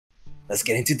let's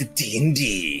get into the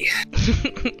D&D.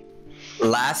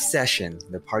 Last session,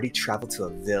 the party traveled to a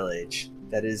village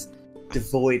that is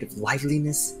devoid of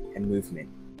liveliness and movement.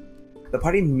 The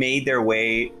party made their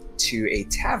way to a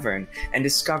tavern and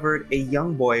discovered a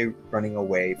young boy running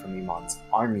away from Emon's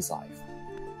army's life.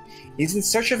 He's in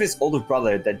search of his older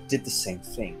brother that did the same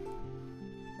thing.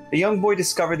 The young boy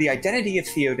discovered the identity of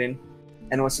Theoden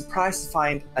and was surprised to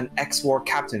find an ex-war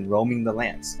captain roaming the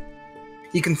lands.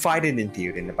 He confided in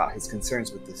Theoden about his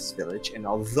concerns with this village, and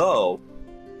although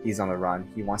he's on the run,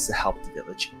 he wants to help the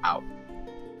village out.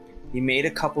 He made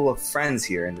a couple of friends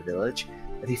here in the village,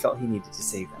 but he felt he needed to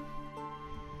save them.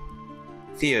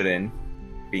 Theoden,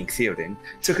 being Theoden,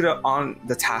 took it on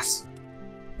the task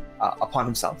upon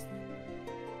himself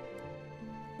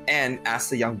and asked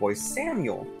the young boy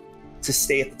Samuel to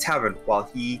stay at the tavern while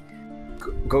he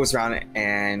goes around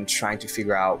and trying to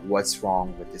figure out what's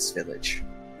wrong with this village.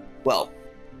 Well,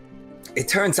 it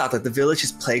turns out that the village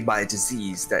is plagued by a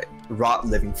disease that wrought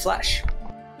living flesh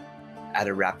at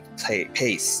a rapid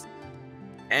pace.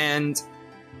 And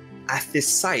at this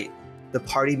site, the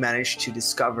party managed to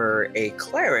discover a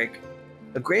cleric,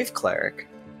 a grave cleric,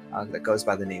 that goes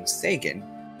by the name Sagan,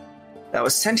 that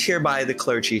was sent here by the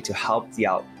clergy to help the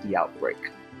outbreak.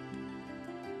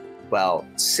 Well,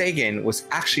 Sagan was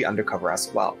actually undercover as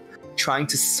well, trying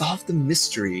to solve the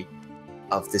mystery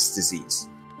of this disease.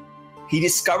 He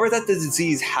discovered that the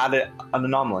disease had an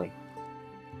anomaly,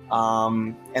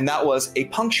 and that was a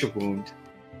puncture wound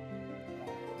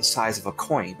the size of a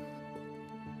coin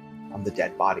on the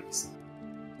dead bodies.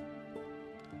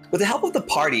 With the help of the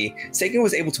party, Sagan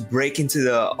was able to break into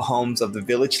the homes of the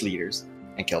village leaders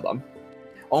and kill them,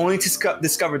 only to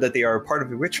discover that they are a part of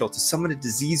a ritual to summon a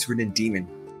disease-ridden demon,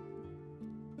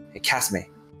 a Casme.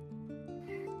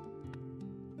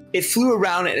 It flew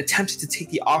around and attempted to take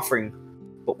the offering,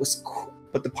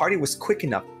 but the party was quick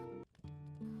enough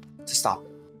to stop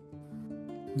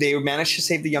it. They managed to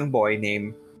save the young boy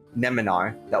named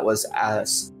Neminar that was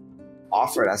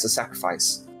offered as a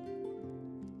sacrifice.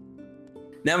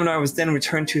 Neminar was then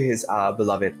returned to his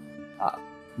beloved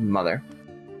mother,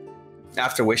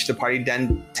 after which the party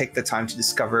then take the time to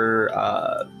discover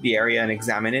the area and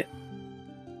examine it,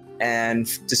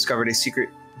 and discovered a secret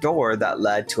door that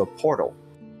led to a portal.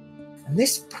 And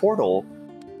this portal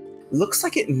looks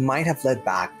like it might have led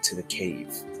back to the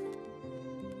cave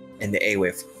in the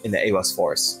Eywa's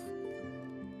forest.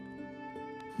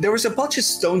 There was a bunch of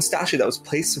stone statues that was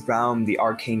placed around the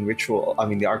arcane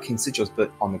sigils,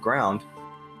 but on the ground.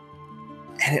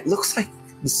 And it looks like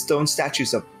the stone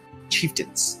statues of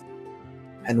chieftains.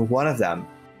 And one of them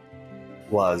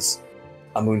was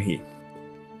Amunhi.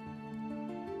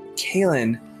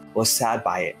 Caelynn was sad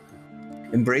by it,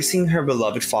 embracing her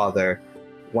beloved father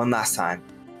one last time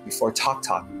before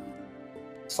Taktak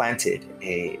planted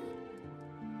a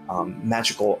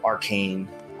magical arcane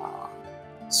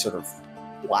sort of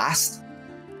blast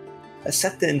that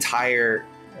set the entire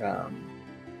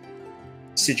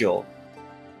sigil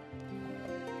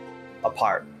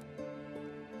apart.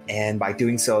 And by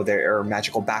doing so, there are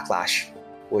magical backlash,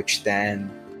 which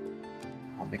then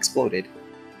exploded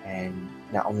and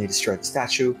not only destroyed the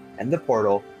statue and the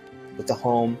portal, but the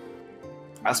home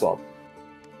as well.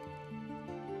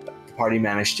 The party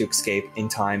managed to escape in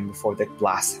time before the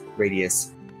blast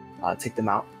radius took them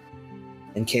out,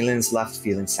 and Caelynn is left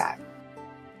feeling sad.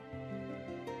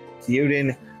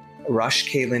 Theoden rushed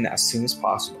Caelynn as soon as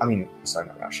possible.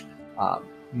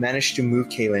 Managed to move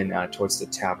Caelynn towards the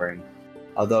tavern.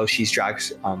 Although she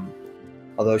drags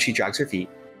her feet,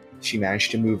 she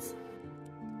managed to move.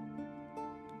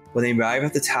 When they arrive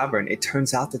at the tavern, it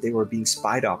turns out that they were being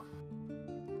spied on.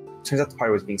 Turns out the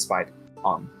party was being spied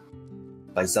on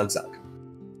by Zug Zug.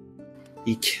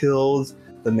 He killed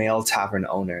the male tavern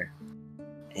owner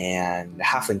and the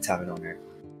halfling tavern owner,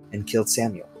 and killed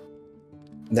Samuel.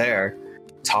 There,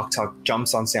 Taktak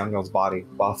jumps on Samuel's body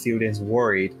while Theoden's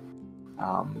worried,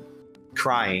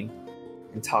 crying,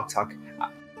 and Taktak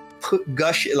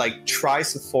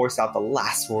tries to force out the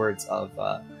last words of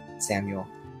Samuel,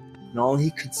 and all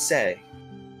he could say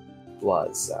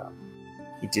was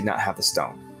he did not have the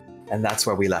stone. And that's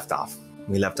where we left off.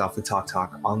 We left off with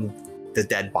Taktak on the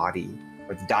dead body,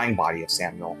 or the dying body of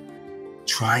Samuel,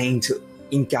 trying to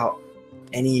ink out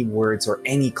any words or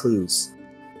any clues.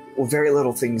 Well, very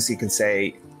little things he can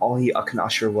say. All he can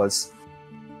usher was,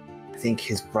 I think,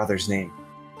 his brother's name.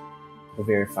 The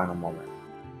very final moment.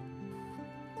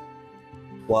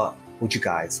 What would you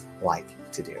guys like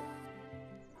to do?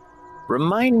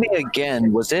 Remind me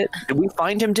again, did we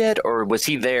find him dead, or was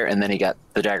he there and then he got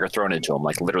the dagger thrown into him?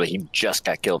 Like, literally, he just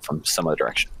got killed from some other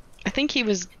direction. I think he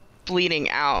was bleeding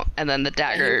out, and then the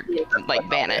dagger,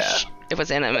 vanished. it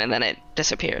was in him, and then it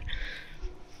disappeared.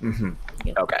 Mm-hmm.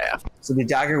 Okay. Yeah. So the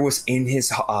dagger was in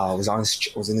his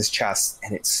was in his chest,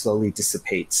 and it slowly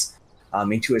dissipates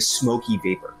into a smoky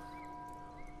vapor.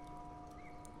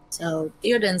 So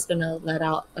Theoden's gonna let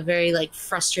out a very like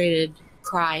frustrated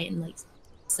cry and like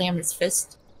slam his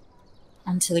fist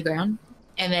onto the ground,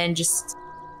 and then just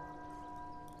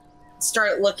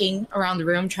start looking around the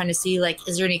room, trying to see like,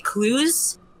 is there any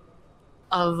clues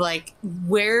of like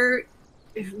where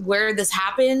this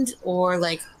happened, or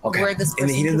like where this in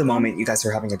the heat of the person moment, you guys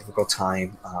are having a difficult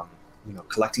time,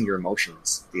 collecting your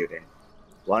emotions, Theoden.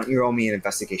 Why don't you roll me an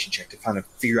investigation check to kind of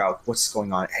figure out what's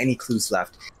going on? Any clues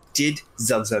left? Did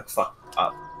Zug Zug fuck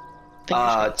up?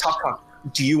 Taktak,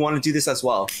 do you want to do this as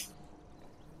well?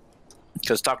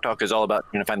 Because Taktak is all about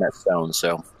trying to find that stone,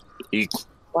 so he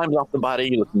climbs off the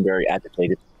body, looking very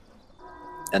agitated.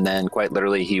 And then, quite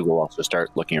literally, he will also start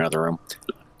looking around the room.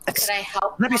 Could I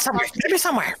help? Let me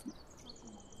somewhere.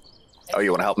 Oh,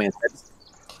 you want to help me instead?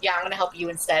 Yeah, I'm gonna help you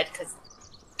instead because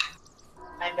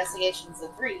my investigation's a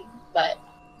 3, but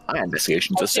My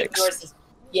investigation's a 6. yours is,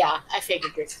 yeah, I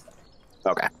figured yours.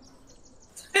 Okay.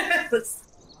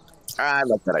 I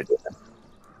like that idea.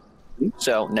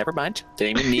 So, never mind.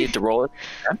 Didn't even need to roll it.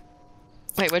 Okay.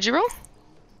 Wait, what'd you roll?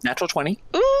 Natural 20.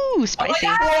 Ooh, spicy.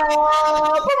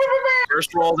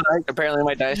 First roll tonight. Apparently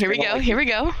my dice. Here we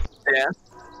go. Yeah.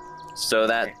 So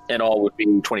that in all would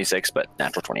be 26, but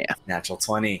natural 20, yeah. Natural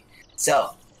 20.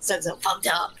 So, Zug Zug fucked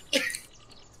up.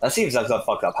 let's see if Zug Zug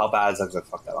fucked up. How bad Zug Zug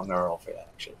fucked up? I'm gonna roll for that,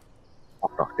 actually.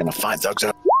 I'm not gonna find Zug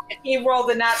Zug. He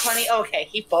rolled a nat 20. Okay,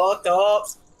 he fucked up.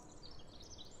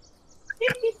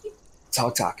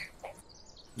 Taktak,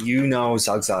 you know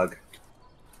Zug Zug.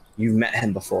 You've met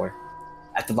him before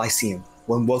at the Lyceum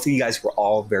when both of you guys were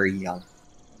all very young.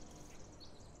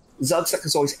 Zug Zug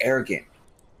is always arrogant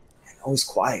and always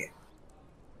quiet.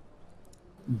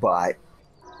 But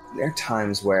there are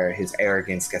times where his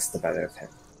arrogance gets the better of him.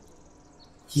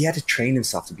 He had to train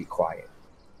himself to be quiet.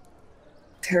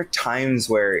 There are times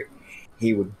where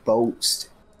he would boast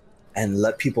and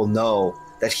let people know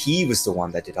that he was the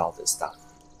one that did all this stuff.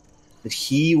 That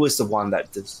he was the one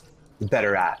that was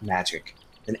better at magic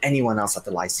than anyone else at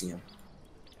the Lyceum.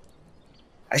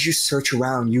 As you search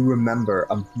around, you remember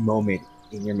a moment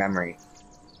in your memory.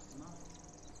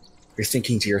 You're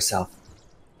thinking to yourself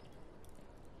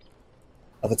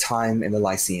of a time in the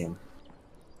Lyceum.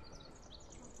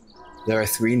 There are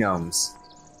 3 gnomes.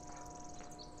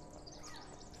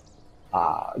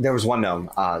 There was one gnome,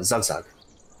 Zug Zug,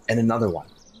 and another one.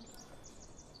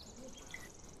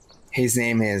 His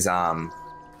name is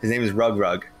Rug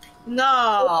Rug.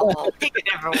 No, pick a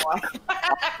different one.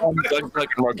 Zug Zug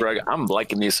and Rug Rug. I'm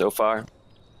liking these so far.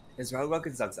 It's Rug Rug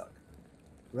and Zug Zug.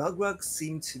 Rug Rug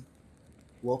seemed to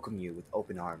welcome you with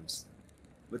open arms,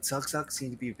 but Zug Zug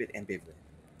seemed to be a bit ambivalent.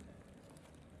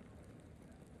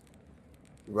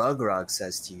 Rug Rug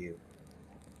says to you,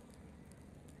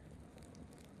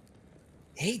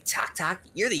 Hey, Taktak,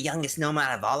 you're the youngest gnome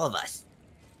out of all of us.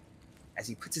 as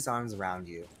he puts his arms around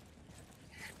you.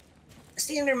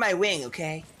 Stay under my wing,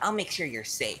 okay? I'll make sure you're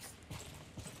safe.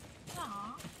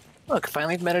 Look,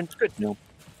 finally met a good gnome.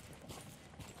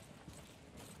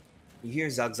 You hear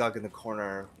Zug Zug in the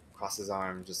corner, cross his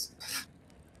arm, just...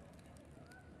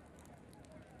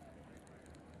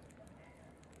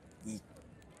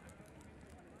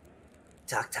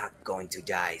 Taktak going to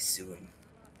die soon,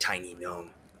 tiny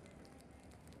gnome.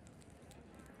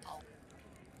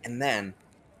 And then,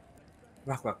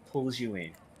 Rock Rock pulls you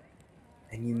in,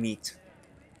 and you meet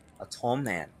a tall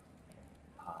man.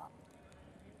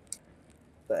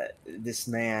 But this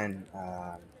man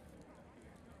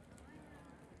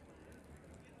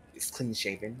is clean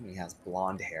shaven. He has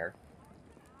blonde hair.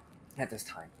 At this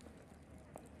time,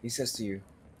 he says to you,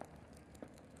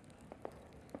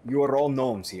 "You are all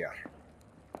gnomes here.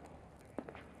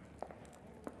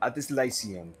 At this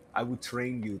Lyceum, I will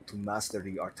train you to master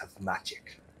the art of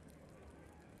magic.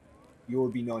 You will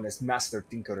be known as master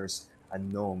tinkerers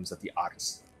and gnomes of the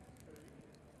arts.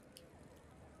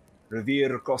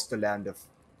 Revere across the land of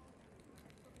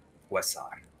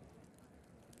Gwessar.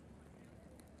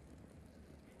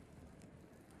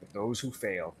 But those who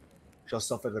fail shall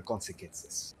suffer the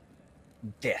consequences.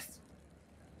 Death.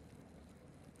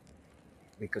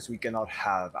 Because we cannot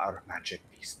have our magic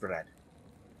be spread.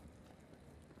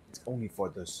 It's only for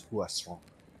those who are strong."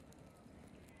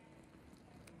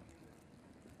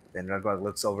 Then Rugwag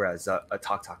looks over at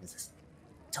Taktak and says,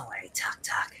 Don't worry,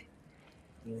 Taktak.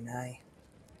 You and I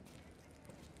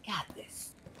got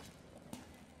this.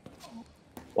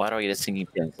 Why do I get a singing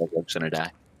feeling like I'm gonna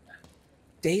die?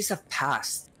 days have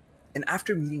passed, and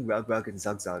after meeting Rug Rug and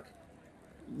Zug Zug,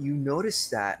 you notice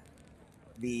that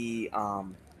the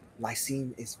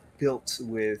Lyceum is built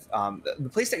with the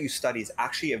place that you study is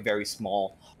actually a very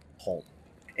small home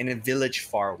in a village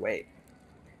far away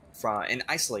from in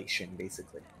isolation,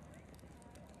 basically.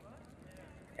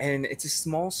 And it's a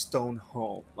small stone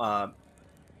home,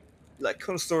 like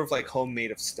sort of like home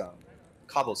made of stone,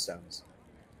 cobblestones.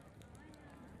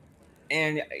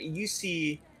 And you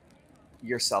see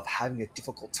yourself having a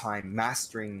difficult time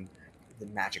mastering the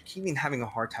magic, even having a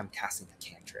hard time casting the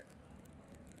cantrip.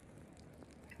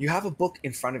 You have a book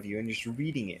in front of you and you're just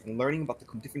reading it and learning about the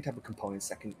different type of components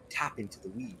that can tap into the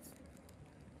weave.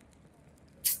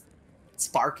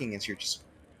 Sparking as you're just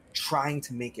trying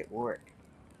to make it work.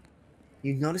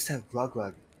 You notice that Rug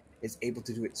Rug is able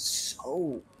to do it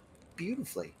so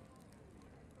beautifully.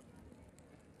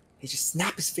 He just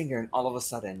snaps his finger and all of a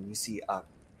sudden you see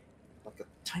like a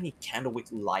tiny candlewick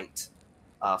light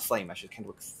flame, actually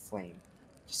candlewick flame.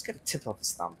 Just get a tip of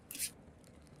his thumb.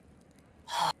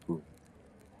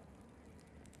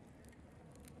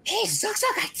 Hey, Zug Zug,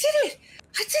 I did it!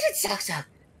 I did it, Zug Zug!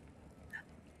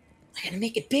 I gotta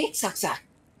make it big, Zug Zug!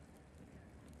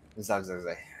 Zug Zug's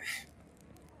like...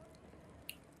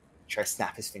 Try to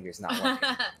snap his fingers, not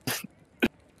working.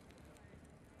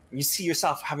 You see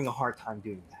yourself having a hard time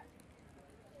doing that.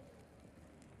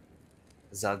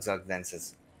 Zug Zug then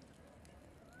says,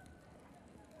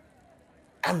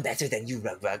 I'm better than you,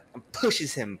 Rug Rug. and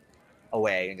pushes him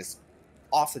away and just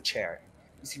off the chair.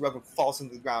 You see Rug Rug falls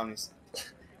into the ground and is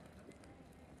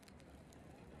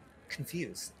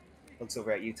confused. Looks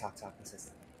over at you, Taktak, and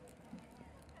says,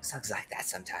 Zug's like that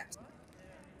sometimes.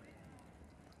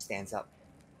 stands up.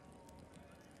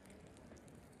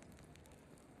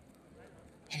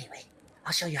 Anyway,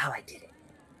 I'll show you how I did it.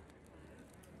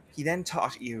 He then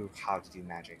taught you how to do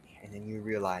magic, and then you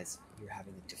realize you're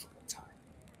having a difficult time.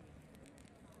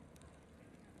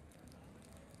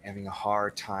 Having a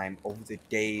hard time over the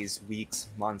days, weeks,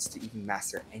 months to even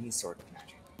master any sort of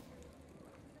magic.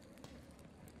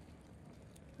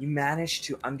 You managed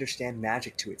to understand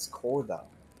magic to its core, though.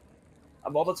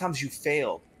 Of all the times you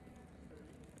failed,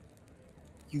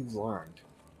 you learned.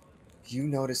 You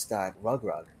noticed that Rug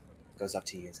Rug goes up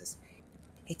to you and says,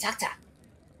 Hey, Taktak.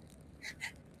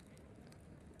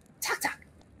 Taktak.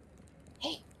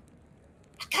 Hey,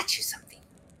 I got you something.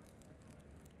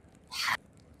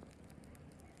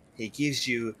 he gives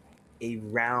you a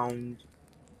round,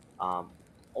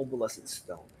 opalescent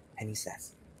stone, and he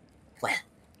says, Well,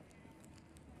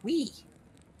 we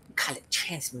call it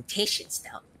transmutation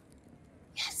stone.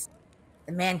 Yes,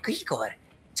 the man Grigor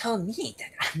told me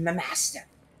that I'm a master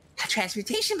of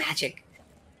transmutation magic.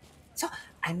 So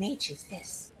I made you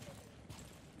this.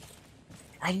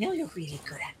 I know you're really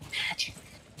good at magic.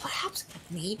 Perhaps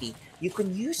maybe you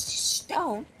can use this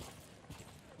stone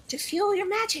to fuel your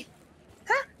magic.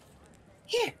 Huh?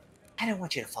 Here, I don't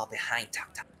want you to fall behind,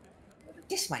 Taktak.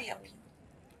 This might help you.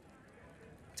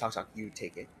 Talk, you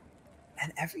take it.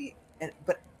 And every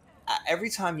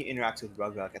time you interact with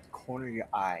Rug Rug, at the corner of your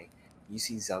eye, you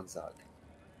see Zug Zug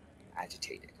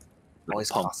agitated, always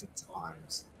crossing his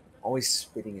arms, always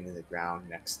spitting into the ground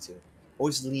next to,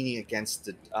 always leaning against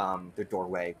the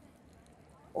doorway,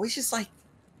 always just like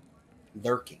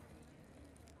lurking.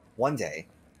 One day,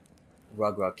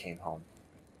 Rug Rug came home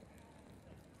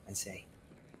and say,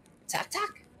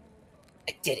 Taktak,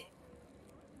 I did it.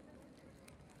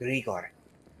 Grigor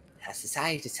has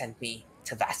decided to send me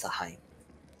to Vasselheim,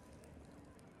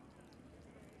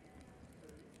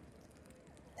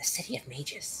 the city of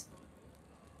mages.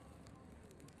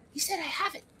 He said I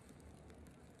have it.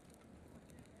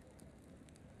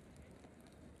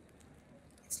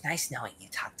 It's nice knowing you,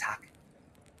 Taktak.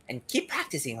 And keep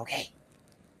practicing, okay?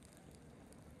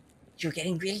 You're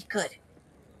getting really good.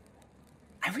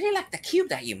 I really like the cube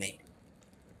that you made.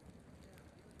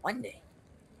 One day,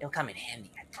 it'll come in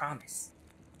handy, I promise.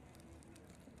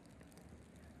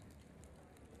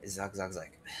 Zug Zug's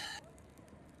like,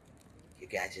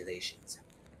 Congratulations,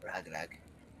 Rug Rug.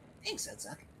 Thanks, Zug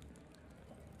Zug.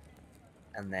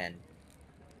 and then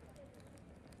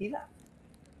he left.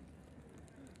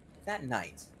 That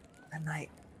night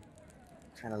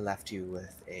kind of left you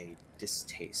with a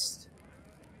distaste.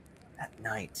 That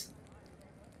night,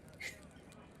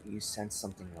 you sensed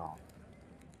something wrong.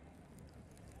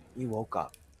 You woke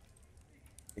up,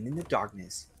 and in the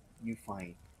darkness, you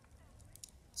find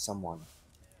someone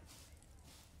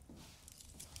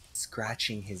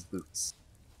scratching his boots,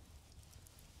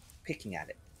 picking at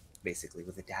it, basically,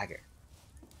 with a dagger.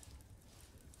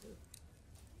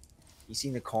 You see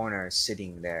in the corner,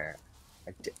 sitting there,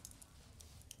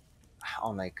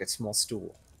 on like a small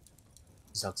stool,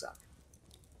 Zug Zug,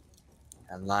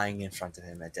 and lying in front of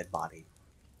him, a dead body.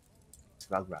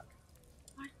 It's Rug Rug.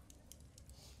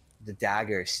 the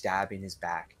dagger stabbing his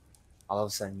back. All of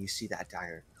a sudden, you see that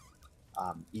dagger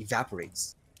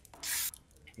evaporates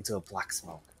into a black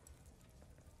smoke.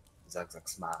 Zug Zug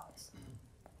smiles.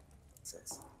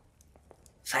 Says,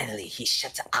 Finally, he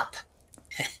shuts up.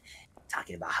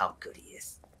 Talking about how good he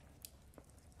is.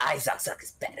 Zug Zug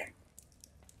is better.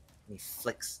 and he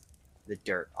flicks the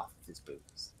dirt off of his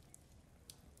boots.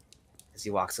 As he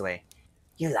walks away,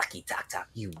 You're lucky, Taktak.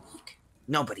 You weak.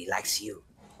 Nobody likes you.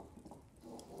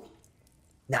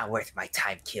 Not worth my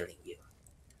time killing you.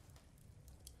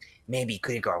 Maybe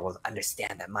Grigor will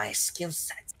understand that my skill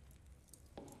set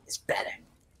is better.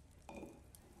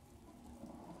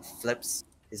 flips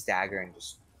his dagger and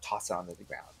just tosses it onto the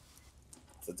ground.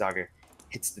 So the dagger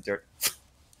hits the dirt.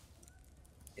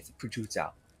 It protrudes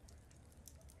out.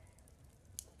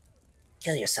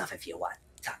 Kill yourself if you want,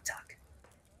 Taktak.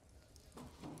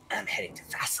 I'm heading to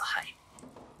Vasselheim.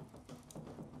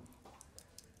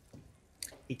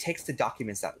 He takes the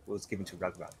documents that was given to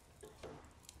Rugrug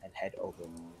and head over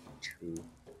to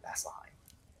Vasselheim.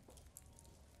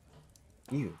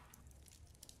 You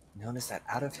notice that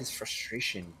out of his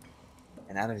frustration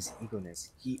and out of his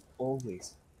eagerness, he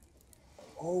always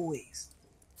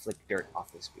flick dirt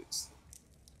off his boots.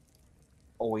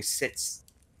 Always sits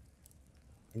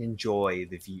and enjoy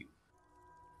the view.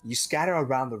 You scatter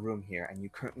around the room here and you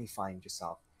currently find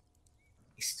yourself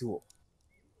a stool.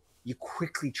 You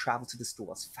quickly travel to the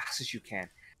stool as fast as you can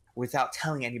without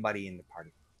telling anybody in the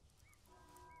party.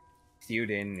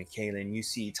 Theoden and Caelynn, you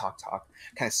see Taktak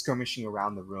kind of skirmishing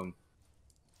around the room,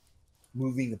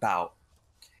 moving about,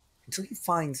 until he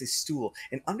finds a stool,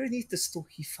 and underneath the stool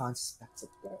he finds specks of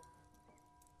dirt.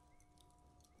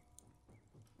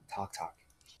 Taktak,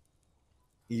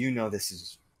 you know this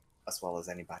is as well as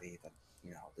anybody that,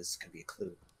 this could be a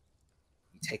clue.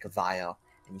 You take a vial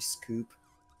and you scoop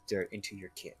dirt into your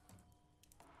kit.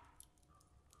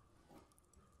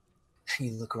 And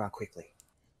you look around quickly.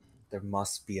 There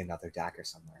must be another dagger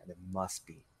somewhere. There must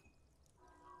be.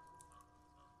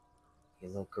 You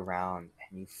look around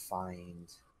and you find,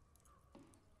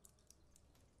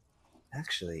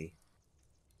 actually,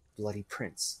 bloody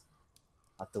prints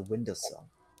at the windowsill.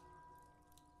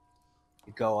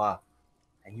 You go up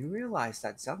and you realize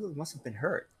that Zug Zug must have been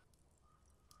hurt.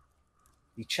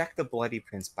 You check the bloody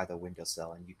prints by the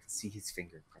windowsill and you can see his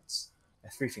fingerprints.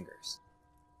 3 fingers.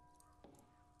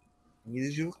 And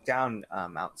you look down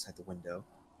outside the window.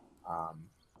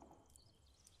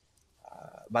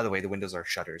 By the way, the windows are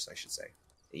shutters, I should say.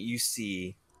 You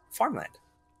see farmland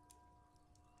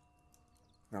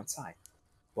outside.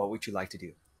 What would you like to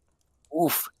do?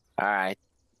 Oof. All right.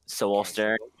 So we'll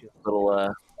stare at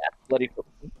little bloody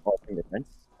fingerprints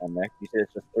on there. You said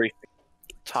it's just 3 fingers.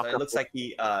 So it looks like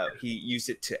he used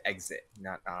it to exit,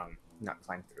 not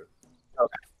climb through.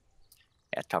 Okay.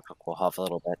 Yeah, Taktak will huff a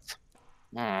little bit.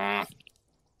 Zug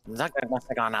Zug must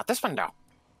have gone out this window.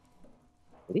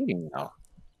 Leaving though.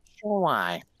 Sure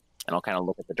why. And I'll kind of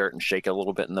look at the dirt and shake it a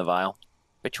little bit in the vial.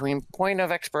 Between point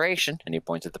of expiration, and he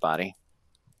points at the body,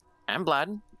 and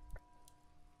blood,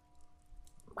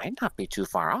 might not be too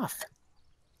far off.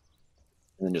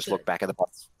 And then just look back at the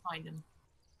body. Find him.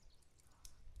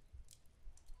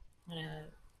 I'm gonna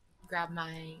grab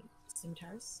my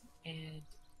scimitars and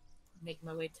make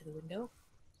my way to the window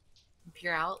and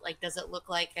peer out. Like, does it look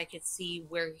like I could see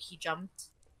where he jumped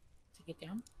to get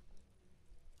down?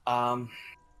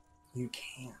 You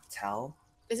can't tell.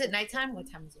 Is it nighttime? What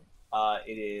time is it?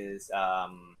 It is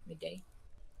Midday.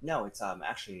 no, it's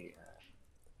actually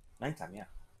nighttime. Yeah,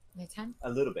 Nighttime. a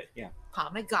little bit. Yeah.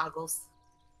 Pop my goggles.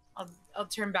 I'll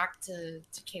turn back to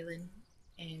Caelynn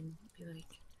and be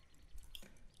like,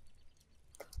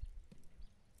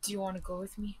 "Do you want to go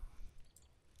with me,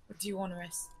 or do you want to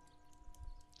rest?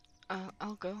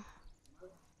 I'll go.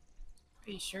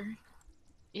 Are you sure?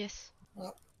 Yes.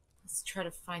 Well, let's try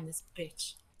to find this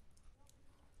bitch."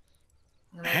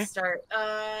 I'm gonna start.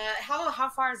 How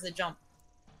far is the jump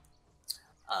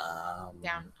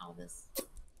down all this?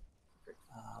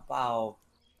 About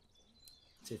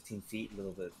 15 feet, a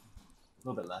little bit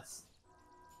less.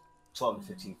 12 to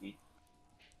 15 feet.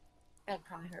 That'd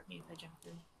probably hurt me if I jumped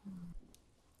through.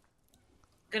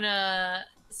 Gonna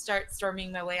start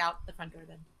storming my way out the front door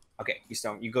then. Okay,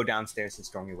 you go downstairs and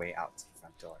storm your way out to the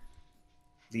front door,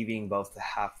 leaving both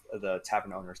the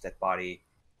tavern owner's dead body,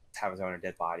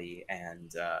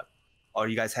 and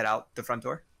you guys head out the front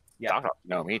door? Yeah.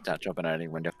 No, he's not jumping out any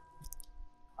window.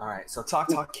 All right, so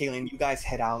Taktak, Caelynn, you guys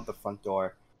head out the front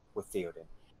door with Theoden.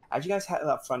 As you guys head out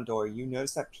that front door, you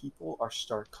notice that people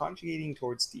start conjugating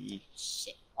towards the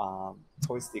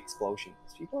explosions.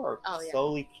 People are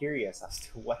slowly curious as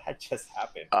to what had just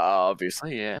happened.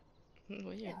 Obviously, yeah.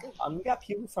 Weird. We got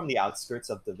people from the outskirts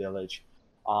of the village,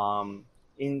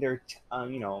 in their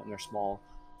in their small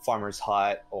farmer's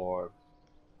hut or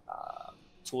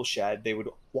tool shed. They would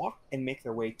walk and make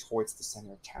their way towards the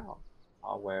center of town,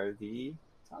 where the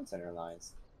town center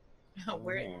lies.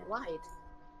 Where it here. lied.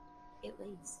 It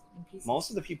lays in pieces. Most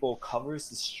of the people covers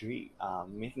the street,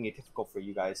 making it difficult for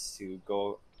you guys to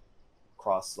go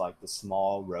across like the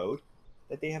small road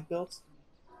that they have built.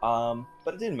 But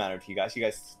it didn't matter to you guys. You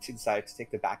guys decided to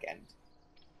take the back end.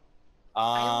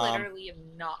 I literally am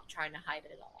not trying to hide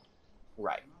at all.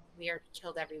 Right. We already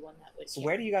killed everyone that would. So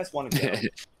where do you guys want to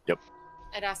go?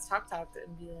 I'd ask Taktak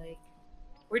and be like,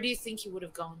 "Where do you think he would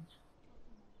have gone?"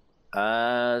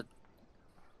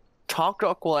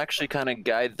 Taktak will actually kind of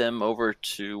guide them over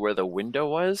to where the window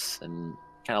was and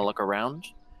kind of look around.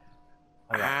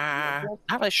 Not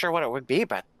really sure what it would be,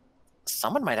 but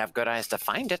someone might have good eyes to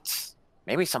find it.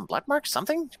 Maybe some blood marks,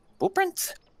 something?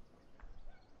 Blueprints?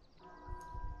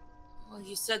 Well,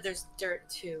 you said there's dirt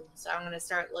too, so I'm gonna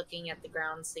start looking at the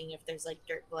ground, seeing if there's like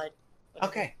dirt, blood.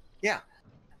 Whatever. Okay, yeah.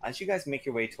 As you guys make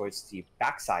your way towards the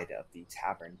backside of the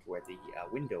tavern where the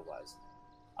window was,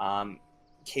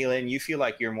 Caelynn, you feel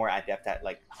like you're more adept at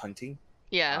like hunting.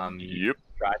 Yeah. Yep.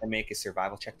 Try to make a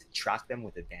survival check to track them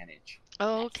with advantage.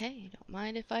 Okay, don't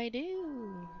mind if I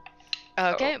do.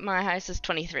 Okay, my highest is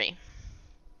 23.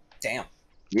 Damn.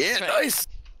 Yeah, That's right. nice.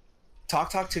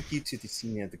 Talk took you to the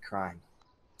scene of the crime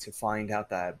to find out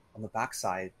that on the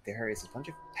backside there is a bunch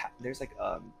of there's like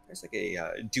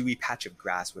a dewy patch of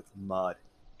grass with mud,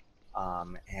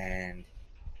 and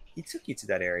he took you to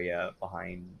that area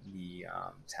behind the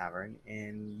tavern,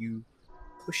 and you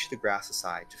push the grass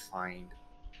aside to find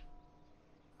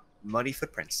muddy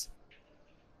footprints,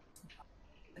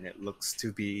 and it looks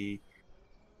to be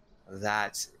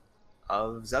that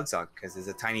of Zug Zug because it's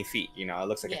a tiny feet. You know, it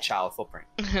looks like a child footprint.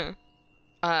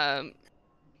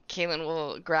 Caelynn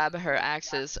will grab her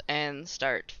axes and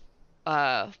start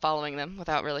following them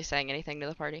without really saying anything to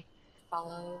the party.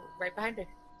 Follow right behind her.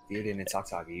 Theoden and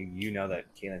Taktak, you know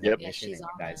that Caelynn's Yep. on a mission, Yeah, she's and on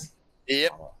you guys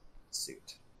Yep. follow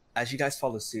suit. As you guys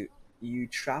follow suit, you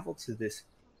travel to this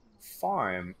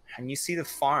farm, and you see the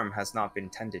farm has not been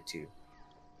tended to.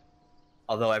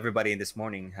 Although everybody this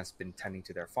morning has been tending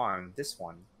to their farm, this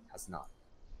one has not.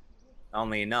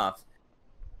 Only enough,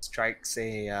 strikes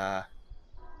a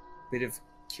bit of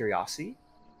curiosity.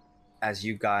 As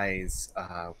you guys,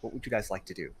 what would you guys like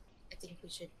to do? I think we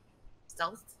should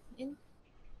stealth in.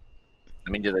 I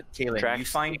mean, do the Caelynn, tracks you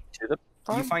find to the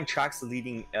farm? you find tracks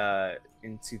leading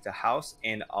into the house,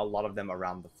 and a lot of them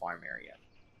around the farm area.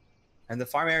 And the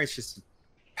farm area is just a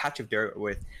patch of dirt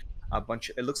with a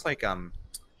bunch. It looks like a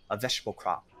vegetable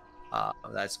crop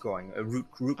that's growing,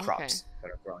 root crops that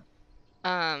are growing.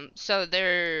 So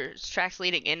there's tracks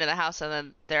leading into the house, and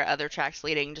then there are other tracks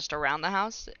leading just around the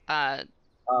house.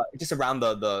 Just around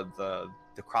the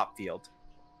crop field,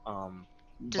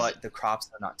 but the crops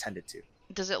are not tended to.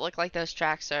 Does it look like those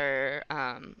tracks are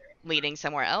leading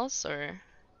somewhere else, or?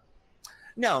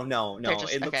 No. They're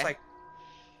just- It okay.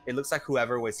 looks like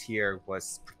whoever was here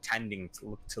was pretending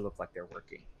to look like they're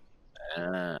working.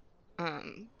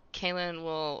 Caelynn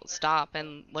will stop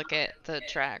and look at the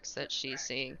tracks that she's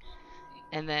seeing,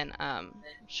 and then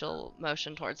she'll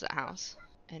motion towards the house,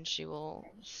 and she will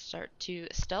start to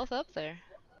stealth up there.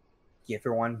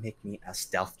 Everyone, make me a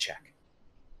stealth check.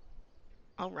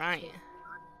 All right.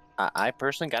 I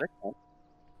personally got it.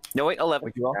 No, wait, 11.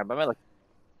 What'd you roll? Grab my luck.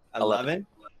 11,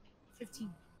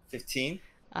 15. 15.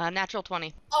 Natural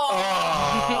 20.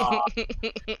 Oh,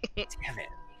 damn it!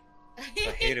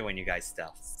 I hate it when you guys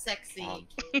stealth. Sexy.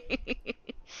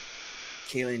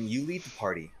 Caelynn, you lead the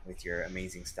party with your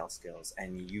amazing stealth skills,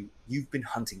 and you've been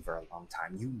hunting for a long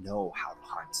time. You know how to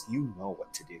hunt. You know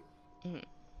what to do. Mhm.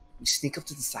 You sneak up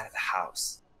to the side of the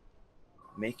house.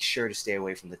 Make sure to stay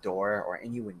away from the door or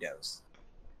any windows.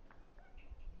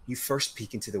 You first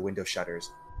peek into the window shutters,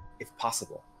 if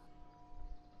possible.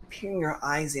 Peering your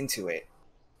eyes into it,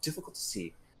 difficult to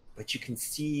see, but you can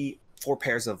see four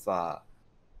pairs of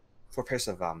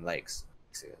legs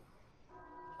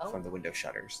from the window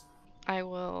shutters. I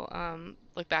will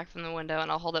look back from the window,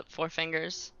 and I'll hold up 4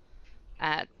 fingers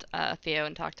at Theo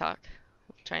and Taktak,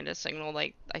 trying to signal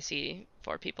like I see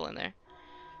 4 people in there.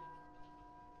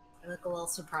 I look a little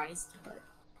surprised, but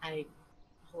I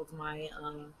hold my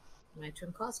my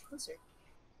twin claws closer.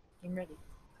 I'm ready.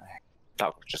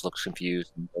 Talk just looks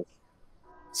confused.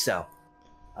 So,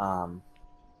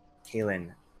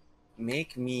 Caelynn,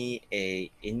 make me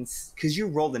because you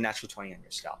rolled a natural 20 on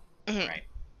your stealth, Mhm. right?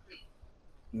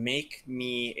 Make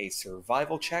me a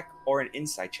survival check or an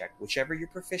insight check, whichever you're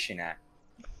proficient at.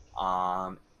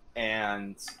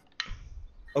 And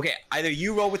Okay, either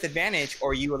you roll with advantage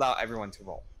or you allow everyone to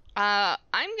roll.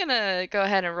 I'm gonna go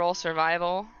ahead and roll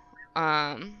survival.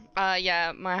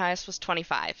 Yeah, my highest was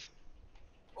 25.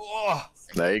 Oh,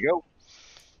 There you go.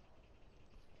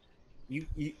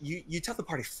 you tell the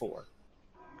party 4,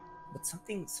 but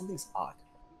something's odd.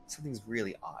 Something's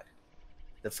really odd.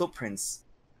 The footprints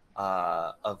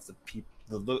of the people,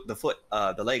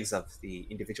 the legs of the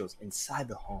individuals inside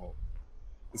the home,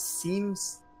 it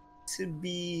seems to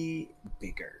be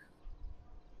bigger,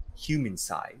 human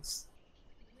size,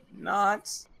 not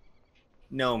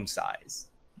gnome size.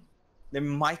 There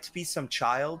might be some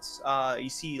childs. You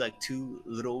see like 2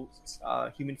 little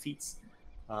human feet.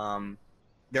 Um,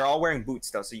 they're all wearing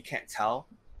boots though, so you can't tell.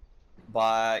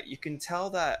 But you can tell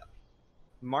that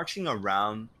marching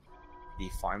around the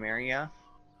farm area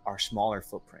are smaller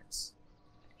footprints,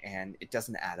 and it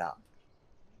doesn't add up.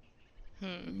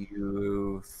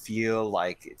 You feel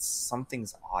like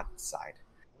something's odd inside.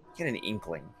 You get an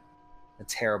inkling, a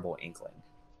terrible inkling.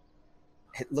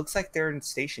 It looks like they're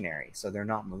stationary, so they're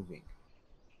not moving.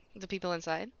 The people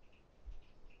inside?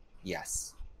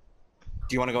 Yes.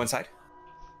 Do you want to go inside?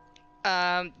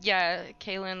 Yeah,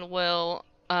 Caelynn will,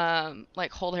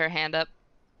 like, hold her hand up,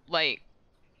 like,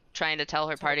 trying to tell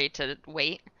her party to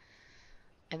wait.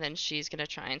 And then she's gonna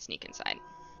try and sneak inside.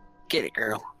 Get it,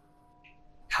 girl.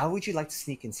 How would you like to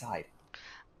sneak inside?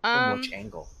 From which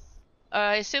angle?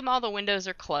 I assume all the windows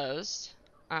are closed.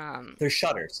 They're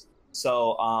shutters.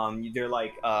 So, they're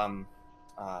like,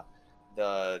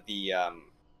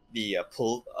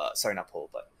 pull, sorry, not pull,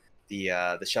 but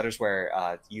the shutters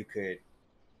where, you could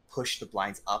push the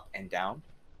blinds up and down.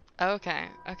 Okay.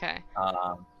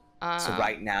 So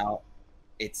right now,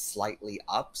 it's slightly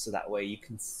up, so that way you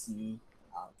can see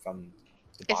from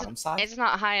the bottom side. It's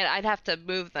not high. I'd have to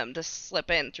move them to slip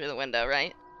in through the window,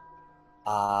 right?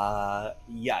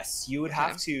 Yes, you would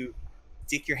have to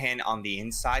stick your hand on the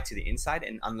inside to the inside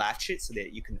and unlatch it so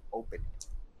that you can open it.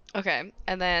 Okay,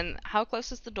 and then how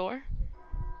close is the door?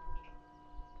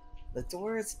 The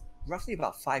door is roughly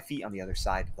about 5 feet on the other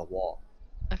side of the wall.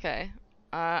 Okay.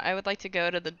 I would like to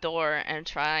go to the door and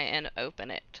try and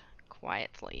open it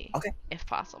quietly. Okay. If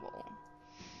possible.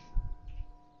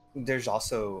 There's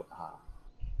also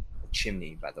a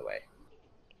chimney, by the way.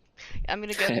 I'm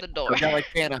gonna go to the door. Go down like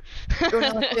Kano. Go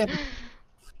down like Kano.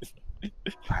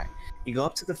 Alright. You go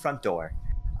up to the front door,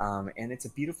 and it's a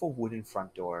beautiful wooden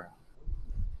front door.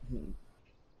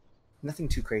 Nothing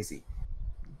too crazy.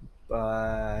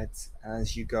 But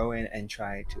as you go in and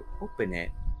try to open it,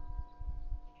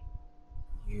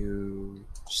 you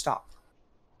stop.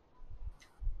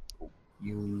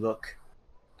 You look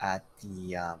at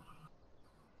the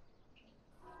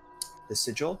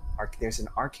sigil. There's an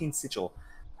arcane sigil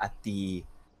at the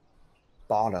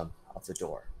bottom of the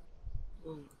door,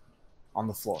 on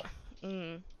the floor.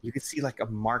 You can see like a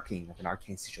marking of an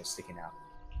arcane sigil sticking out.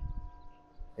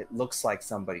 It looks like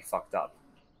somebody fucked up.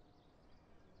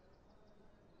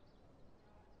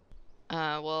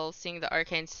 Well, seeing the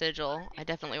arcane sigil, I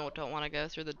definitely don't want to go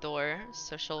through the door,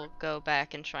 so she'll go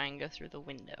back and try and go through the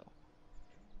window.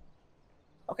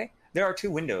 Okay. There are 2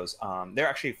 windows. There are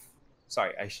actually,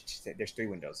 sorry, I should say there's 3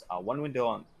 windows. One window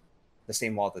on the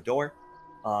same wall of the door.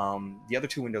 The other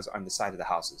 2 windows are on the side of the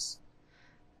houses.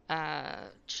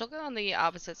 She'll go on the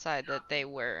opposite side that they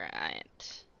were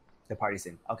at. The party's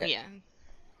in. Okay. Yeah.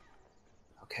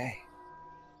 Okay.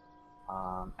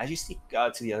 As you sneak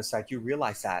to the other side, you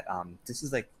realize that this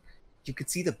is like, you could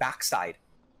see the backside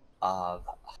of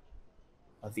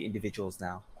the individuals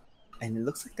now, and it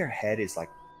looks like their head is like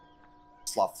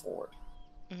sloughed forward.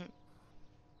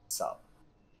 So,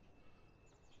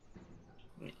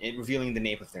 it revealing the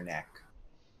nape of their neck.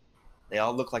 They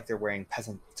all look like they're wearing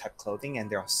peasant-type clothing, and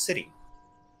they're all sitting.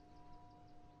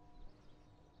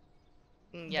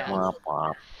 Yeah. Womp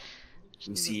womp.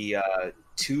 You see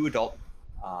 2 adult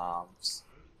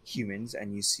humans,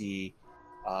 and you see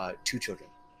 2 children.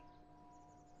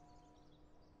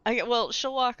 Okay, well,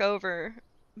 she'll walk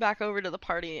back over to the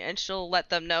party, and she'll let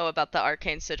them know about the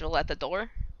arcane sigil at the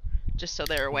door, just so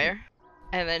they're aware.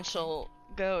 And then she'll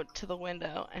go to the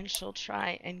window, and she'll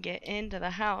try and get into the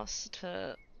house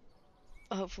to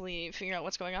hopefully figure out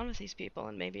what's going on with these people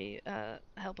and maybe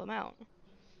help them out.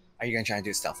 Are you gonna try and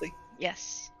do it stealthily?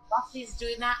 Yes. While she's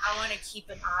doing that, I want to keep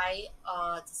an eye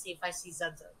to see if I see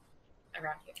Zug Zug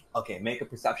around here. Okay, make a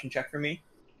perception check for me.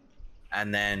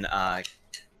 And then,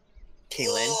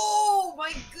 Caelynn. Oh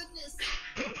my goodness!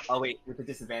 Oh wait, with the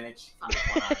disadvantage. What?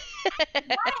 Oof.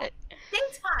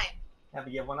 Daytime! Yeah,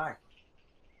 but you have 1 eye.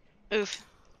 Oof.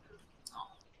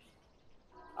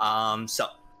 So.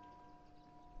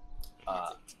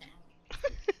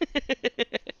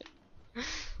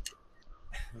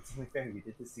 It's only fair. You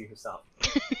did this to yourself.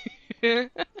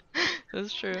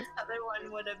 That's true. The other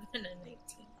one would have been a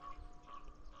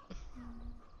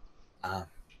 19.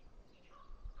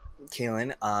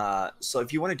 Caelynn, so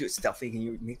if you want to do it stealthy, can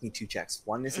you make me 2 checks?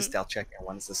 One is a stealth check, and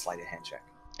one is a sleight of hand check.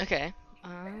 Okay.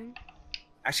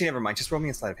 Actually, never mind. Just roll me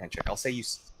a sleight of hand check. I'll say you,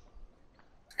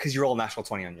 because you roll a natural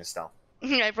 20 on your stealth.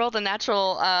 I rolled a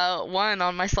natural 1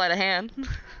 on my sleight of hand.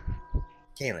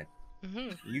 Caelynn,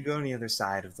 Mm-hmm. you go on the other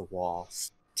side of the wall.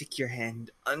 Stick your hand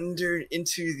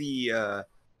into the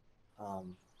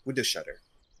window shutter.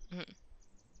 Mhm.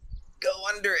 Go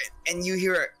under it, and you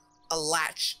hear a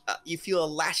latch. You feel a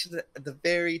latch at the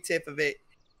very tip of it.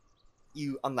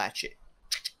 You unlatch it,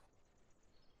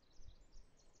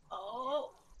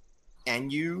 Oh.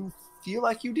 and you feel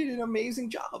like you did an amazing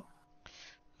job.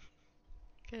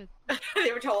 Good.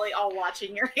 They were totally all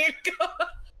watching your hand go.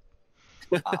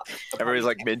 Everybody's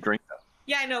like mid-drink.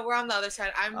 Yeah, I know. We're on the other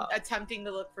side. I'm attempting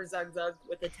to look for Zug Zug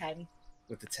with a 10.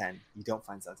 With the 10, you don't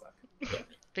find Zug Zug.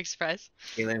 Big surprise.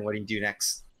 Caelynn, what do you do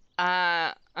next?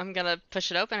 I'm gonna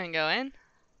push it open and go in.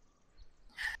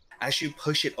 As you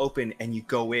push it open and you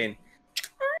go in,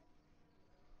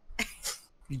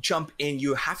 you jump in.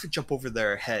 You have to jump over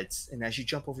their heads, and as you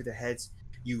jump over their heads,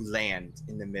 you land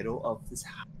in the middle of this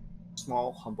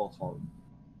small, humble home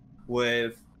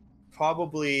with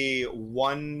probably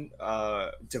one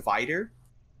divider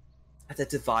that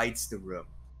divides the room.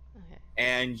 Okay.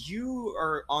 And you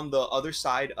are on the other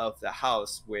side of the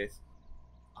house with,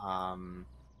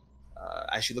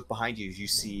 as you look behind you, you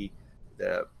see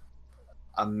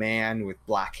a man with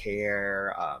black hair,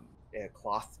 a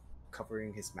cloth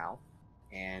covering his mouth,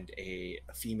 and a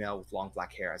female with long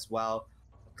black hair as well,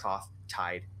 a cloth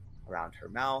tied around her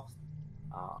mouth,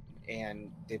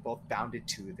 and they both bounded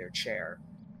to their chair,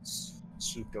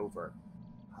 swooped over.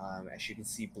 As you can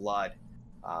see, blood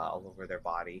all over their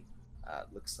body.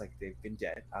 Looks like they've been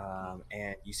dead.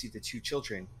 And you see the 2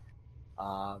 children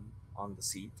on the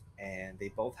seat, and they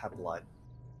both have blood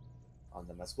on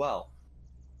them as well.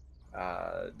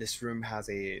 This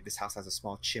house has a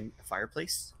small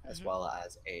fireplace, as well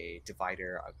as a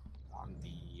divider on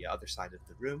the other side of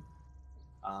the room,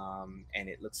 and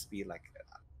it looks to be like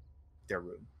their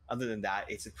room. Other than that,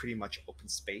 it's a pretty much open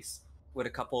space with a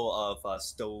couple of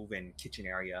stove and kitchen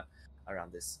area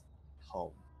around this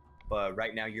home. But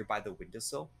right now you're by the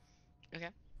windowsill. Okay.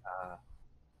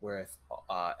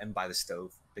 And by the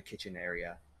stove, the kitchen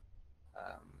area,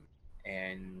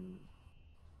 and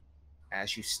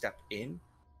as you step in,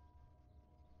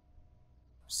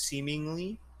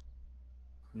 seemingly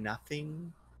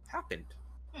nothing happened.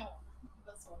 Oh,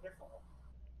 that's wonderful.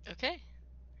 Okay.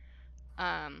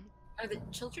 Are the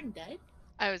children dead?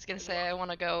 I was gonna say I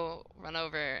want to go run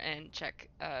over and check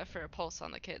for a pulse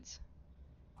on the kids.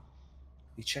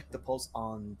 You check the pulse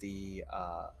on the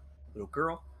little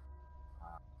girl.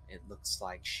 It looks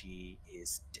like she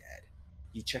is dead.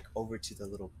 You check over to the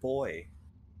little boy,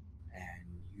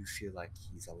 and you feel like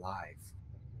he's alive.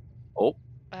 Oh,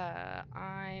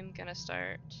 I'm gonna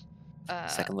start.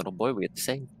 second little boy we get to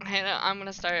save. I know. I'm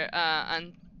gonna start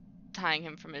untying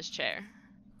him from his chair.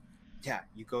 Yeah,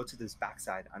 you go to this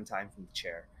backside, untie him from the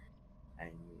chair, and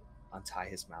you untie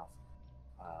his mouth.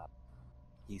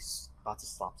 He's about to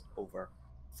slop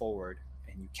forward,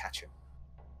 and you catch him.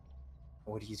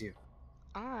 What do you do?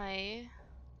 I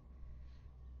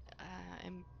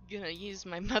am gonna use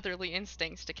my motherly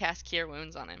instincts to cast Cure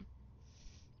Wounds on him.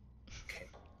 Okay.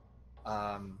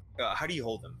 How do you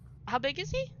hold him? How big is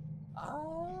he?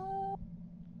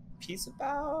 He's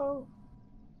about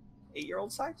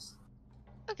 8-year-old size.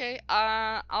 Okay.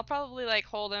 I'll probably like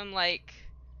hold him like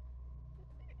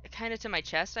kind of to my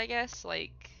chest, I guess,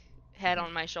 like head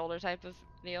on my shoulder type of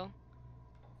deal.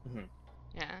 Mhm.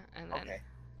 Yeah, and then Okay.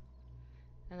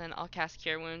 and then I'll cast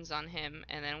Cure Wounds on him,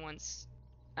 and then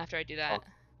after I do that,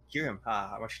 Cure him.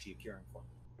 How much do you cure him for?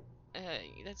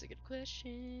 that's a good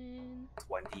question.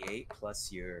 1d8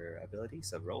 plus your ability,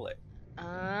 so roll it.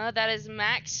 That is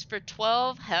max for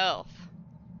 12 health.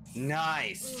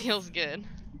 Nice. Feels good.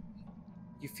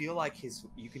 You feel like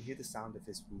you can hear the sound of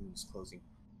his wounds closing,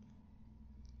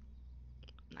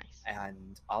 Nice.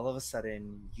 and all of a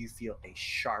sudden you feel a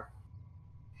sharp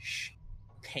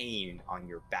pain on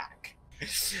your back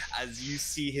as you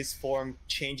see his form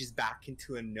changes back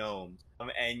into a gnome,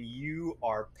 and you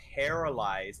are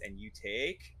paralyzed, and you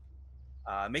take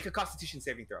make a Constitution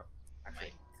saving throw.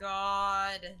 Actually,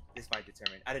 God. this might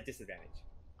determine at a disadvantage.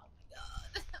 Oh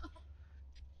my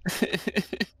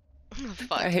god. Oh,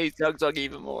 fuck. I hate Zug Zug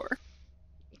even more.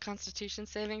 Constitution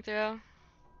saving throw.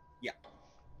 Yeah.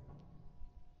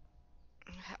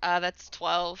 That's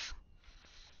 12.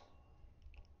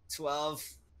 12.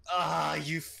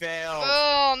 You failed.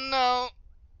 Oh no.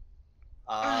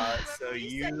 So Remember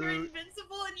you said you're you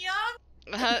invincible and young?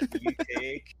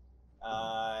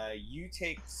 you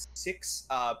take 6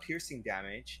 piercing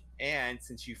damage, and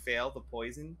since you failed the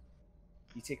poison,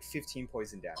 you take 15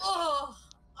 poison damage. Oh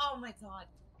my god.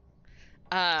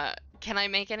 Can I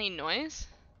make any noise?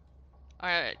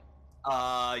 Alright.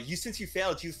 Since you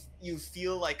failed, you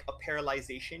feel like a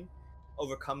paralyzation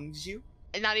overcomes you.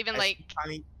 Not even like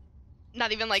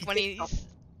not even like he when takes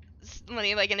when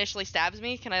he like initially stabs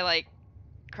me, can I like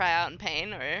cry out in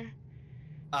pain or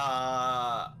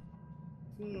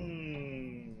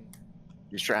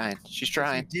She's trying. She's Since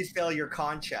trying. You did fail your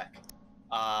con check.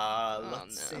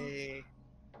 Let's no. say.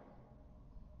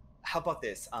 How about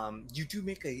this? You do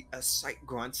make a slight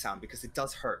grunt sound because it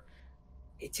does hurt.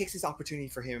 It takes this opportunity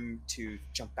for him to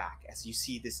jump back as you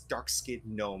see this dark-skinned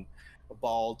gnome,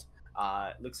 bald,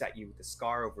 looks at you with a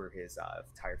scar over his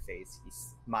entire face. He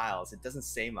smiles. It doesn't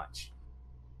say much.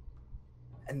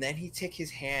 And then he takes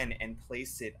his hand and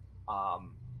place it.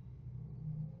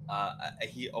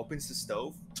 He opens the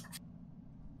stove,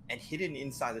 and hidden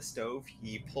inside the stove,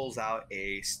 he pulls out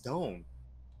a stone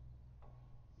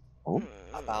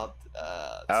about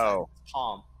the size of his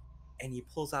palm, and he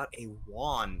pulls out a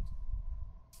wand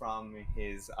from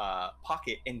his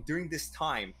pocket. And during this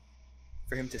time,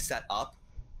 for him to set up,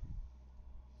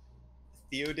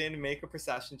 Theoden, make a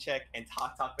perception check, and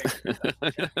Taktak make a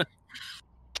perception check.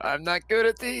 I'm not good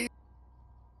at these.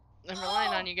 I'm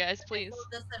relying on you guys, please.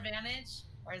 Disadvantage,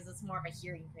 or is this more of a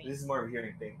hearing thing? This is more of a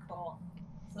hearing thing. Cool.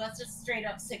 So that's just straight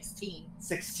up 16.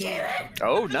 16.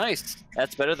 Oh, nice.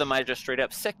 That's better than my just straight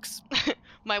up 6.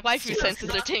 My waifu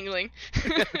senses are tingling.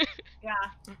 Yeah.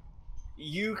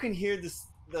 You can hear this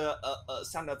the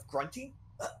sound of grunting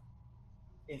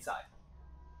inside.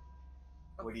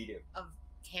 What do you do? Of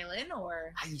Caelynn,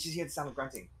 or? You just hear the sound of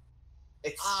grunting.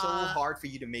 It's so hard for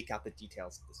you to make out the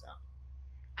details of the sound.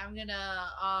 I'm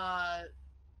gonna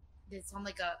it sound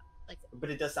like a But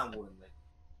it does sound womanly.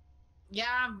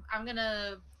 yeah, I'm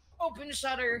gonna open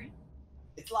shutter.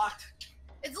 It's locked.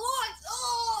 It's locked.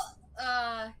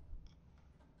 Oh.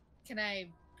 Can I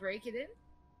break it in?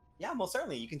 Yeah, most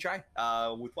certainly. You can try.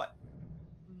 With what?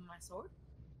 My sword.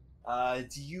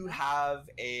 Do you have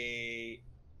a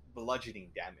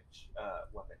bludgeoning damage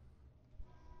weapon?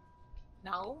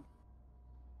 No.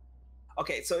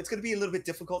 Okay, so it's going to be a little bit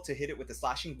difficult to hit it with the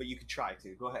slashing, but you could try to.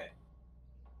 Go ahead.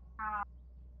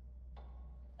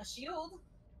 A shield.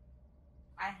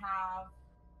 I have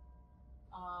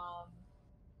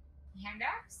hand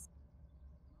axe.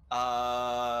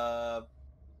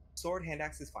 Sword, hand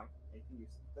axe is fine. You can use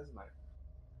it. Doesn't matter.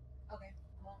 Okay.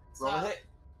 Well, Roll a hit.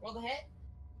 Roll the hit.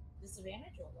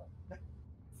 Disadvantage or what?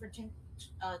 For twin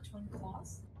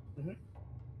claws.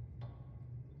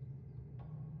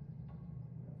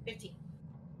 15.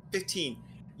 15.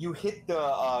 You hit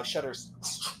the shutters,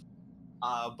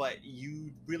 but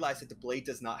you realize that the blade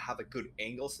does not have a good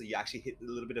angle, so you actually hit a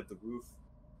little bit of the roof,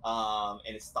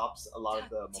 and it stops a lot of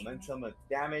the momentum of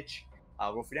damage.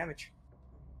 Roll for damage.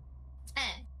 10.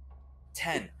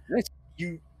 10. Nice.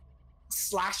 You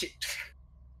slash it,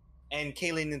 and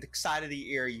Caelynn, in the side of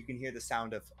the ear, you can hear the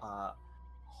sound of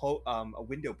a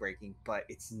window breaking, but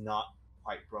it's not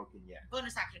quite broken yet.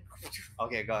 Bonus action.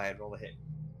 Okay, go ahead. Roll a hit.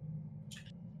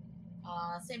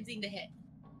 Same thing to hit.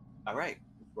 All right.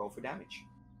 Roll for damage.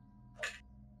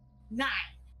 9.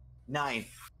 9.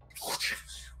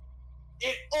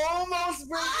 It almost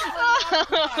breaks. Oh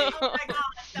my god,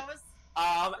 that was.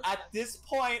 At this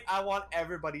point, I want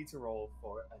everybody to roll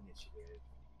for initiative.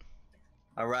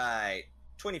 All right.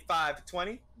 25 to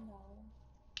 20. No.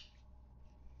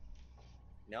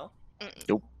 No.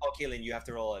 Nope. Oh, Caelynn, you have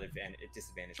to roll at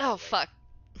disadvantage. Oh by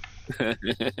the way.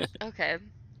 fuck. Okay.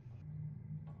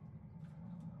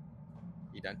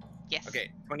 You done? Yes. Okay.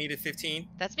 20 to 15.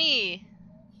 That's me.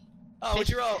 Oh, what'd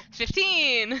you roll?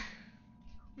 15.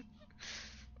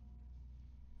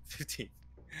 15.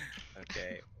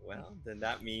 Okay. Well, then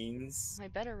that means. My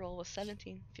better roll was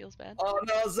 17. Feels bad. Oh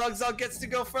no, Zug Zug gets to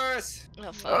go first.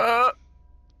 Oh fuck. I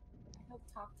hope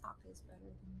Talk is better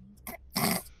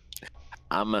than me.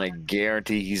 I'm gonna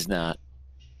guarantee he's not.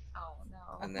 Oh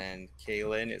no. And then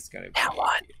Caelynn is gonna be Come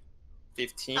on.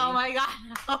 15. Oh my god.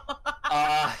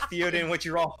 Theoden, what'd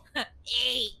you roll? 8.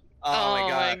 Oh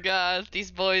my god.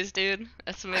 These boys, dude.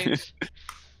 SMH. I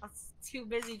was too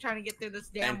busy trying to get through this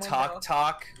damn And window.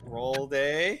 Talk rolled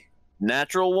a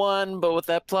Natural 1, but with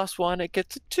that +1, it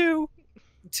gets a 2.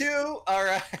 2. All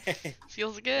right.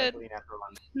 Feels good. Definitely natural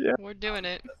one. Yeah. We're doing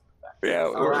it. Yeah,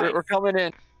 All right. we're coming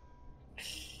in.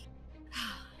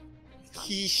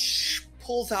 He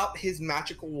pulls out his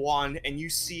magical wand, and you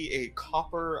see a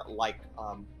copper-like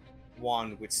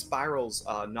wand with spirals,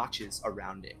 notches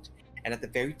around it. And at the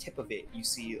very tip of it, you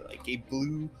see like a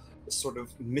blue, sort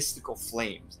of mystical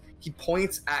flames. He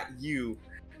points at you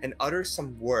and utters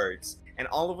some words, and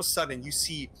all of a sudden, you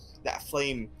see that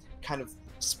flame kind of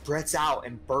spreads out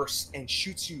and bursts and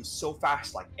shoots you so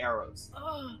fast like arrows.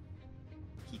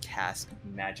 He casts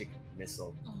magic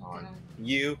missile on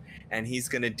you, and he's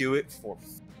gonna do it for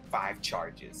 5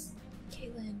 charges.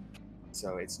 Caelynn.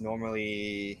 So it's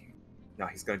normally no,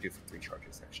 he's gonna do it for 3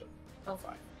 charges actually. Oh,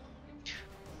 5.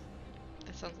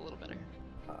 That sounds a little better.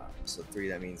 So 3.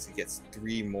 That means he gets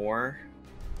 3 more.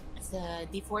 It's a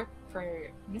D4 for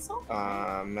missile?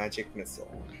 Magic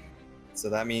missile. So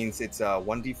that means it's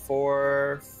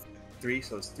 1d4, 3.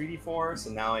 So it's 3d4. So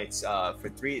now it's for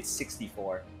 3, it's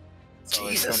 64. So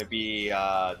Jesus. it's going to be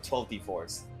 12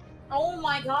 d4s. Oh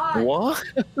my god! What?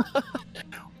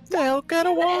 The hell kind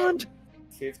of wand?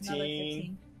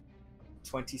 15,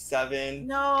 27.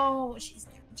 No, she's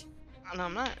Oh, no,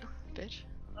 I'm not, bitch.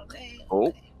 okay.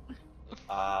 Oh.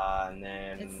 And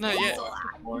then It's No, yeah.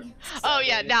 4, Oh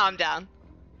yeah, 7. now I'm down.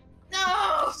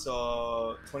 No!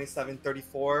 So 27,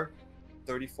 34,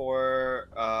 34.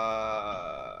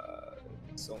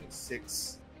 It's only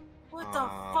 6. What the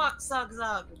fuck, Zug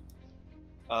Zug?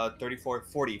 34,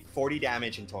 40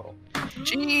 damage in total.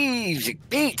 Jeez, you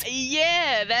beat.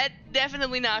 Yeah, that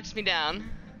definitely knocks me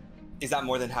down. Is that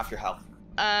more than half your health?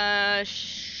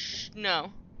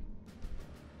 No.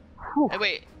 Whew.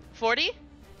 Wait, 40?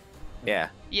 Yeah.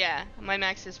 Yeah, my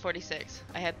max is 46.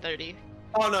 I had 30.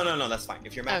 Oh no, that's fine.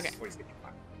 If your max Okay. is 46, you're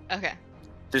fine. Okay.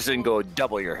 Just didn't go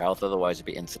double your health, otherwise it'd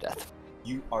be insta-death.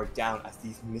 You are down as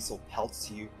these missile pelts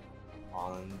you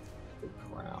on the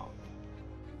ground.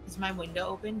 Is my window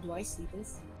open? Do I see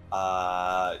this?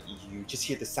 You just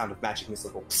hear the sound of magic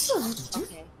missile go.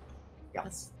 Okay. Yeah.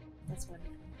 That's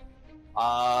wonderful.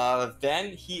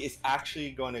 Then he is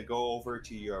actually going to go over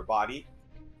to your body,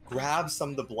 grab some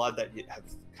of the blood that you have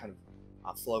kind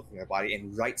of flowed from your body,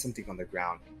 and write something on the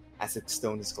ground as the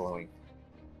stone is glowing.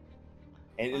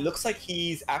 And it looks like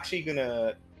he's actually going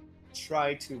to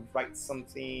try to write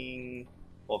something.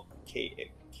 Well,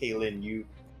 Caelynn,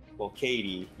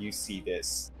 Katie, you see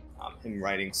this. Him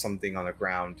writing something on the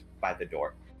ground by the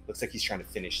door. Looks like he's trying to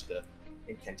finish the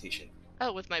incantation.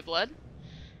 Oh, with my blood?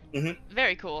 Mhm.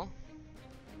 Very cool.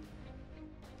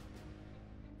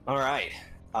 All right.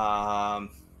 That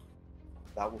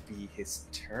will be his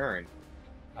turn.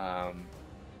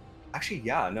 Actually,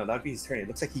 yeah, no, that would be his turn. It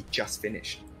looks like he just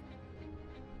finished.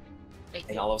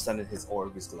 And all of a sudden, his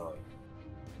orb is glowing.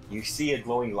 You see a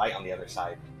glowing light on the other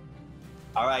side.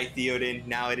 All right, Theoden.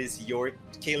 Now it is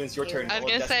Caelynn's your turn. I was Roll a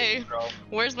gonna death say, saving throw.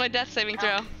 where's my death saving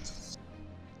throw?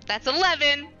 That's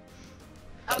 11!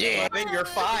 Yeah. 11, you're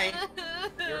fine.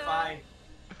 You're fine.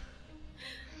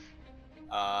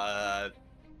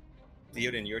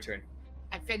 Theoden, your turn.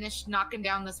 I finished knocking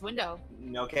down this window.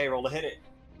 Okay, roll to hit it.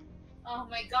 Oh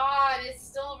my god, it's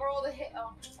still a roll to hit.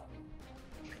 Oh.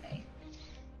 Okay.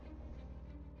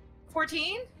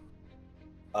 14?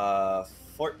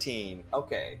 14.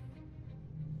 Okay.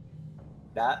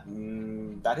 That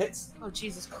hits. Oh,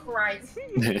 Jesus Christ.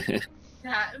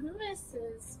 That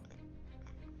misses.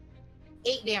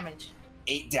 8 damage.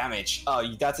 8 damage.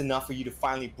 That's enough for you to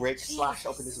finally slash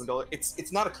open this window.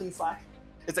 It's not a clean slash.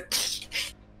 It's a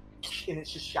and it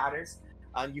just shatters.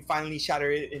 You finally shatter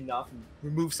it enough and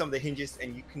remove some of the hinges,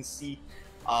 and you can see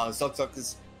Zug Zug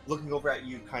is looking over at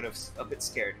you, kind of a bit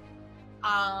scared.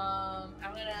 I'm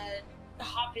gonna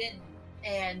hop in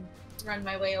and run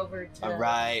my way over to. All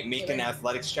right, make an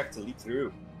athletics check to leap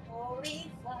through.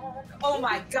 Holy fuck! Oh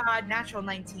my god, natural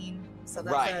 19. So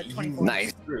that's Right, a you 24.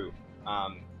 Nice. through.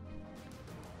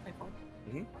 24.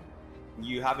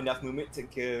 You have enough movement to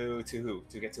go to who?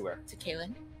 To get to where? To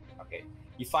Caelynn. Okay.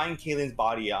 You find Caelynn's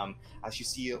body. As you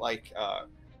see, like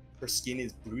her skin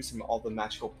is bruised from all the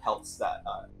magical pelts that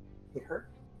hit her,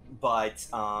 but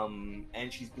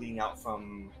and she's bleeding out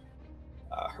from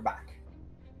her back.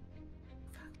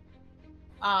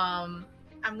 I'm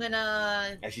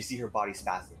gonna. As you see her body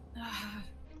spasming.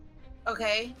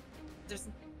 Okay. There's,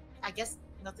 I guess,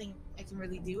 nothing I can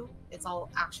really do. It's all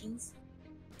actions.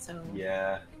 So.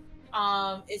 Yeah.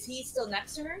 Is he still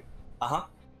next to her? Uh-huh.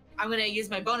 I'm gonna use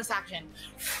my bonus action.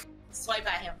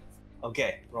 Swipe at him.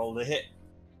 Okay, roll the hit.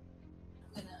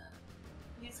 I'm gonna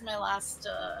use my last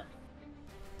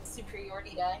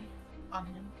superiority die on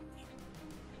him.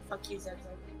 Fuck you, Zug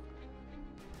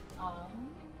Zug.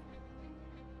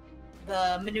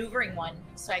 The maneuvering one,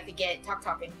 so I could get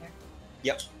Taktak in here.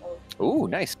 Yep. Ooh,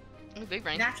 nice. Ooh, big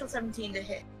range. Natural 17 to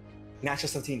hit. Natural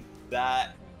 17.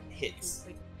 That hits.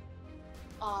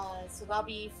 So that'll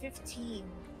be 15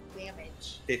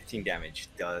 damage. 15 damage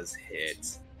does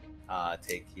hit.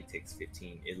 He takes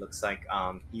 15. It looks like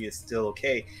he is still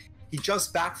okay. He jumps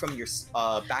back from your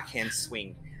backhand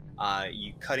swing.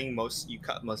 You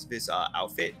cut most of his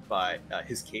outfit, but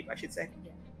his cape, I should say.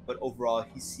 Yeah. But overall,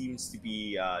 he seems to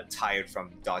be tired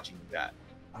from dodging that.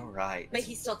 All right. But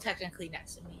he's still technically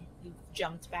next to me. You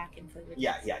jumped back into the.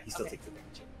 Yeah, he still Okay. takes the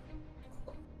damage.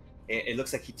 It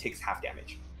looks like he takes half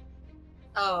damage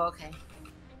Oh, okay.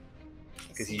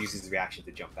 because he uses his reaction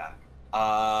to jump back.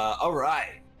 All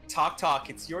right. Talk.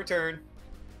 It's your turn.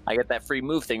 I get that free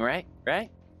move thing, right? Right?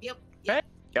 Yep. Right.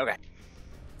 Okay.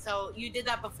 So you did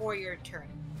that before your turn.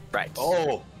 Right.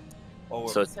 Oh.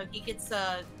 So So he gets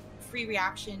a free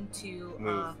reaction to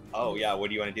Move. Oh yeah. What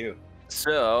do you want to do?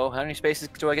 how many spaces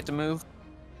do I get to move?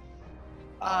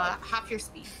 half your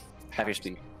speed. Half your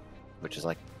speed, which is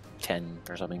like 10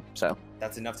 or something. So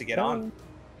That's enough to get on.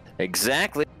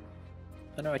 exactly.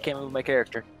 I know I can't move my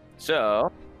character.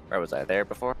 So where was I? There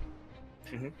before.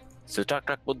 Mhm. So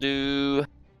Taktak will do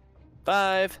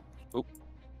 5. Oop,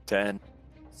 10.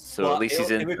 So Well, at least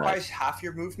he's it in. requires half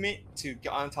your movement to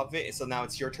get on top of it. So now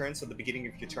it's your turn. So at the beginning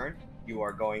of your turn, you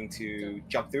are going to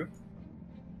jump through.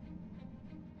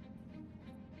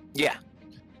 Yeah.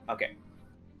 Okay.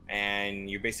 And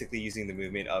you're basically using the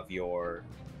movement of your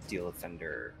Steel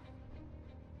Defender.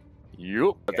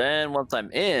 Yup. But Okay. then once I'm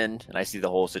in and I see the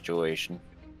whole situation,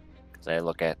 because I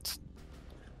look at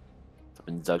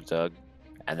something Zug Zug,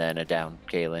 and then a down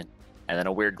Caelynn, and then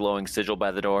a weird glowing sigil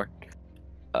by the door.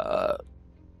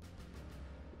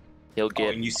 He'll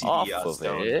get and you see off the of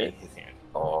stone it. in his hand.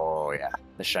 Oh yeah,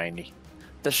 the shiny.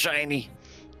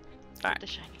 Alright. The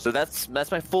shiny. So that's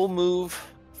my full move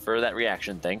for that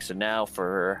reaction thing. So now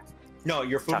for No,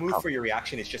 your full Top move up. for your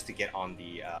reaction is just to get on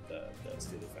the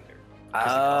Steel Defender. 'Cause it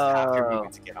costs half your Oh.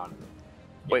 movement to get on.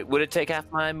 Wait, would it take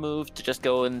half my move to just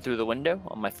go in through the window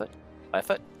on my foot? My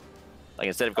foot? Like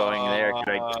instead of going there, could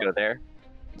I just go there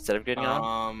instead of getting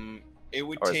on? It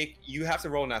would Or is- take. You have to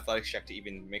roll an athletics check to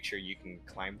even make sure you can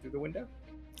climb through the window.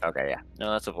 Okay, yeah.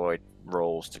 No, let's avoid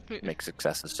rolls to make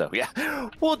successes. So yeah,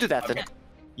 we'll do that then. Okay.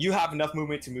 You have enough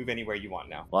movement to move anywhere you want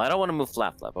now. Well, I don't want to move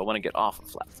flap flap. I want to get off of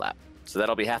flap flap. So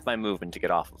that'll be half my movement to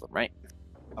get off of them, right?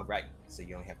 All right. So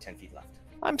you only have 10 feet left.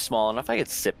 I'm small enough. I could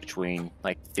sit between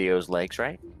like Theo's legs,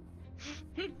 right?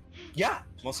 Yeah,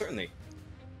 most certainly.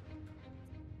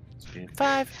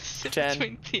 5, Sit 10.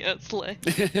 between Theo's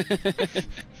legs.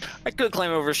 I could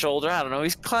climb over his shoulder. I don't know.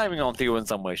 He's climbing on Theo in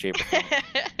some way, shape, or form.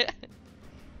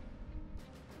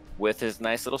 With his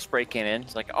nice little spray cannon.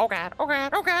 He's like, oh god, oh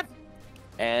god, oh god.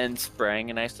 And spraying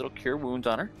a nice little cure wounds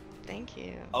on her. Thank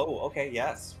you. Oh, okay,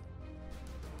 yes.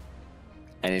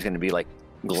 And he's going to be like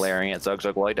glaring at Zug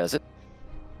Zug while he does it.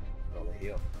 Roll a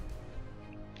heal.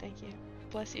 Thank you.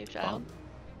 Bless you, child.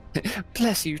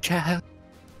 Bless you, child.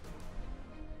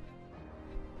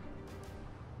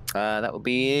 That would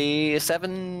be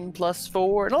 7 plus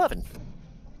 4 and 11.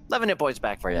 11 hit points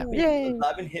back for you. Ooh, Yay!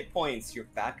 11 hit points. You're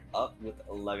back up with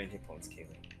 11 hit points, Caelynn.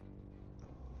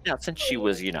 Now, since she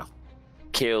was,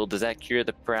 killed, does that cure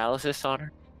the paralysis on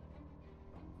her?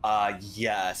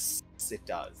 Yes, it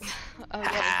does. Oh, yeah.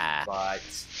 Ah. But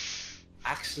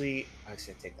actually, I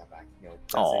should take that back. No, it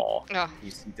doesn't. Oh. Oh,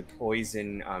 You see, the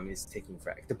poison is taking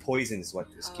effect. The poison is what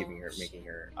is giving her, Oh, making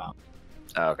her.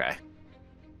 Okay.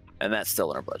 And that's still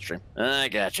in her bloodstream. I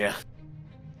gotcha.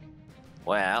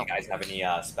 Well, You guys have any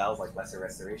spells like Lesser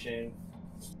Restoration?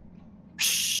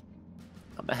 shh.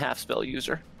 I'm a half spell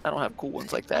user. I don't have cool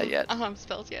ones like that yet. I don't have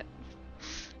spells yet.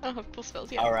 I don't have full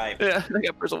spells yet. All right. Yeah, I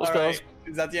got personal All spells. right.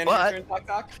 Is that the end But- of your turn,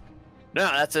 Talk? No,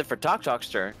 that's it for Taktak's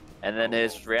turn. And then Oh.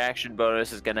 his reaction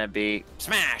bonus is gonna be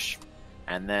smash,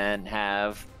 and then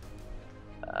have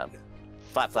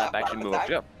flap Flap, action flap move up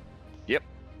to attack?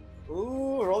 go.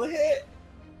 Ooh, roll a hit.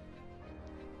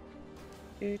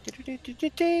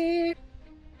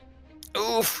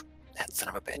 Oof! That son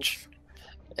of a bitch.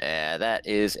 Yeah, that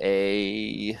is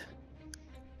a.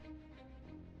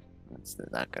 That's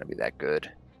not gonna be that good.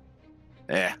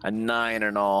 Yeah, a 9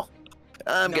 and all.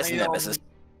 I'm guessing that misses.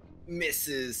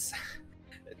 Misses.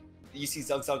 You see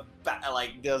Zug Zug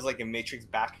does like a Matrix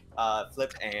back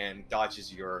flip and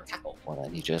dodges your tackle. Well,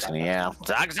 then he's just gonna yell,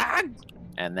 Zug Zug!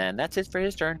 And then that's it for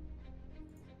his turn.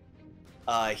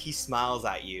 He smiles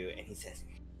at you and he says,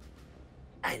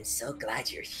 I'm so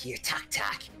glad you're here,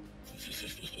 Taktak.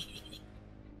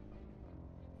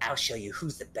 I'll show you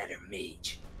who's the better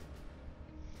mage.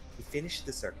 he finished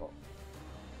the circle.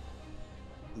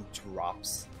 He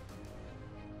drops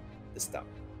the stone.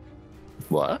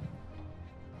 What?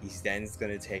 He's then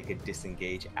gonna take a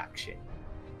disengage action.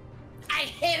 I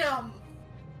hit him.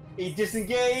 He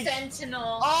disengaged.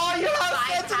 Sentinel. Oh, you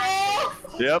have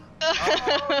Sentinel! Yep.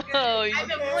 Oh, I've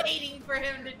been waiting for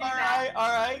him to do that.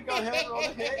 Alright, go ahead, roll the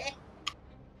hit.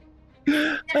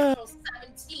 Natural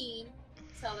 17.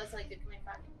 So that's like a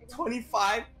 25.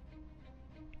 25.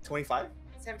 25?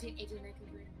 17, 18, 19,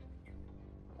 20.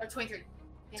 Oh, 23.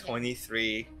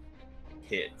 23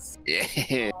 hits.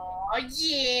 Yeah. Oh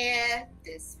yeah,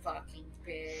 this fucking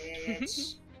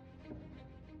bitch.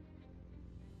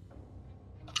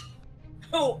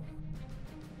 Oh.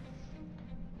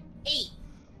 8.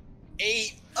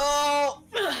 8. Oh!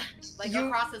 Like You-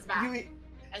 across his back. You,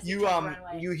 as he you tries to run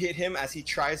away. you hit him as he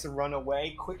tries to run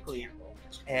away quickly,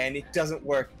 and it doesn't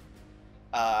work.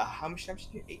 How much damage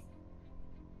did you do?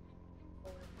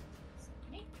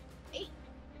 8. 8.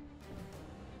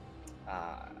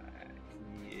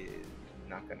 He is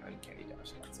not gonna uncanny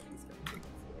dodge that, so he's gonna take the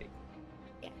leg.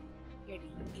 He already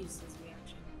used his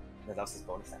reaction. No, that was his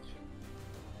bonus action.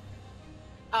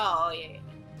 Oh yeah.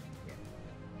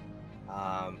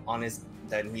 On his,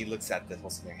 then he looks at the whole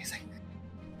scenario. He's like,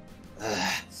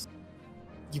 ugh.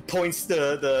 He points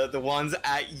the ones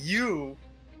at you,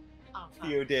 Oh fuck.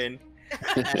 Theoden.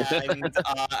 And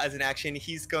as an action,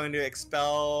 he's going to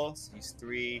expel. So use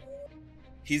 3.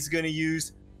 He's going to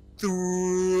use 4.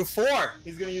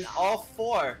 He's going to use all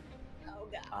 4. Oh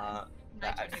god.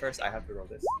 At first, I have to roll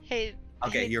this. Hey,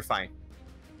 Okay, hey, you're fine.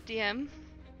 DM.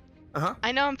 Uh-huh.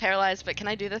 I know I'm paralyzed, but can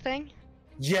I do the thing?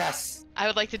 Yes. I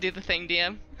would like to do the thing,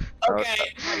 DM. Okay.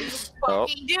 What are you Oh.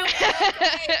 fucking doing?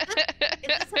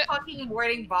 Is this a fucking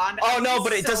warding bond? Oh no,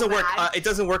 but it So doesn't work. bad. It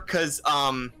doesn't work because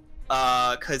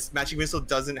magic missile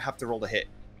doesn't have to roll the hit.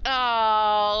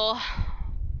 Oh.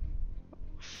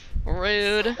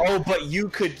 Rude. Oh, but you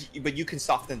can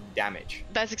soften the damage.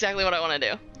 That's exactly what I want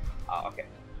to do. Oh, okay.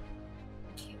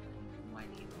 Why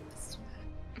do you do this to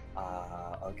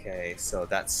that? Okay, so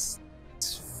that's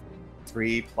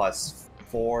 3 plus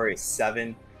 4 is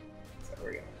 7. So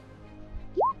we're gonna...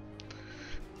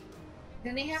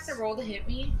 Didn't he have to roll to hit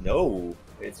me? No,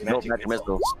 it's No magic magic missile.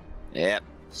 missiles. Yep.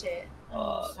 Shit.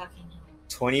 Fucking hell.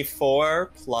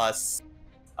 24 plus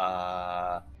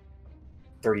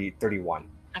 31.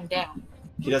 I'm down.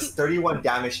 He does 31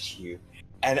 damage to you,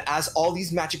 and as all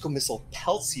these magical missile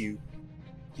pelts you,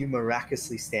 you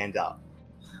miraculously stand up.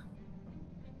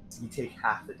 So you take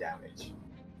half the damage.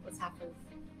 What's half of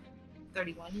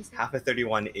 31? You said? Half of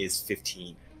 31 is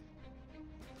 15.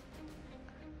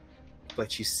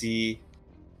 But you see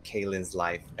Caelynn's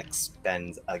life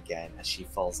expends again as she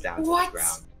falls down to What? the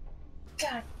ground.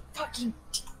 God fucking.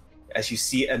 As you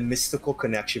see a mystical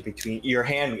connection between your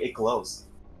hand, it glows.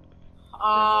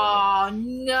 Oh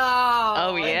no!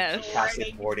 Oh, yes. It's Cast a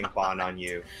warding. warding bond on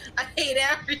you. I hate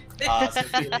everything.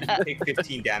 So you take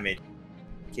 15 damage.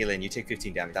 Caelynn, you take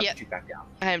 15 damage. That Yep. puts you back down.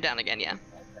 I am down again, yeah.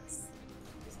 That's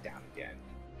just down again.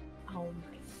 Oh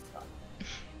my god.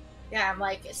 Yeah, I'm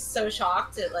like so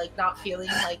shocked at like not feeling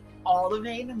like all the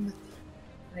pain. And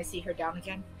I see her down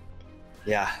again.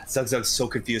 Yeah, Zug Zug's so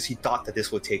confused. He thought that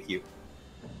this would take you.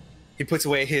 He puts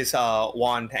away his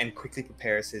wand and quickly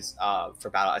prepares his for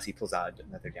battle as he pulls out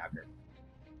another dagger.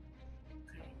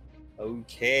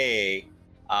 Okay.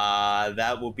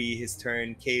 That will be his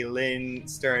turn.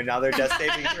 Caelynn's turn. Another death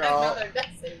saving throw. Another death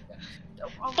saving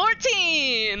throw.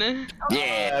 14!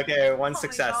 Yeah. Okay, one Oh my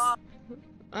success.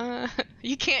 God.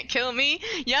 You can't kill me.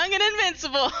 Young and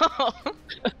invincible.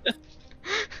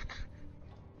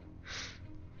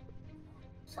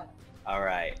 All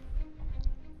right.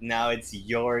 Now it's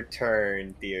your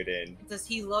turn, Theoden. Does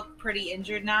he look pretty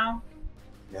injured now?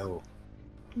 No,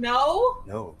 No?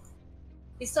 no.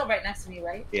 He's still right next to me,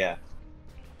 right? Yeah.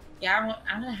 Yeah,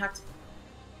 I'm gonna have to.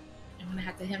 I'm gonna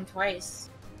have to hit him twice.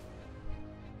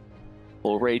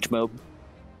 Full rage mode.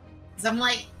 Cause I'm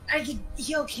like, I could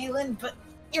heal Caelynn, but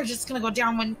you're just gonna go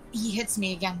down when he hits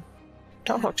me again.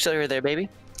 Don't fuck silly there, baby.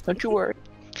 Don't you worry.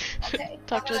 Okay.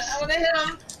 Talk to us. I'm gonna hit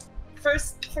him.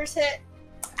 First hit.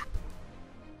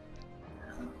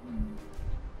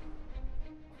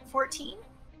 14.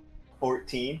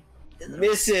 14.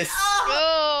 Misses.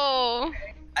 Oh!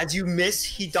 As you miss,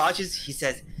 he dodges. He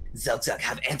says, Zug Zug,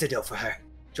 have antidote for her.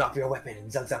 Drop your weapon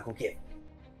and Zug Zug will give.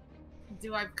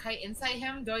 Do I kite insight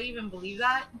him? Do I even believe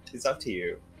that? It's up to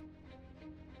you.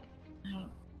 I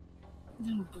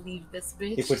don't believe this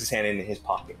bitch. He puts his hand in his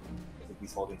pocket. I think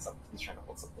he's holding something. He's trying to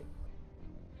hold something.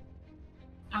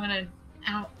 I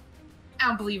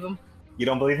don't believe him. You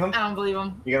don't believe him? I don't believe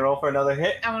him. You gonna roll for another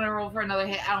hit? I'm gonna roll for another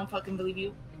hit. I don't fucking believe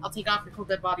you. I'll take off your cold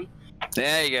dead body.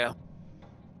 There you go.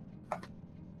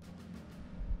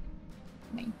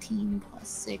 19 plus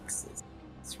 6 is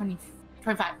 20,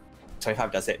 25.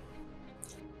 25 does it.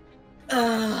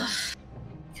 Ugh.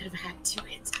 could have had 2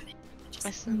 hits on it. Just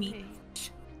That's me.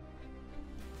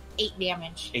 8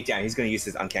 damage. 8 down. He's going to use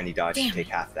his uncanny dodge Damn to take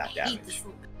it. half that I hate damage. this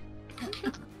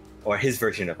little- Or his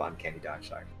version of uncanny dodge,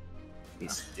 sorry.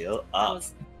 He's still That up.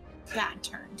 was bad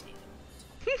turn.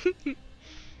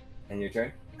 And your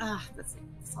turn? That's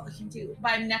all I can do.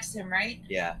 But I'm next to him, right?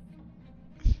 Yeah.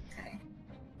 Okay.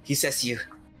 He says to you,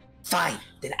 Fine,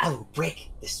 then I will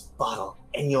break this bottle,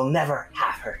 and you'll never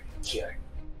have her cured.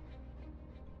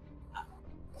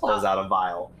 pulls out a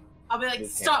vial. I'll be like,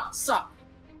 His stop.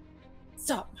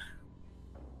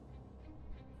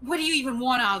 What do you even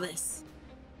want out of this?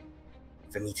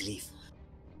 For me to leave.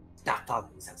 Stop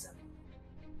following me, Zug Zug.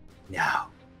 No.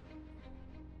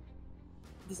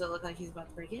 Does it look like he's about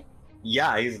to break it?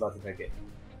 Yeah, he's about to pick it.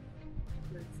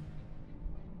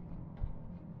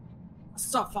 I'll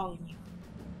stop following you.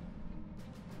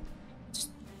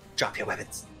 Drop your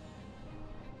weapons.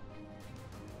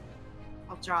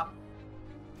 I'll drop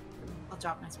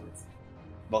my swords.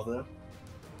 Both of them?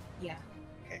 Yeah.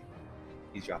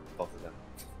 He's dropped both of them.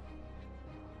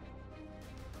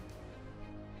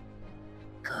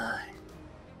 Good.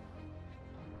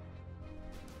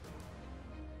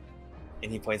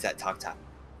 And he points at Taktak.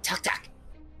 Taktak.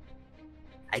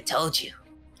 I told you,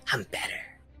 I'm better.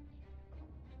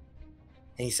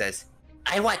 And he says,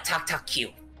 I want Taktak Q.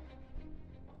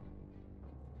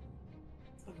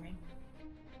 Okay.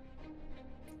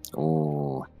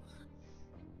 Ooh.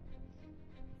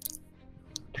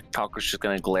 Talker's just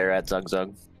gonna glare at Zug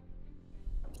Zug.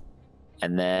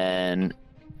 And then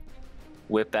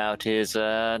whip out his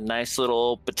nice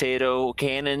little potato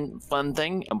cannon fun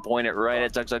thing and point it right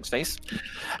at Zug Zug's face.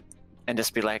 And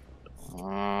just be like,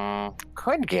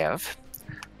 could give.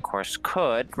 Of course,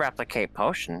 could replicate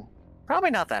potion.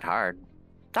 Probably not that hard.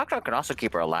 Taktak could also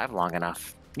keep her alive long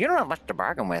enough. You don't have much to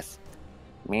bargain with.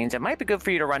 Means it might be good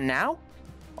for you to run now,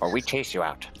 or we chase you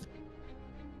out.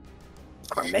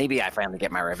 Or maybe I finally get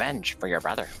my revenge for your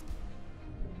brother.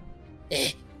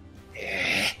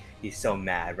 he's so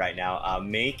mad right now.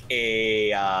 Make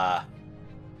an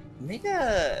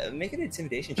intimidation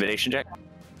check. Intimidation check?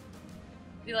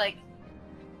 Be like,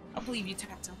 I'll believe you,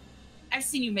 Taktak. I've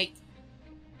seen you make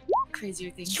crazier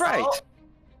things. That's right.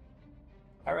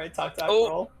 All right, Taktak, Oh.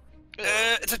 roll.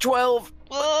 It's a 12.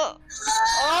 Oh,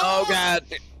 God.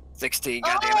 16.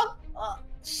 God damn it.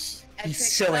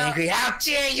 He's so angry. How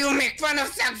dare you make fun of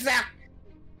Zug Zug?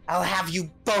 I'll have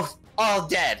you both all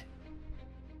dead.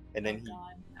 And then he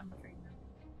God, I'm afraid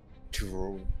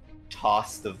now.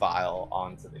 tossed the vial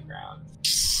onto the ground.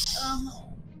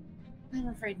 I'm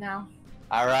afraid now.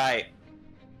 All right.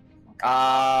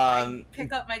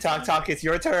 Pick up my Taktak, it's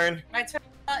your turn. My turn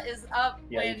is up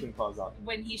Yeah, you can pause up.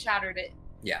 when he shattered it.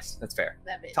 Yes, that's fair.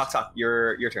 That bitch. Taktak,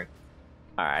 your turn.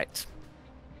 All right.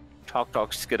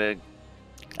 Taktak's gonna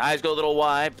eyes go a little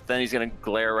wide, but then he's gonna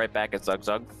glare right back at Zug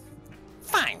Zug.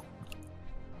 Fine.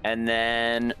 And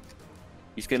then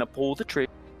he's gonna pull the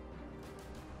trigger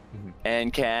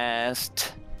and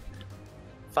cast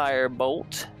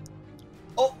Firebolt.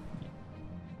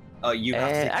 Oh, you have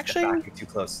to take a step actually- back. You're too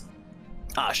close.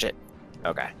 Ah, shit.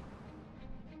 Okay.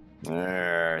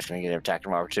 It's gonna get an attack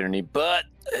of opportunity, but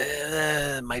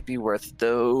might be worth it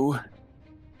though. I'm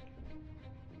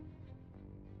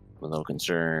a little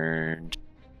concerned.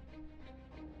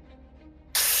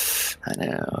 I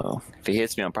know. If he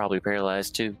hits me, I'm probably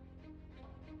paralyzed too.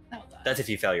 Oh, God. That's if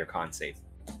you fail your con save.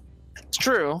 It's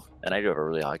true, and I do have a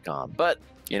really high con, but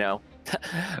you know,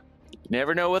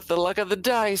 never know with the luck of the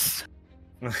dice.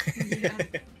 Yeah.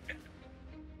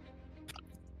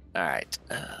 All right.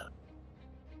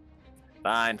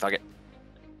 Fine, fuck it.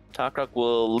 Taktak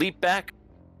will leap back,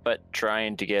 but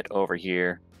trying to get over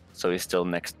here, so he's still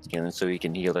next to Caelynn, so he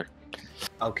can heal her.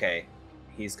 Okay.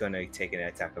 He's going to take an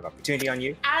attack of opportunity on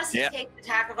you. As he Yep. takes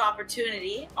attack of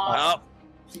opportunity on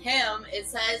him, it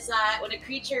says that when a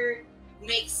creature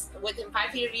makes within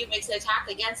 5 feet of you makes an attack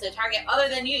against a target other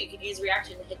than you, you can use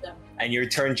reaction to hit them. And your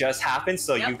turn just happened,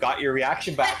 so Yep. you got your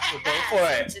reaction back. So go for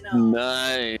it. Good to know.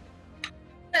 Nice.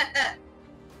 Let's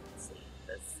see.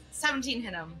 That's 17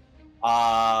 hit him.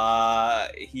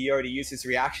 He already used his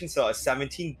reaction, so a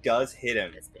 17 does hit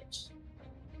him. This bitch.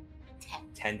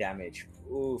 10 damage.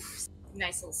 Oof.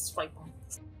 Nice little swipe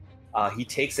on. He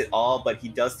takes it all, but he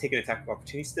does take an attack of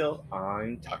opportunity still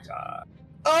on Taktak.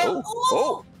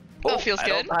 Oh, feels I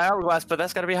don't good. high hourglass, but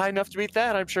that's got to be high enough to beat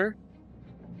that, I'm sure.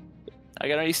 I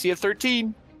got an AC of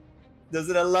 13. Does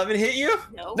an 11 hit you?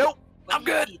 No. Nope, But I'm you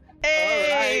good. beat them.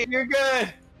 Alright, you're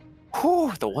good.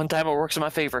 Whew, the one time it works in my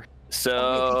favor. He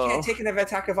So, can't take an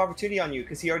attack of opportunity on you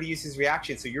because he already used his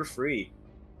reaction, so you're free.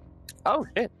 oh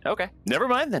shit, okay, never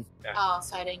mind then. Oh,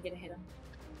 so I didn't get to hit him.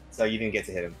 So you didn't get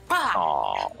to hit him. Ah!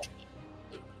 Oh,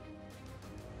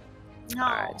 No.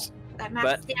 Alright. That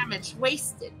max damage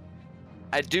wasted.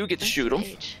 I do get to shoot him.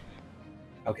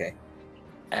 Okay.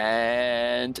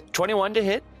 And 21 to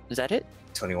hit. Does that hit?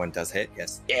 21 does hit,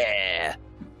 yes. Yeah.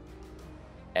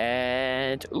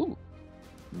 And, ooh,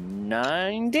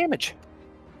 9 damage.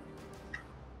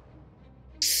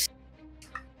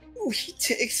 Ooh, he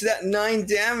takes that 9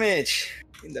 damage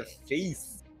in the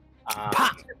face.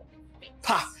 Pop!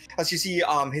 Pop! As you see,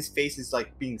 his face is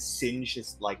like being singed,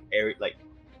 is like air, like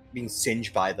being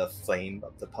singed by the flame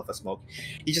of the puff of smoke.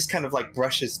 He just kind of like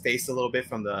brushes his face a little bit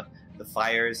from the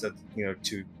fires of, you know,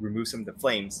 to remove some of the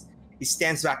flames. He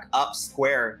stands back up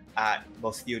square at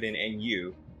both Theoden and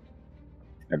you.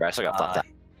 Remember, I still got flat.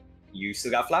 You still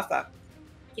got flat flap.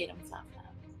 Get him, flap,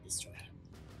 flap. Destroy him.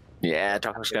 Yeah,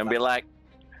 Taktak's gonna be like,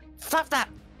 flap that,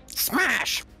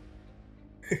 smash.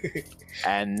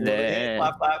 And then,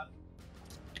 Flap flap.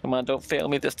 come on, don't fail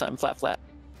me this time, flat flat.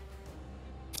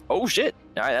 Oh shit!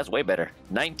 All right, that's way better.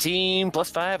 19 plus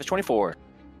 5 is 24.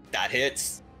 That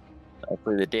hits.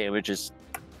 Hopefully the damage is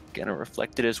gonna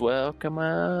reflect it as well. Come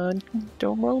on,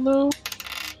 don't roll low.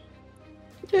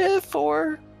 Yeah,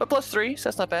 4, but plus 3, so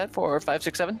that's not bad. 4, 5,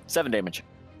 6, 7, 7 damage.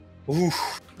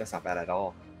 Oof, that's not bad at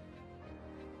all.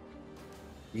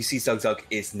 You see Zug Zug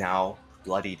is now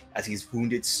bloodied as he's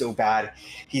wounded so bad.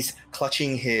 He's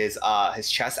clutching his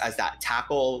chest as that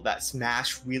tackle, that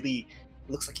smash really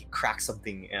looks like it cracked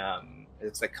something. It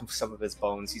looks like some of his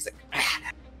bones. He's like,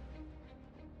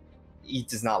 he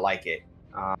does not like it.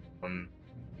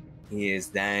 He is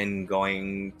then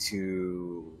going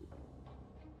to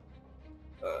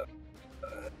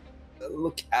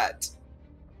look at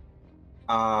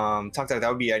Taktak. That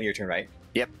would be on your turn, right?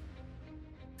 Yep.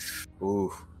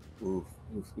 Ooh.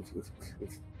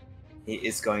 He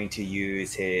is going to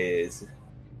use his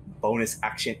bonus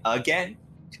action again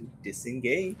to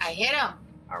disengage. I hit him.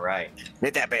 All right.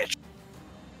 Hit that bitch.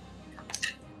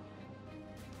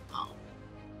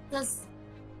 Does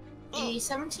a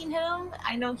 17 hit him?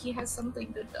 I know he has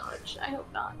something to dodge. I hope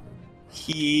not.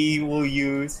 He will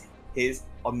use his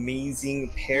amazing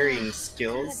parrying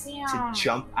skills to Damn.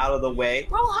 jump out of the way,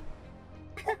 Roll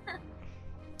high.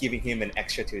 giving him an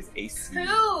extra to his AC.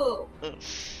 Two.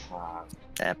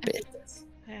 That bitch.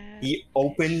 He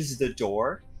opens the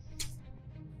door,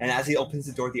 and as he opens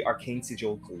the door, the arcane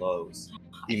sigil glows.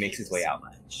 He makes his way out.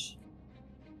 Much.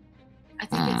 I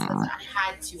think it's because I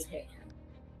had to hit him.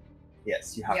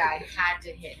 Yes, you have Yeah, to. I hit. had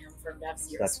to hit him for Bev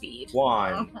zero That's speed.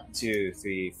 1, 2,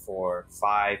 3, 4,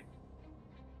 5.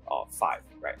 Oh, 5,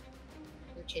 right.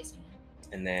 We're chasing him.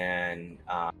 And then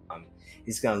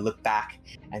he's gonna look back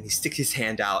and he sticks his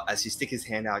hand out. As you stick his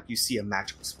hand out, you see a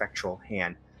magical spectral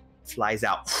hand flies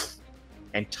out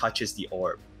and touches the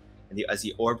orb. And as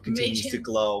the orb continues to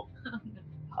glow,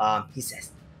 he says,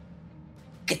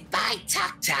 Goodbye,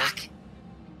 Taktak.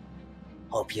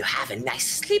 Hope you have a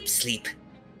nice sleep.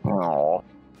 Oh.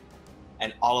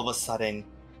 and all of a sudden,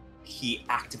 he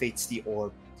activates the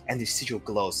orb and the sigil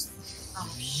glows.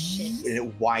 Oh, shit. And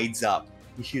it wides up.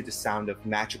 You hear the sound of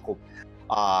magical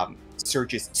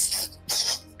surges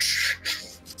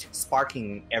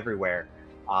sparking everywhere.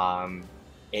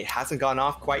 It hasn't gone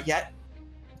off quite yet.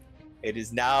 It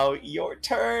is now your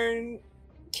turn,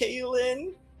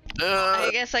 Caelynn. I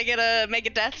guess I get to make a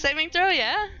death saving throw,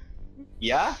 yeah?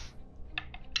 Yeah?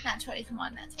 Not 20, come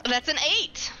on, that's That's an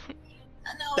 8! no.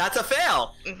 That's a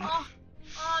fail! Oh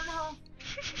no.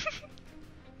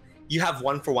 You have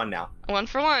 1 for 1 now. 1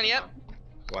 for 1, yep.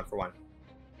 1 for 1.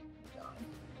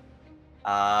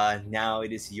 Now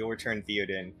it is your turn,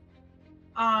 Theoden.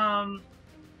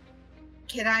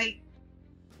 Can I,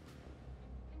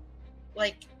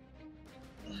 like,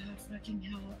 fucking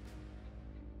hell.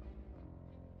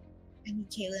 I need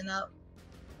Caelynn up.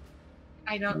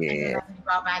 I know nothing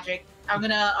about magic. I'm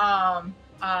gonna,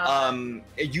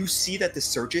 You see that the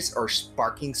surges are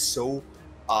sparking so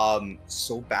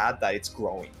bad that it's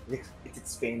growing. It's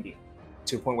expanding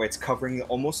to a point where it's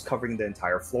almost covering the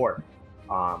entire floor.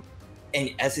 And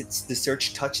as the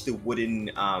surge touched the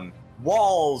wooden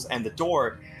walls and the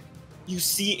door, you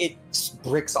see it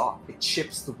bricks off. It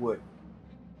chips the wood.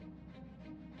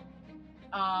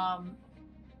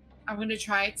 I'm gonna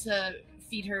try to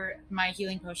feed her my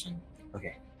healing potion.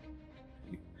 Okay.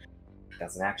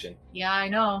 That's an action. Yeah, I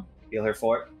know. Heal her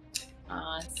for it.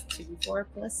 It's 2d4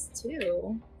 plus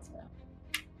 2. So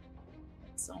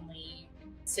it's only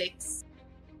 6.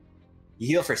 You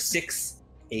heal for 6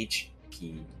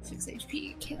 HP. 6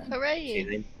 HP. Caelynn. Hooray!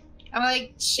 Caelynn, I'm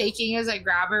like shaking as I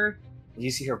grab her.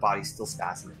 you see her body still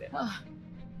spasm a bit.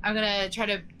 I'm gonna try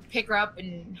to pick her up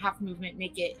and half movement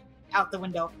make it out the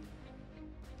window.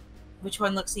 Which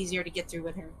one looks easier to get through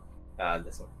with her?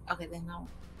 This one. Okay, then no.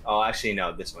 Oh, actually,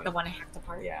 no, this one. The one I hacked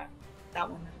apart? Yeah. That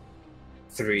one.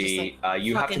 3. Just,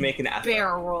 You have to make an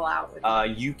barrel roll out with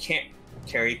it. You can't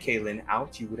carry Caelynn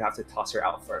out. You would have to toss her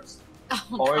out first.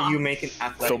 Oh, Or God. you make an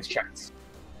athletics check.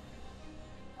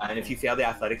 And if you fail the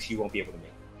athletics, you won't be able to make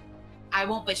it. I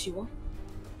won't, but she will.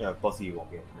 No, both of you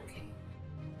won't be able to make Okay.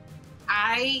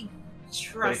 I it.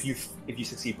 trust. But if you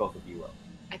succeed, both of you will.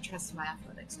 I trust my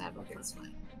athletics. I have a +1.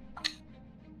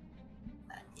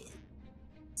 That is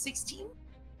 16.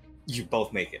 You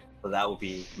both make it. So that will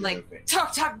be your Like, thing.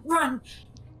 talk, run.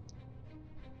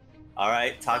 All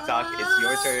right, Taktak, it's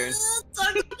your turn.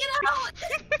 Talk, get out.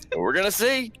 We're gonna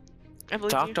see. I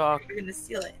believe you. Talk. We're gonna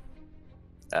steal it.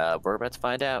 We're about to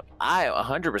find out. I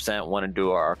 100% want to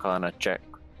do our Arcana check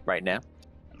right now.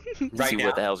 Right see now.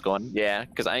 what the hell's going on. Yeah,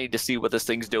 because I need to see what this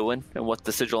thing's doing and what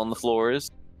the sigil on the floor is.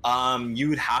 You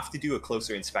would have to do a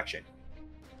closer inspection.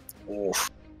 Oof.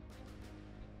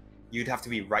 You'd have to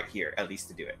be right here at least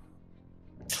to do it.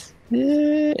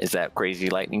 Is that crazy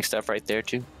lightning stuff right there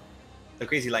too? The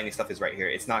crazy lightning stuff is right here.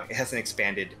 It's not. It hasn't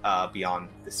expanded beyond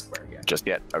this square yet. Just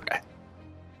yet? Okay.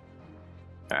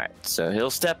 Alright, so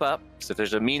he'll step up. So if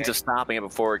there's a means Okay. of stopping it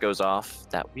before it goes off,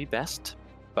 that would be best.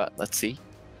 But let's see.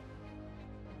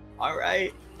 All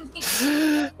right. Come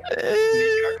Naked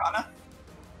Arcana.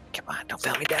 on, don't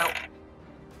fail me down.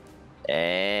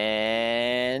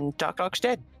 And Taktak's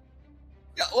dead.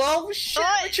 Oh shit!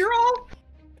 What? What'd you roll?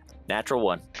 Natural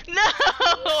 1. No!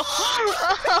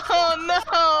 Oh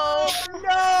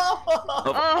No!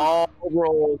 Of all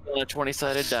rolls on a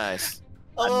 20-sided dice,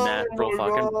 a natural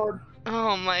fucking. God. no!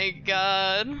 Oh my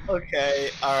god. Okay.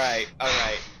 All right.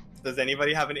 Does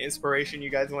anybody have an inspiration you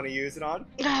guys want to use it on?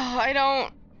 Oh, I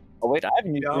don't. Oh wait, I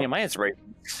haven't used No. any of my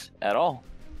inspirations at all.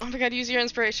 Oh my god, use your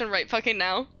inspiration right fucking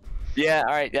now. Yeah,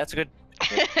 all right, that's a good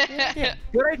idea.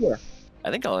 I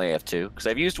think I only have 2 because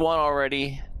I've used 1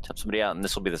 already to help somebody out, and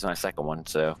this will be my second one.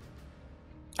 So,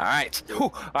 all right, Whew.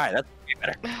 All right, that's way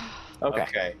better.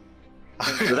 Okay,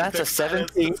 so that's a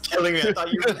 17. It's killing me. I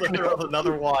thought you were going to roll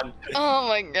another one. Oh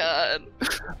my god. I'm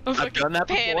I've fucking done that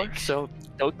before, panicked. so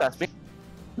don't test me.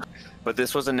 But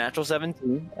this was a natural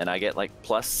 17, and I get like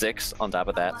 +6 on top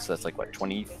of that, so that's like what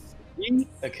 23.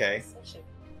 Okay.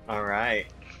 All right.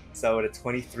 So at a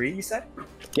 23, you said?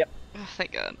 Oh,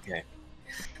 thank god.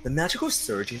 The magical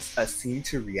surges seem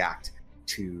to react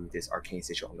to this arcane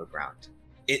sigil on the ground.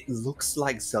 It looks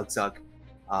like Zug Zug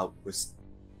was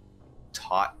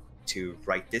taught to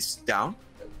write this down,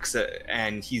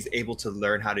 and he's able to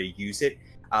learn how to use it,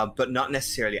 but not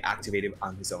necessarily activate it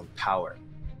on his own power.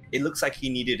 It looks like he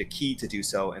needed a key to do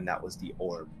so, and that was the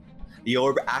orb. The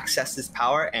orb accesses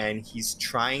power, and he's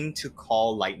trying to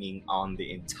call lightning on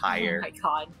the entire Oh my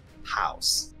god.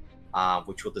 house,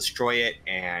 which will destroy it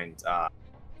and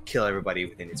kill everybody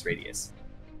within its radius.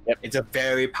 Yep. It's a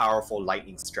very powerful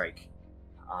lightning strike.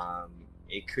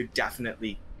 It could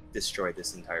definitely destroy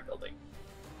this entire building.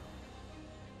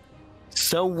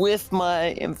 So with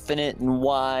my infinite and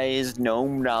wise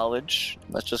gnome knowledge,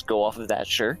 let's just go off of that,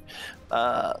 sure.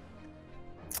 I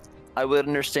would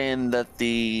understand that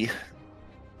the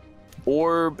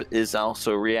orb is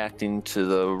also reacting to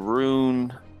the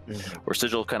rune or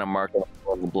sigil kind of mark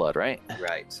on the blood, right?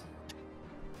 Right.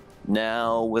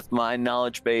 Now, with my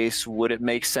knowledge base, would it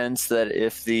make sense that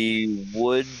if the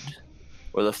wood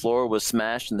or the floor was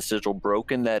smashed and the sigil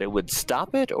broken, that it would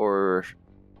stop it? Or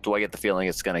do I get the feeling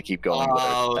it's going to keep going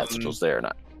whether that sigil's there or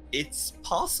not? It's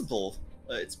possible.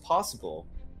 It's possible.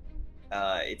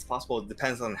 It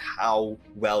depends on how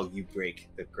well you break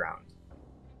the ground.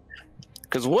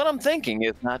 Because what I'm thinking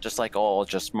is not just like, oh, I'll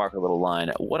just mark a little line.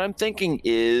 What I'm thinking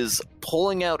is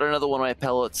pulling out another one of my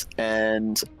pellets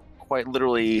and quite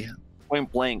literally point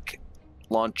blank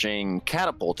launching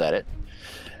catapult at it,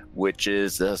 which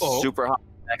is a super high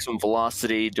maximum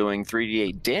velocity doing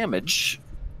 3d8 damage.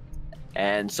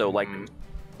 And so, like,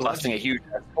 busting a huge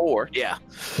hole. Yeah.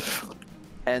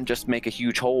 And just make a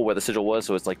huge hole where the sigil was,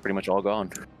 so it's like pretty much all gone.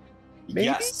 Maybe?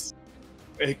 Yes,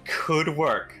 it could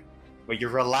work, but you're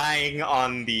relying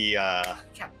on the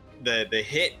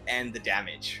hit and the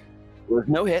damage. There's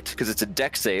no hit because it's a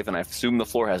dex save, and I assume the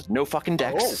floor has no fucking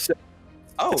dex.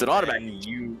 Oh, it's an automatic.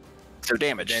 You So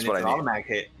damage then is it's what an I need. automatic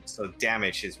hit, so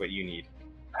damage is what you need.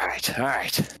 All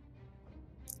right.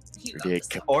 You got this.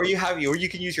 Or you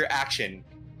can use your action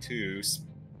to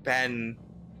spend.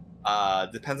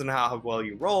 Depends on how well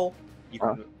you roll. You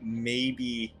can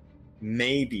maybe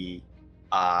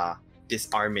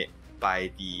disarm it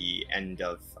by the end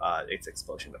of its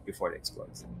explosion, but before it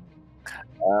explodes.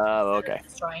 Oh, Instead okay. of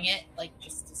destroying it, like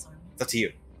just disarm it. It's up to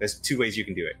you. There's 2 ways you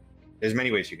can do it. There's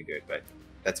many ways you can do it, but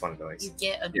That's one of the ways. You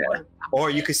get an Yeah. orb. Or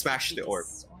you could smash the orb.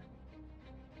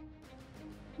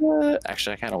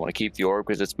 Actually, I kind of want to keep the orb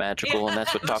because it's magical, and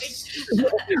that's what talks.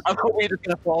 I'm hoping it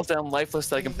just falls down lifeless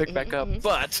that I can pick back up.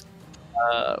 But,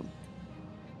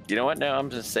 you know what? No, I'm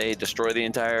just say destroy the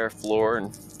entire floor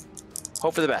and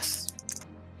hope for the best.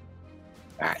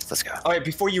 All right, let's go. All right,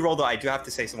 before you roll though, I do have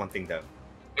to say one thing though.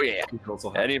 Oh yeah. Controls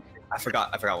will help. I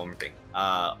forgot one more thing.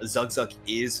 Zug Zug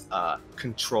is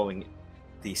controlling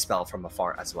the spell from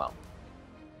afar as well.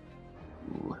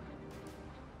 Ooh.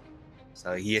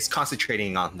 So he is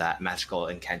concentrating on that magical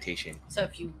incantation So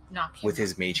if you knock him with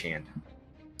his mage hand.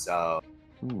 So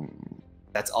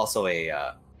that's also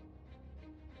a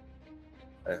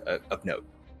of note.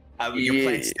 Your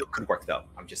plan still could work though.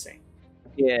 I'm just saying.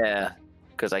 Yeah,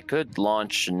 because I could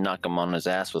launch and knock him on his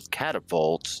ass with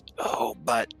catapults. Oh,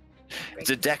 but it's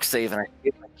a dex save, and I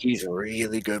feel like he's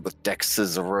really good with dex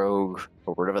as a rogue,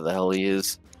 or whatever the hell he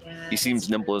is. Yeah, He seems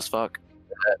nimble as fuck.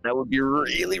 That would be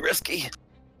really risky.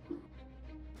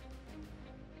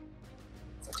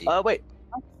 Wait.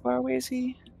 How far away is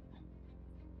he?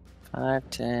 5,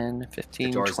 10, The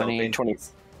 15, door's 20, open. 20.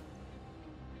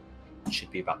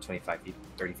 Should be about 25 feet,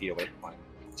 30 feet away. 1,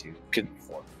 2, Could-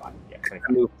 4, 5. Yeah, 25.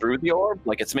 Move through the orb?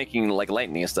 Like, it's making, like,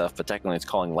 lightning and stuff, but technically it's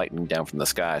calling lightning down from the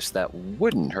sky, so that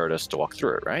wouldn't hurt us to walk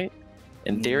through it, right?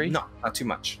 In theory? No, not too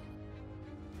much.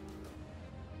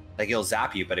 Like, it'll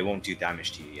zap you, but it won't do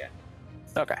damage to you yet.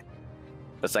 Okay.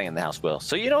 But saying the house will.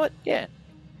 So you know what? Yeah.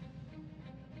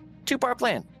 2-part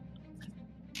plan.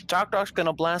 Taktak's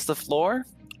gonna blast the floor,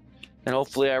 and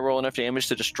hopefully I roll enough damage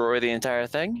to destroy the entire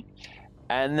thing.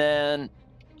 And then,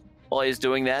 while he's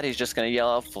doing that, he's just gonna yell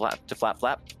out flap to flap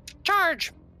flap,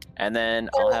 charge! And then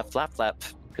I'll have flap flap,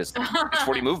 because it's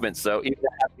 40 movements, so even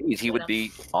at these, he would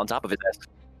be on top of his desk.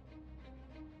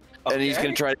 And he's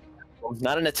gonna try,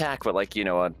 not an attack, but like, you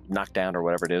know, a knockdown or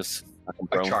whatever it is. Knock him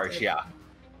A prone. charge, yeah.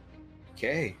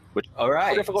 Okay. Which- All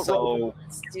right. difficult So roll.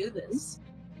 Let's do this.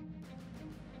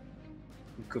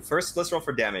 first, let's roll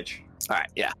for damage. All right,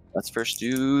 yeah. Let's first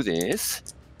do this.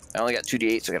 I only got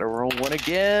 2d8, so I gotta roll one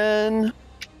again.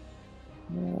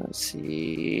 Let's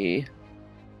see.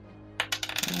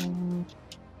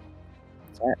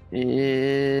 That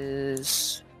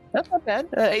is... That's not bad.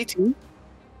 18.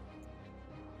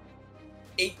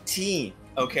 18.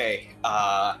 Okay.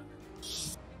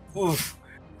 Oof.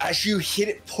 As you hit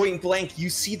it point blank, you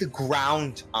see the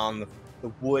ground on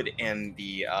the wood and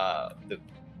the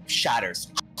shatters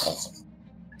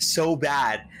so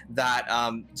bad that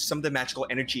some of the magical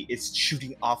energy is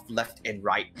shooting off left and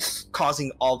right,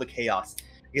 causing all the chaos.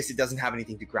 I guess it doesn't have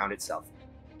anything to ground itself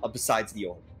besides the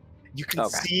orb. You can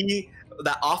see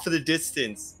that off of the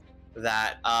distance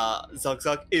that Zug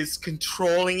Zug is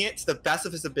controlling it to the best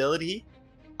of his ability,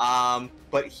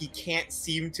 but he can't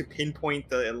seem to pinpoint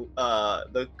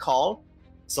the call,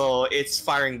 so it's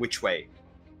firing which way.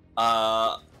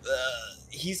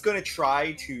 He's going to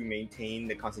try to maintain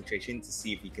the concentration to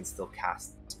see if he can still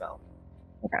cast the spell.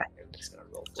 Okay. I'm just going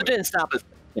to roll So for it didn't stop us,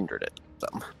 hindered it. So.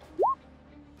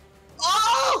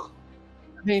 Oh!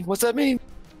 I mean, what's that mean?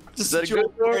 The Is that a sigil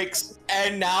good orb? breaks,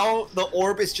 and now the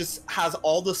orb is just has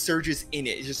all the surges in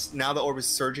it. It's just now the orb is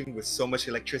surging with so much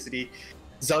electricity.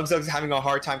 Zug Zug's having a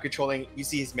hard time controlling. You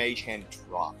see his mage hand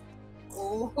drop.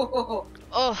 Oh.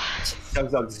 Oh, Zug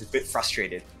Zug's a bit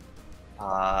frustrated.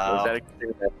 Was that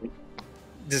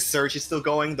The surge is still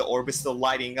going. The orb is still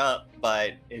lighting up,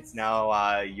 but it's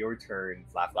now your turn,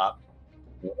 Flap Flap.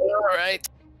 all right?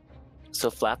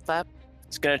 So Flap Flap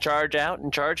is going to charge out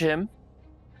and charge him.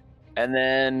 And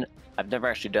then I've never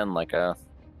actually done like a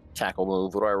tackle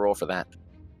move. What do I roll for that?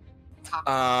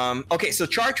 Okay, so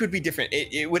charge would be different.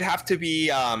 It would have to be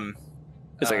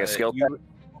It's like a skill check?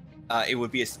 It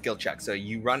would be a skill check. So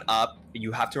you run up,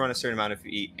 you have to run a certain amount of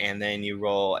feet, and then you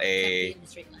roll a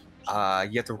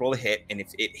you have to roll a hit, and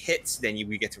if it hits, then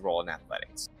we get to roll an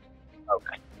athletics.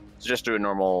 Okay. So just do a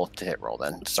normal to hit roll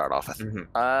then to start off with.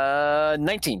 Mhm.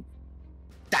 19.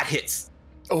 That hits.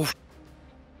 All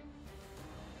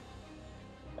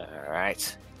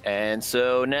right. And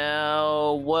so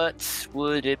now what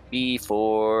would it be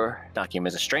for knocking him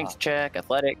as a strength check,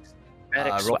 athletics?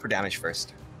 Roll for damage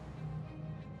first.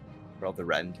 Roll the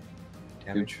rend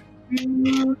damage.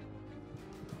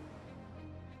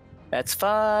 That's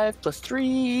 5 plus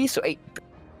 3, so 8.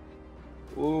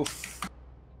 Oof.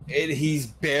 He's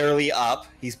barely up.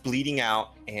 He's bleeding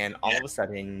out, and all of a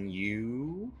sudden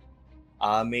you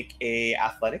make a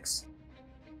athletics.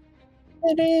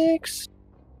 Athletics.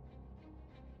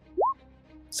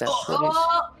 Is that what he's...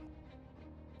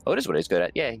 Oh, it is what he's good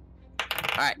at. Yay.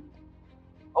 Alright.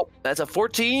 Oh, that's a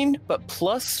 14, but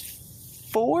plus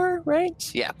 4,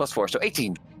 right? Yeah, plus 4, so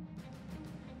 18.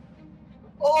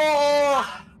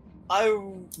 Oh! I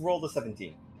rolled a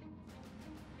 17.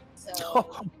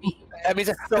 So That means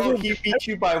So he beat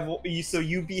you by so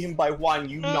you beat him by 1.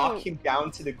 You No. knock him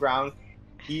down to the ground.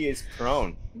 He is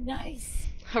prone. nice.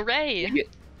 Hooray!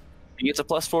 he gets a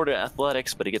 +4 to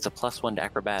athletics, but he gets a +1 to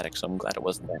acrobatics. So I'm glad it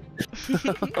wasn't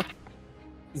that.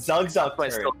 Zug Zug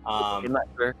Might turn. still- I'm not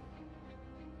sure.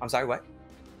 I'm sorry, what?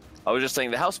 I was just saying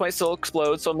the house might still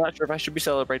explode, so I'm not sure if I should be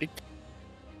celebrating.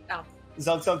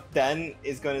 Zug Zug then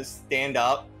is gonna stand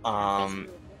up.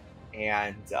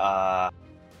 And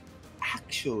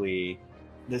actually,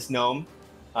 this gnome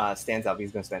stands up.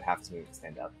 He's gonna spend half his move to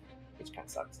stand up, which kind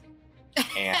of sucks.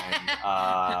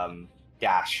 And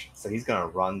dash. So he's gonna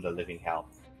run the living hell.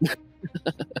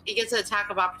 He gets an attack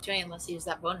of opportunity unless he uses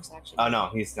that bonus action. Oh no,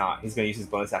 he's not. He's gonna use his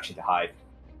bonus action to hide.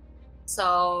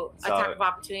 So So, attack of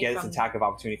opportunity. He gets from... attack of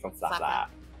opportunity from Flap Flap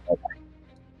Flap.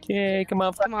 Yay, come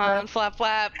on, Come on, flap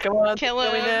flap. Come on, Kill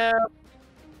kill me him. now.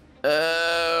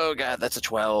 Oh god, that's a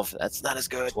 12. That's not as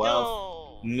good.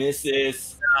 12 No.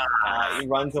 misses. He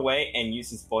runs away and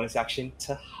uses bonus action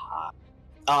to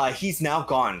hide. He's now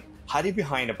gone, hiding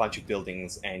behind a bunch of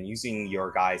buildings and using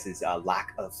your guys'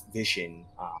 lack of vision,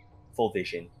 full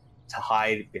vision, to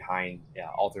hide behind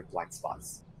all their blind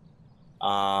spots. Do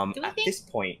we At think- this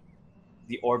point,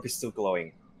 the orb is still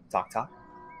glowing. Taktak.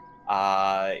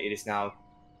 It is now.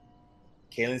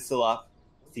 Caelynn's still up.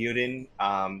 Theoden,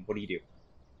 what do you do?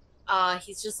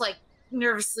 He's just like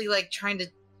nervously like trying to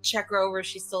check her over.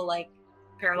 She's still like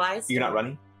paralyzed. You're not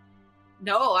running.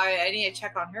 No, I need to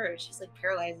check on her. She's like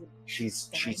paralyzed, She's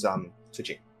twitching.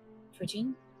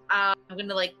 twitching. I'm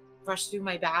gonna like rush through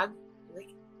my bag. Like,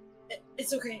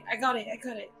 it's okay. I got it.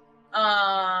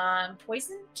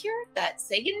 Poison cure that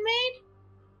Sagan made.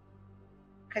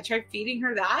 I tried feeding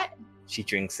her that. She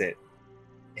drinks it,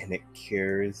 and it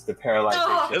cures the paralyzation.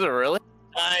 Oh. Is it really?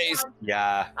 Nice.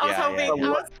 Yeah, I was hoping.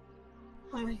 yeah.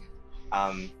 Oh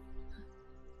my.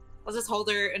 I'll just hold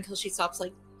her until she stops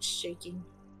like shaking.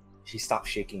 She stopped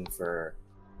shaking for,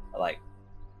 like,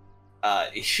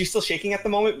 she's still shaking at the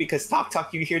moment because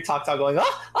Taktak. You hear Taktak going,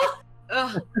 ah.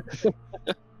 Ugh.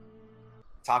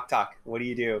 Taktak, what do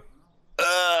you do?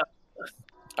 All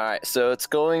right, so it's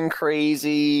going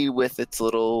crazy with its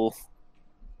little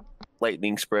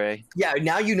lightning spray. Yeah,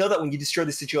 now you know that when you destroy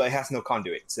the sigil, it has no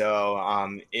conduit. So,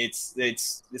 it's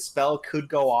the spell could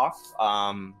go off,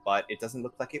 but it doesn't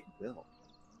look like it will.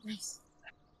 Nice.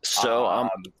 So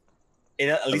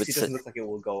at least would it doesn't look like it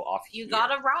will go off. You here.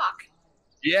 got a rock.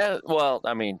 yeah, well,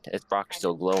 I mean, its rock's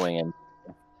still glowing, and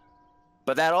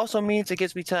but that also means it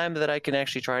gives me time that I can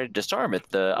actually try to disarm it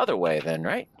the other way. Then,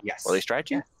 right? Yes. Or at least try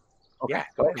to. Yeah. Okay. Yeah,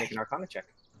 go ahead and make an Arcana check.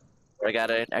 I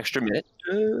got an extra minute.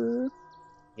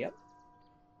 Yep.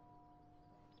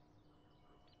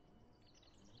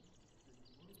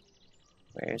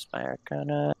 Where's my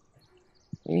Arcana?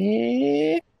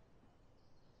 Yeah.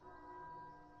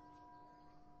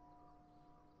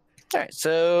 All right,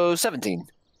 so 17.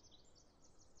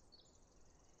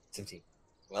 17.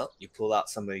 Well, you pull out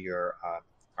some of your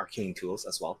arcane tools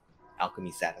as well,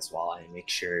 alchemy set as well, and make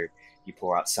sure you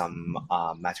pour out some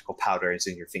magical powders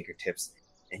in your fingertips,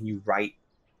 and you write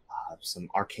some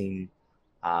arcane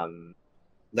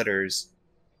letters,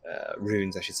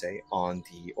 runes, I should say, on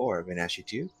the orb. And as you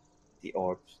do, the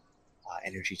orb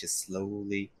energy just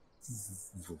slowly.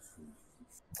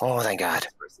 Oh, thank God.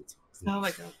 Oh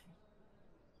my god.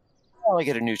 Oh, I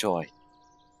get a new toy.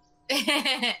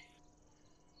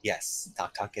 Yes,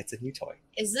 Taktak gets a new toy.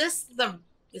 Is this the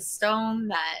stone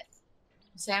that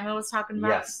Samuel was talking about?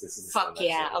 Yes, this is. the Fuck stone that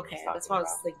yeah. Samuel was Okay, that's talking what I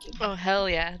was about. thinking. Oh hell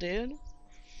yeah, dude.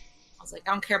 I was like,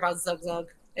 I don't care about Zug Zug.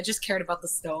 I just cared about the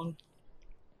stone.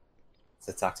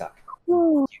 So Taktak,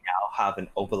 you now have an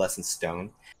opalescent stone,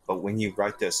 but when you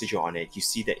write the sigil on it, you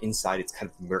see that inside it's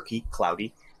kind of murky,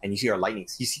 cloudy, and you see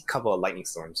you see a couple of lightning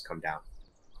storms come down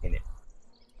in it.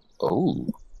 Oh.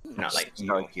 Not like you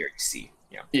don't hear, you see.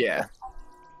 Yeah. Yeah.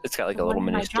 It's got like a What little am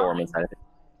I mini storm drawing? inside of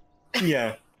it.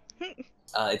 Yeah.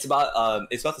 It's about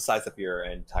the size of your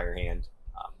entire hand.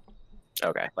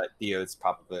 Okay. But Theo's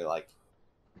probably like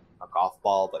a golf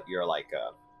ball, but you're like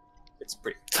it's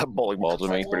pretty. It's a bowling ball to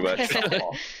me, pretty much.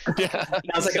 Softball. Yeah. Now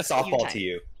it's like a softball to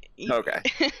you. Okay.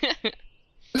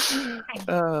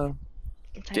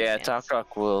 Yeah,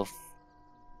 Taktak will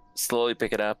slowly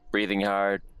pick it up, breathing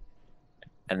hard,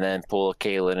 and then pull a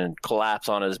Caelynn and collapse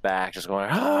on his back, just going,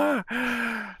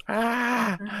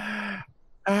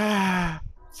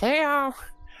 Theo,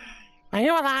 are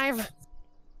you alive?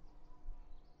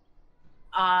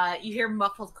 You hear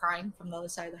muffled crying from the other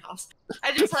side of the house.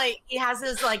 I just like he has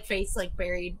his like face like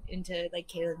buried into like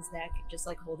Caelynn's neck, just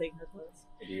like holding her close.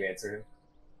 Did you answer him?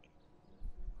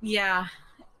 Yeah,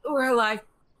 we're alive.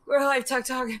 We're alive,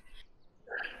 Taktak.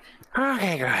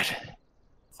 Okay, good.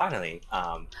 Finally,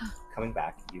 coming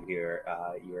back, you hear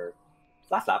your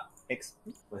flap flap mix.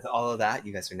 With all of that,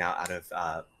 you guys are now out of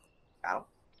battle,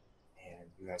 and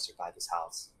you guys survived this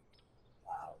house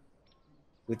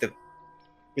with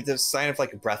the sign of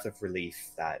like a breath of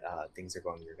relief that things are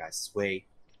going your guys' way.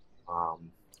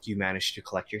 You manage to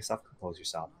collect yourself, compose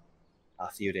yourself.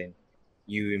 Theoden,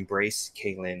 you embrace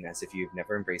Caelynn as if you've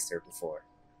never embraced her before.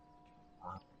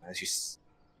 As you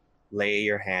lay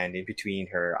your hand in between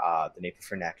her, the nape of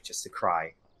her neck, just to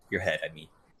cry. Your head, I mean.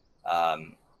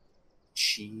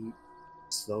 She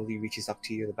slowly reaches up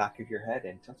to you, the back of your head,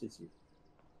 and touches you.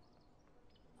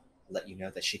 Let you know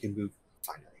that she can move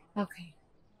finally. Okay.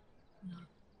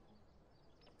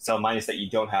 So minus that you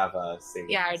don't have a saving.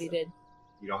 Yeah, I already did.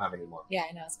 You don't have any more. Yeah,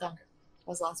 I know, it's gone. That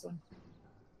was the last one.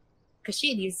 Because she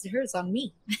had used hers on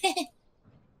me.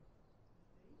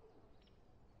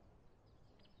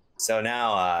 So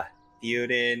now,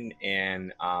 Theoden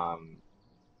and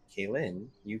Caelynn,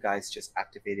 you guys just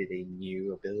activated a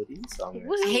new ability. So I'm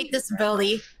gonna I hate this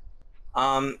ability.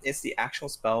 it's the actual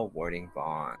spell Warding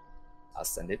Bond. I'll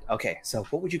send it. Okay, so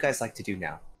what would you guys like to do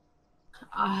now?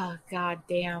 Oh, god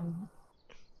damn.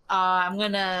 I'm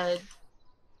gonna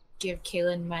give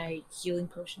Caelynn my healing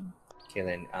potion.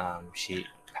 Caelynn, she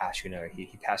passed you another. He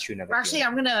passed you another. Or actually,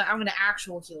 healing. I'm gonna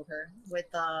actual heal her with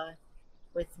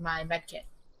my med kit.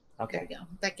 There Okay. we go.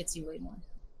 That gets you way more.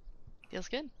 Feels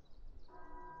good.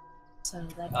 So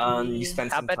that You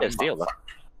spend How some bad time. is Deal?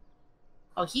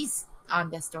 Oh, he's on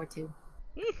death's door too.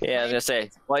 Yeah, I was gonna say,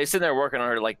 while he's sitting there working on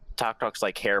her, like Taktak's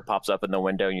like hair pops up in the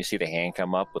window, and you see the hand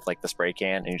come up with like the spray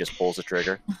can, and he just pulls the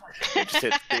trigger. He just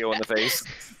hits Theo in the face.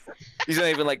 He's not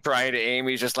even like trying to aim.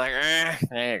 He's just like,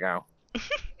 there you go.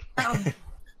 Oh,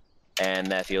 And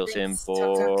that heals him Thanks,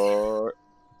 for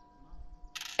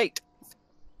 8.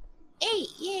 8!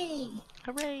 Yay!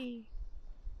 Hooray!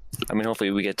 I mean, hopefully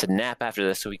we get to nap after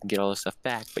this so we can get all this stuff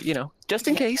back. But you know, just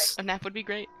in case, A nap would be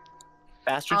great.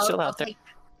 bastard's still out there. Take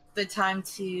the time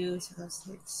to. So that's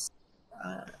 6,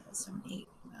 7, 8,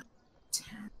 9,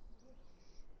 10.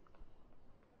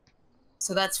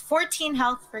 So that's 14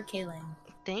 health for Caelynn.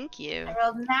 Thank you. I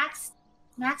rolled max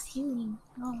healing.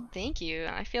 Oh. Thank you.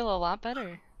 I feel a lot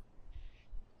better.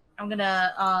 I'm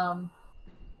gonna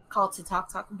call to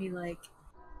Taktak and be like,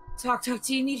 Taktak,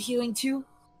 do you need healing too?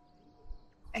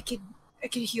 I could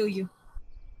heal you.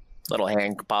 Little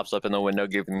hand pops up in the window,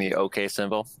 giving the OK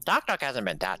symbol. Taktak hasn't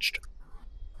been touched.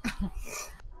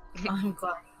 I'm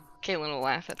glad. Caelynn will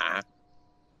laugh at that.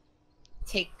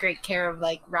 Take great care of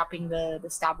like wrapping the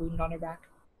stab wound on her back.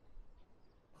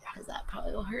 Because that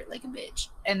probably will hurt like a bitch.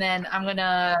 And then I'm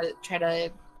gonna try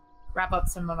to wrap up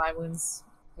some of my wounds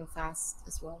real fast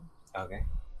as well. Okay.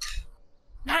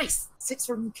 Nice! 6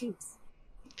 for me too.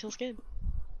 Feels good.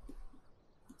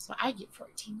 So I get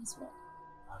 14 as well.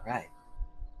 All right.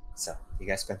 So you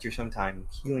guys spent your some time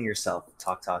healing yourself.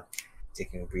 Talk,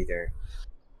 taking a breather.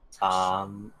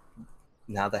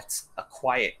 Now that a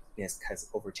quietness has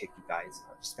overtaken you guys,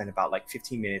 spend about like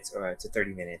 15 minutes or to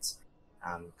 30 minutes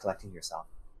collecting yourself.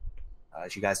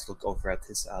 As you guys look over at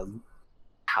this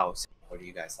house, what do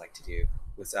you guys like to do?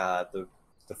 With the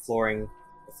flooring,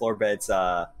 the floor beds,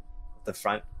 the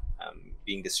front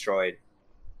being destroyed,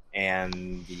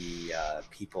 and the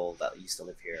people that used to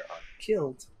live here are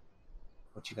killed.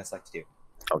 What do you guys like to do?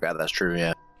 Oh god, that's true.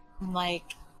 Yeah. I'm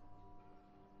like,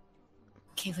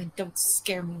 Caelynn, don't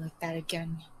scare me like that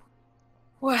again.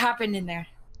 What happened in there?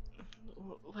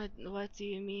 What do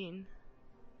you mean?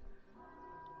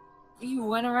 You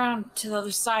went around to the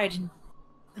other side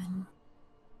and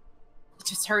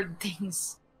just heard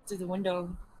things through the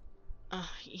window.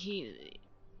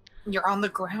 You're on the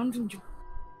ground and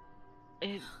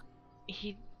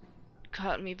He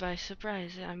caught me by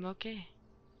surprise. I'm okay.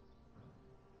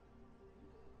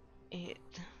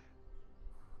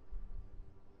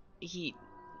 He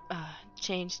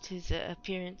changed his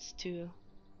appearance to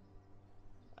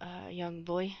a young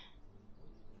boy,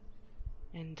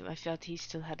 and I felt he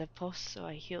still had a pulse, so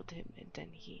I healed him, and then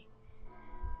he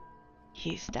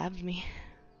stabbed me,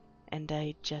 and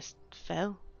I just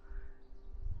fell,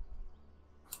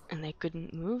 and I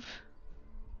couldn't move.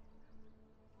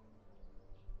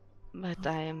 But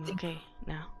I am okay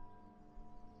now.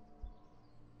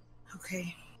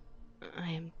 Okay. I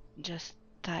am just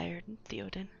tired,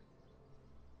 Theoden.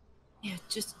 Yeah,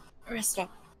 just rest up.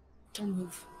 Don't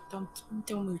move.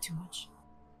 Don't move too much.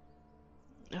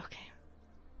 Okay.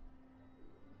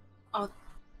 I'll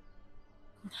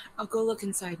go look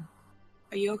inside.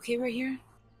 Are you okay right here?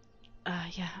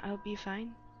 Yeah, I'll be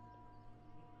fine.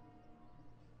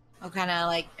 I'll kind of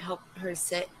like help her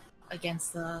sit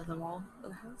against the wall of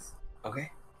the house.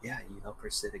 Okay, yeah, you help her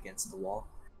sit against the wall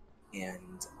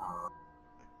and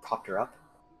propped her up.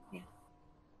 Yeah.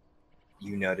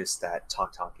 You notice that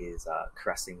Taktak is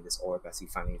caressing this orb as he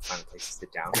finally finds a place to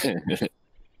sit down.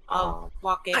 I'll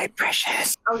walk in. My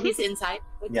precious. Oh, he's inside?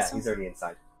 With Yeah, the he's stone? already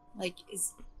inside. Like,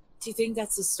 do you think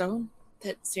that's the stone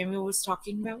that Samuel was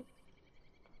talking about?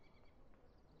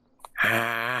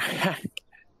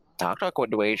 Taktak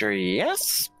would wager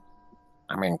yes.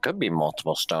 I mean, could be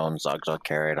multiple stones Zug Zug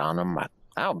carried on him, but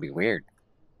that would be weird.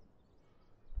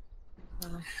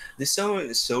 This stone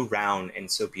is so round and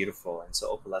so beautiful and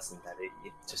so opalescent that it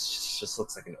just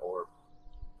looks like an orb.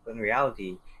 But in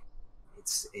reality,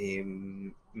 it's a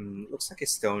looks like a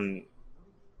stone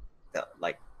that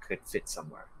like could fit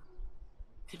somewhere.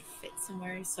 Could fit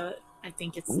somewhere, so I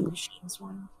think it's the machine's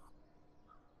one.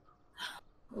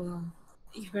 Well,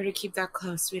 you better keep that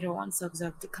close. We don't want Zug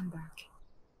Zug to come back.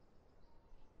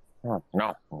 No,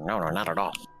 not at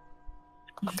all.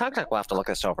 Taktak will have to look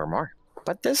this over more,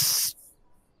 but this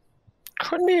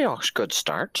could be a good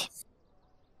start.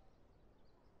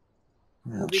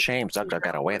 Shame Zug Zug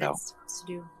got away, though. To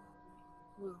do.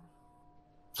 Well,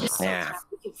 just Yeah.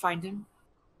 we could find him.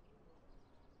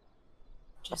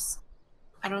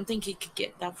 I don't think he could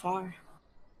get that far.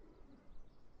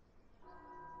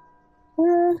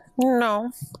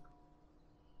 No.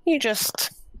 He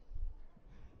just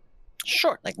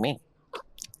short like me.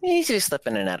 Easy to slip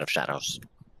in and out of shadows.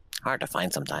 Hard to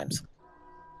find sometimes.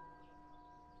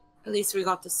 At least we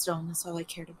got the stone. That's all I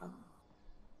cared about.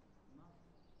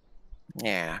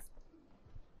 Yeah.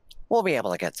 We'll be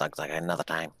able to get Zug Zug another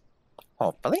time.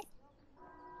 Hopefully.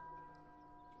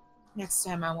 Next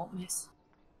time I won't miss.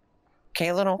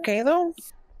 Caelynn okay, though?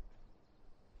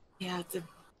 Yeah,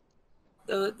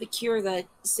 the cure that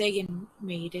Sagan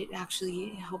made, it actually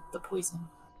helped the poison.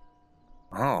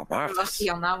 Oh, We're marvelous. lucky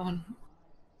on that one.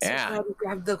 So Yeah. try to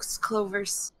grab those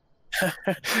clovers.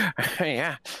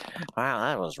 Yeah. Wow,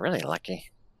 that was really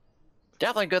lucky.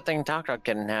 Definitely good thing Taktak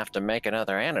didn't have to make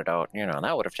another antidote. You know,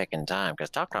 that would have taken time, because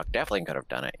Taktak definitely could have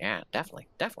done it. Yeah, definitely.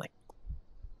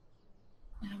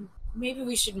 Maybe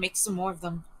we should make some more of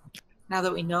them. Now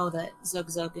that we know that Zug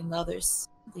Zug and the others,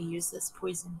 they use this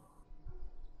poison.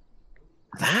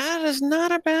 That is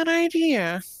not a bad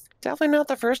idea. Definitely not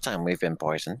the first time we've been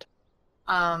poisoned.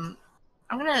 I'm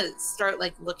gonna start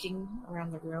looking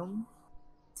around the room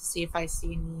to see if I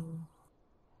see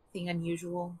anything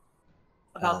unusual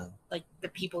about the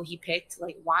people he picked.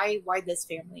 Like why this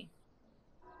family?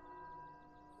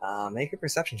 Make a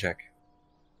perception check.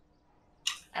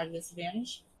 At a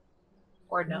disadvantage?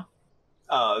 Or no?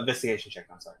 Investigation check.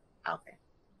 I'm sorry. Okay.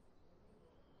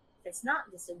 If it's not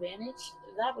disadvantage,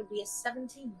 that would be a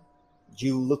 17.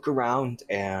 You look around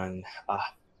and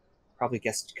probably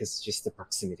guess because just the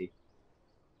proximity.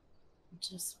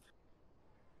 Just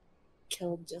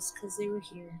killed just because they were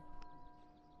here.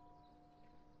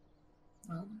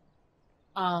 Well,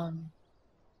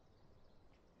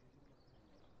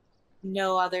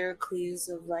 no other clues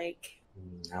of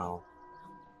No.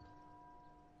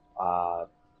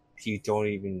 You don't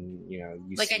even, you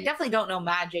I see, definitely don't know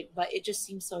magic, but it just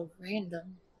seems so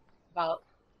random about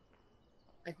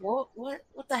what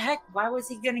the heck? Why was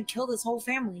he gonna kill this whole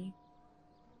family?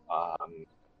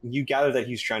 you gather that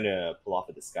he's trying to pull off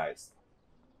a disguise.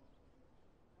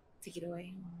 Take it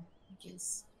away, I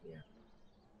guess. Yeah.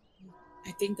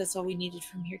 I think that's all we needed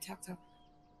from here, Taktak. We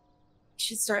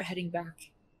should start heading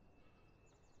back.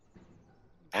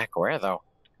 Back where, though?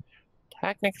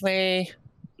 Technically,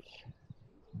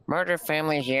 murder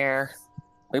family here.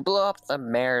 We blew up the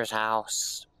mayor's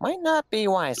house. Might not be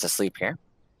wise to sleep here.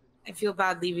 I feel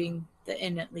bad leaving the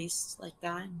inn at least like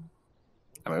that.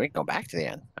 I mean, we can go back to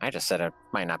the inn. I just said it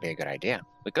might not be a good idea.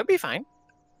 We could be fine.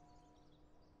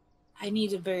 I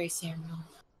need to bury Samuel.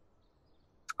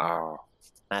 Oh,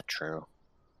 not true.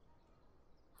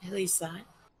 At least that.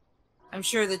 I'm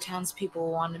sure the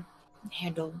townspeople want to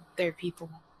handle their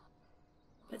people.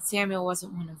 But Samuel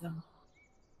wasn't one of them.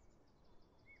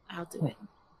 I'll do it.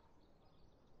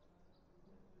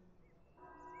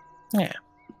 Yeah.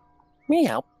 Me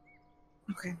help.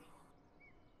 Okay.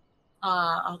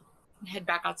 I'll head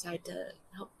back outside to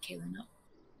help Caelynn up.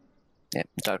 Yeah,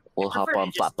 so we'll I hop prefer to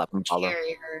on Flap just Flap and follow.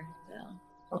 Carry her, though.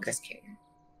 I'll Okay. just carry her.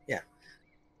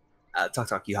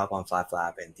 Talk, you hop on Flap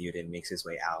Flap, and Theoden makes his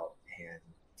way out, and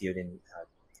Theoden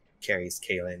carries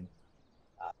Caelynn,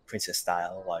 princess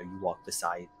style, while you walk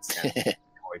beside Sam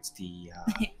towards the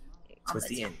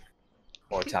inn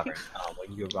or tavern.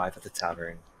 When you arrive at the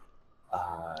tavern,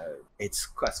 it's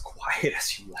as quiet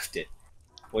as you left it,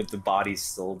 with the body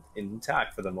still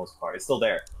intact for the most part. It's still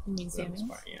there. You mean for the most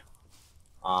Samuel? part,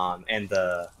 yeah. And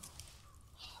the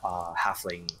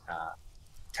halfling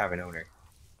tavern owner.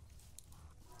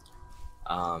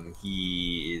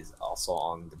 He is also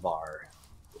on the bar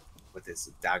with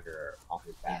his dagger on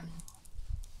his back.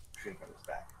 Shouldn't on his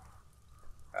back.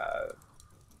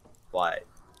 But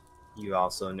you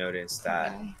also notice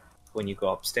that when you go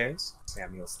upstairs,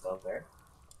 Samuel's still there.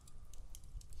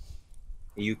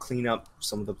 You clean up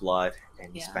some of the blood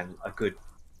and you spend a good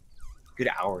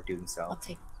hour doing so. I'll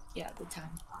take the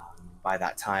time. By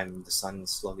that time, the sun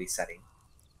is slowly setting.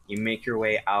 You make your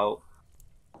way out.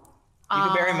 You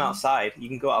can bury him outside. You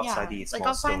can go outside these small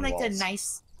I'll stone find like walls. a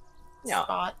nice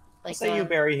spot, like so you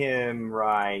bury him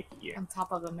right here on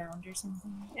top of a mound or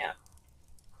something. Yeah.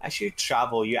 As you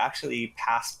travel, you actually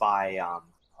pass by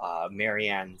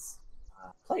Marianne's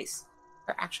place.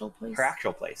 Her actual place. Her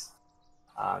actual place.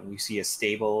 You see a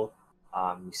stable.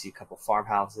 You see a couple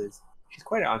farmhouses. She's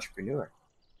quite an entrepreneur.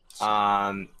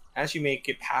 As you make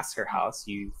it past her house,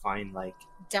 you find like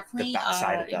definitely the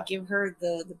backside of the... give her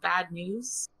the bad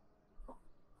news.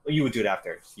 Well, you would do it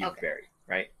after you bury,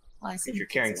 right? Well, if you're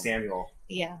carrying Samuel.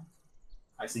 Yeah.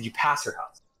 I said you pass her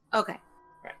house. Okay.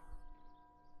 Right.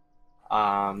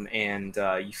 And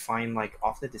you find like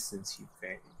off the distance, you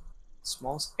find a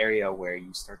small area where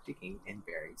you start digging and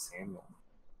bury Samuel.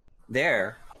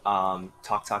 There,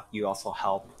 Taktak, you also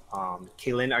help.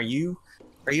 Caelynn, are you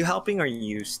helping or are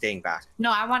you staying back?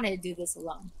 No, I wanted to do this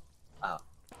alone. Oh.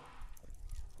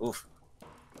 Oof.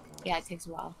 Yeah, it takes a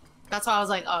while. That's why I was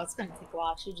like, oh, it's gonna take a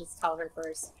while. I should just tell her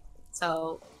first,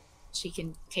 so she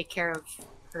can take care of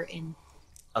her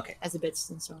as a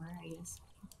business owner, I guess.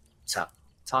 So,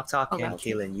 Taktak and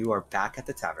Caelynn, you are back at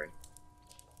the tavern.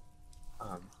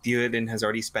 Theoden has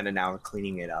already spent an hour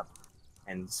cleaning it up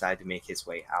and decided to make his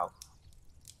way out.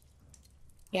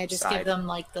 Yeah, just give them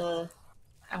like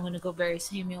I'm gonna go bury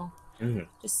Samuel. Mm-hmm.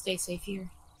 Just stay safe here.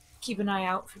 Keep an eye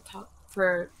out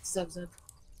for Zug Zug.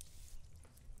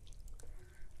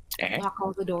 Lock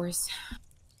all the doors.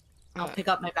 I'll pick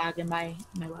up my bag and my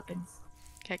weapons.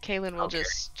 Okay, Caelynn will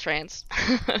just trance.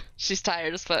 She's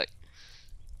tired as fuck.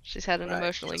 She's had an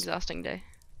emotionally exhausting day.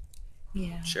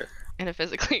 Yeah. Sure. And a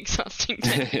physically exhausting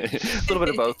day. A little bit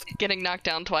of both. Getting knocked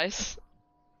down twice.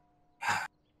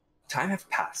 Time has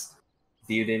passed.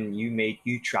 Theoden,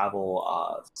 you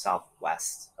travel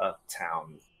southwest of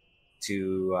town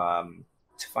to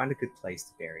find a good place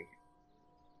to bury him.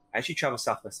 As you travel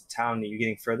southwest of town, you're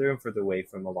getting further and further away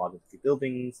from a lot of the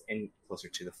buildings and closer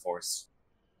to the forest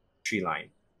tree line.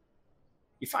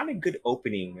 You find a good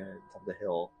opening on top of the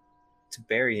hill to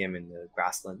bury him in the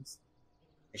grasslands.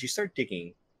 As you start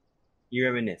digging, you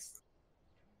reminisce,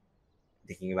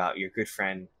 thinking about your good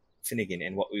friend Finnegan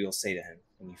and what we will say to him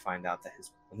when he finds out that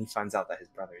his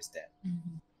brother is dead.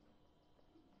 Mm-hmm.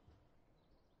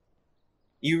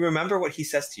 You remember what he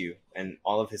says to you and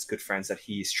all of his good friends that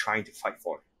he is trying to fight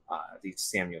for. At least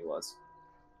Samuel was.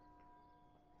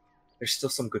 There's still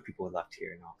some good people left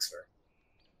here in Oxfur.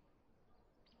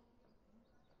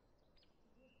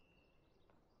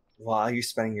 While you're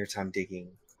spending your time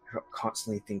digging, you're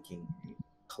constantly thinking,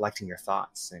 collecting your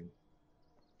thoughts, and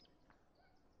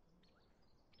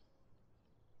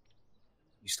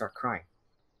you start crying.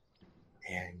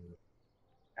 And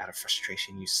out of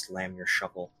frustration, you slam your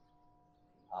shovel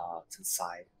to the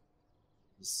side.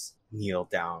 Just kneel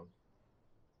down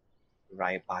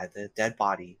right by the dead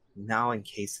body, now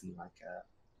encased in like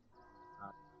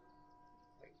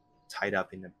tied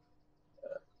up in the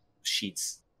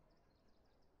sheets.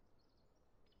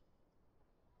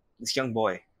 This young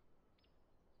boy,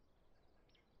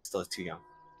 still too young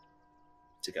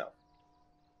to go.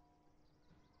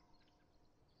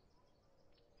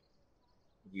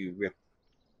 You rip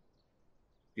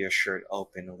your shirt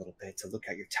open a little bit to look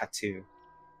at your tattoo,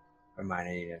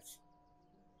 reminding you of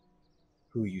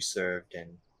who you served and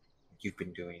what you've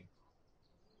been doing.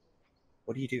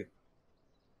 What do you do?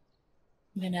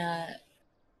 I'm gonna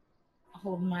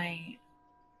hold my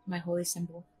holy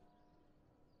symbol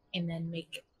and then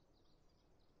make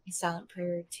a silent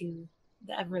prayer to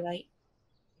the Everlight.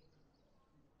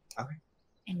 Okay.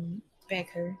 And beg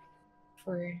her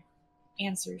for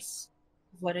answers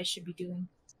of what I should be doing.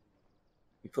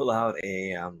 You pull out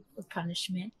with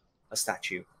punishment. A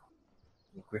statue.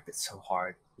 You grip it so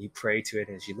hard. You pray to it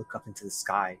as you look up into the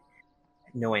sky.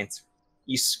 No answer.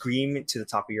 You scream to the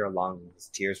top of your lungs.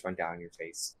 Tears run down your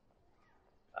face.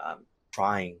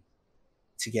 Trying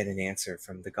to get an answer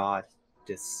from the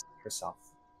goddess herself.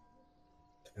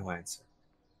 No answer.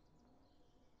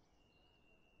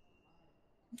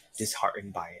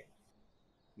 Disheartened by it,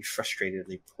 you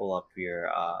frustratedly pull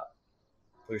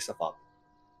yourself up,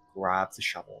 grab the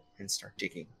shovel, and start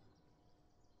digging.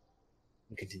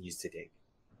 And continues to dig.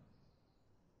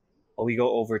 we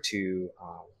go over to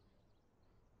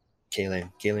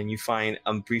Caelynn. Caelynn, you find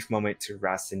a brief moment to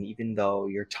rest, and even though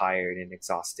you're tired and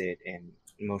exhausted and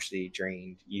emotionally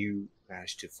drained, you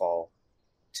manage to fall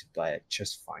to bed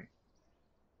just fine.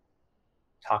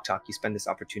 Taktak, you spend this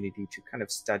opportunity to kind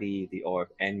of study the orb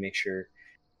and make sure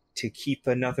to keep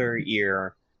another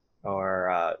ear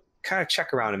or kind of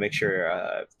check around and make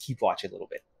sure, keep watch a little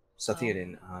bit. So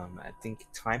Theoden, I think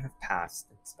time have passed.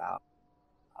 It's about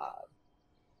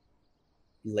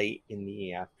late in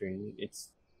the afternoon.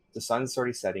 The sun's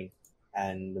already setting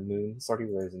and the moon's already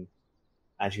risen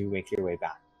as you make your way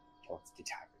back towards the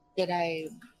tavern. Did I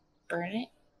burn it?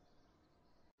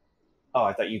 Oh,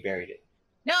 I thought you buried it.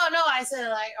 No, I said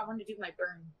like I want to do my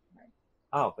burn.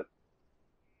 Oh, but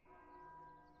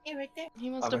Hey, right there. He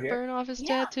wants Over to here? burn off his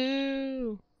Yeah.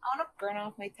 tattoo. I want to burn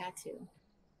off my tattoo.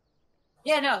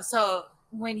 Yeah, no. So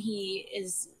when he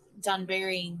is done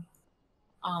burying,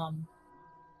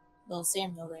 little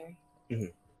Samuel there,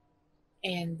 Mhm.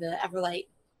 and the Everlight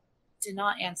did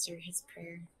not answer his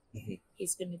prayer, Mhm.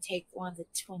 he's going to take one of the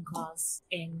twin claws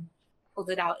and hold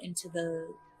it out into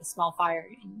the small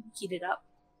fire and heat it up,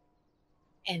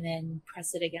 and then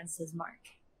press it against his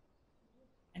mark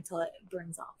until it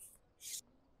burns off.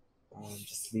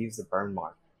 Just leaves a burn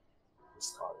mark.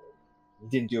 Just call it. You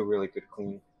didn't do a really good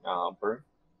clean burn,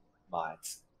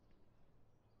 but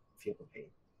feel the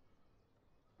pain.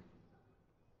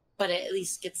 But it at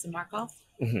least gets the mark off?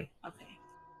 Mhm. Okay.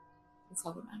 That's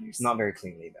all that matters. Not very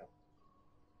cleanly though.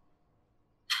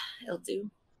 It'll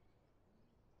do.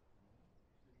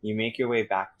 You make your way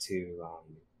back to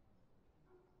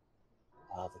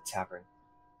the tavern,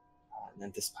 and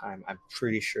at this time, I'm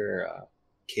pretty sure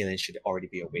Caelynn should already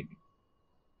be awake.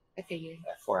 I figured.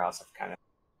 4 hours of kind of.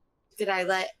 Did I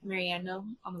let Marianne know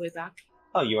on the way back?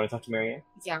 Oh, you want to talk to Marianne?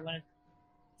 Yeah, I want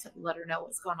to let her know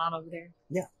what's going on over there.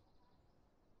 Yeah.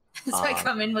 So I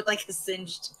come in with like a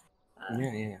singed.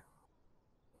 Yeah.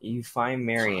 You find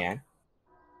Marianne.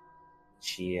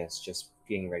 She is just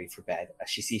getting ready for bed. As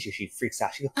she sees you, she freaks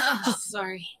out. She goes, Oh,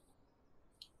 sorry.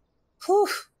 "Whew."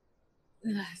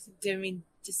 Didn't mean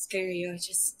to scare you.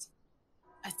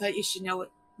 I thought you should know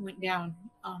what went down.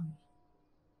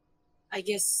 I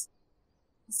guess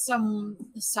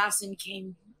some assassin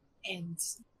came and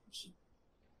he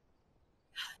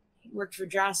worked for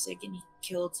Drassig and he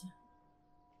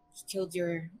killed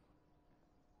your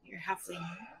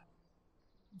halfling.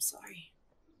 I'm sorry.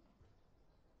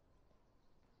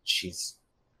 She's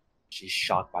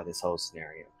shocked by this whole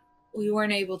scenario. We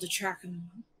weren't able to track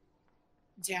him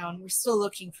down. We're still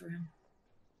looking for him.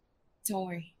 Don't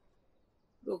worry.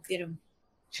 We'll get him.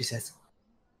 She says,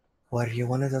 "Were you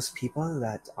one of those people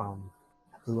that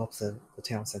blew up the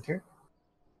town center?"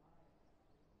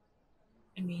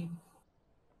 I mean,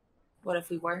 what if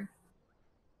we were?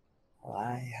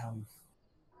 Well,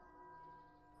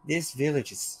 this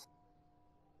village is.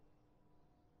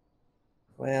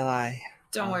 Well,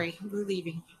 Don't worry. We're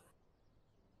leaving.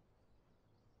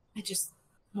 I just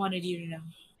wanted you to know.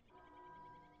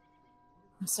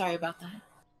 I'm sorry about that.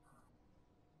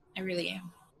 I really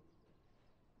am.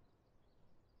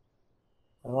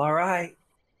 Well, all right.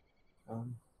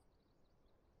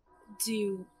 Do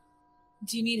you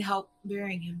need help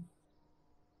burying him?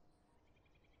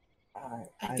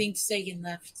 I think Sagan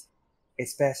left.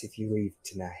 It's best if you leave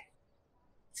tonight.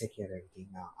 Take care of everything.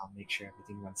 I'll make sure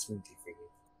everything runs smoothly for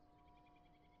you.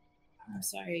 I'm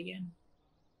sorry again.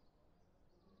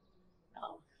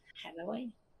 I'll head away.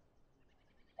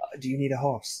 Do you need a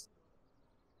horse?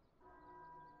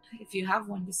 If you have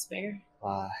one to spare.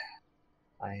 I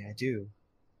do.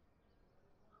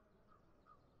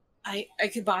 I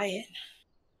could buy it.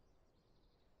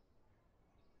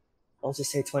 I'll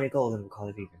just say 20 gold and we'll call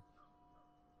it even.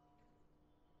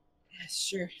 Yeah,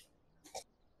 sure.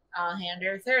 I'll hand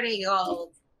her 30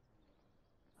 gold.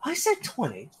 I said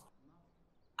 20.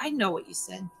 I know what you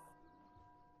said.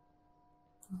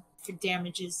 For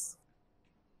damages.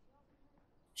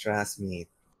 Trust me.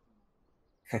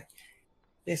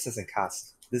 This doesn't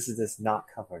cost. This does not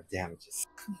cover damages.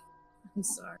 I'm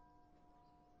sorry.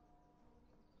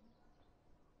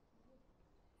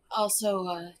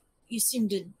 Also, you seem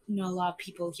to know a lot of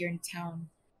people here in town.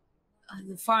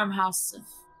 The farmhouse of,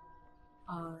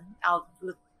 I'll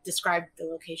describe the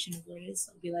location of where it is.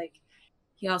 I'll be like,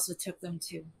 he also took them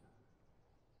too.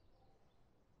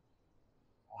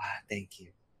 Wow, thank you.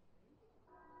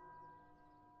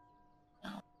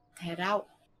 Head out.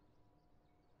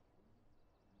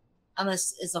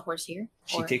 Unless, is the horse here?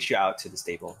 She takes you out to the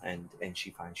stable and she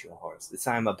finds you a horse. This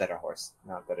time a better horse.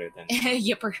 Not better than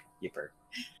Yipper. Yipper.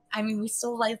 I mean, we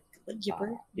still like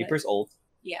Yipper. Yipper's old.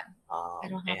 Yeah. I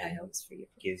don't have my and notes for you.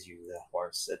 gives you the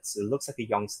horse. It looks like a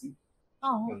young steed.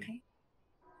 Oh, okay.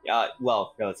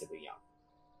 Well, relatively young.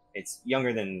 It's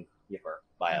younger than Yipper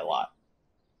by a lot.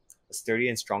 A sturdy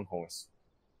and strong horse.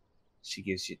 She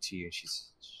gives it to you. She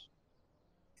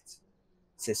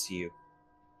says to you,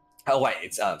 "Oh wait,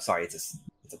 it's a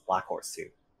black horse too."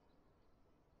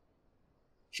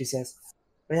 She says,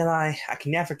 "Well, I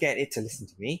can never get it to listen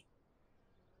to me,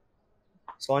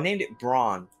 so I named it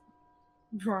Braun."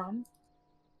 Braun.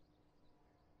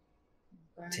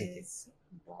 Take it.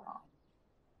 Braun.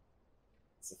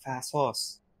 It's a fast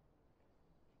horse.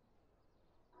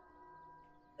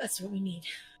 That's what we need.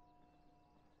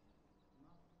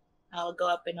 I'll go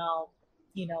up and I'll,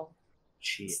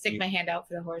 stick my hand out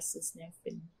for the horse to sniff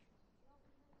and.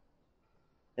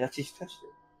 That's just touched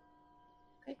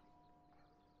it.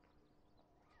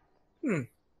 Okay.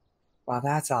 Well,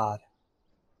 that's odd.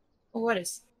 Well, what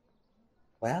is?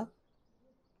 Well,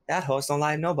 that horse don't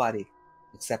like nobody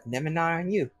except Neminar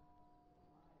and you.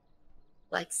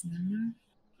 Likes Nana?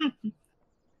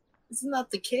 Isn't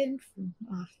that the kid from?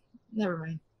 Never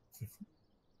mind.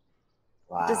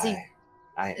 Why? Does he?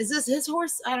 Is this his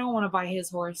horse? I don't want to buy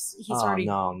his horse. He's already.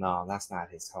 No, that's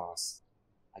not his horse.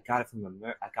 I got it from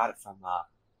I got it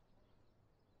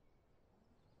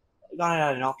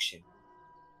at an auction.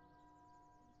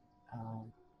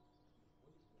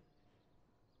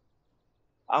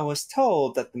 I was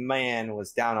told that the man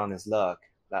was down on his luck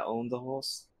that owned the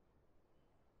horse.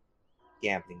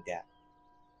 Gambling debt.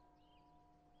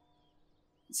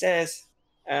 It says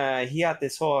he had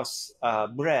this horse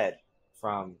bred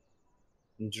from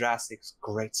Drassig's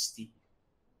great steed.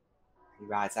 He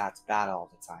rides out to battle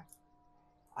all the time.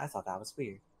 I thought that was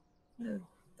weird.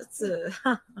 That's a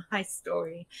nice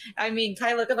story. I mean, can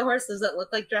I look at the horse? Does it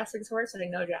look like Drassig's horse? I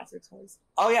know Drassig's horse.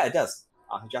 Oh yeah, it does.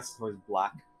 Drassig's horse is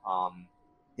black.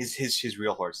 His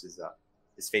real horse is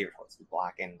his favorite horse is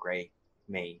black and gray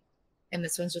mane. And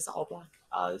this one's just all black.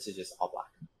 This is just all black.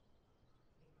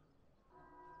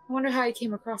 I wonder how he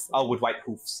came across it. Oh, with white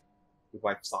hoofs, with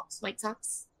white socks. White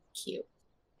socks? Cute.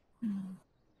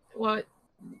 What?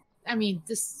 I mean,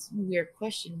 this is a weird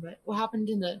question, but what happened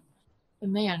to the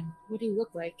man? What do he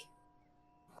look like?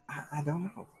 I don't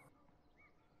know.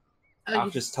 Oh, I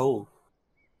was just told.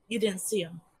 You didn't see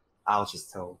him? I was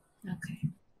just told. Okay.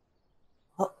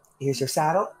 Oh, here's your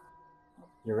saddle,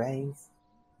 your reins.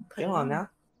 Put Come it on now.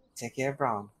 Take care of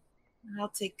Braun. I'll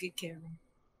take good care of him.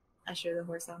 I show the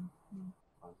horse on.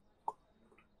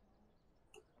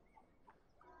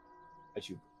 As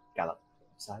you gallop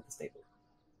beside the stable,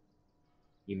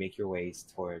 you make your ways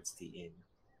towards the inn.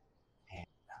 And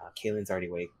Caelynn's already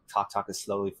awake. Taktak is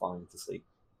slowly falling to sleep,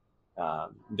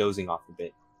 dozing off a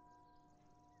bit.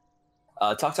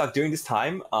 Taktak, during this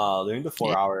time, during the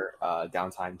 4-hour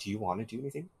downtime, do you want to do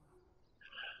anything?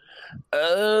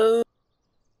 I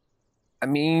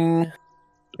mean,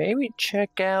 maybe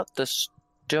check out the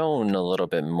stone a little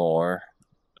bit more.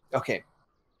 Okay.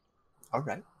 All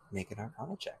right. Make an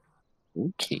Arcana check.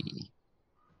 Okay.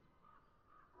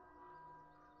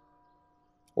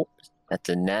 Oh, that's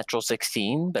a natural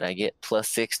 16, but I get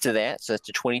 +6 to that, so that's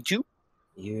a 22.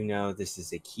 You know this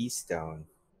is a keystone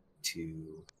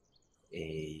to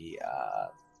a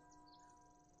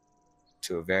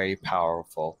very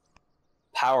powerful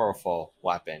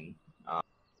weapon,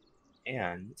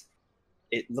 and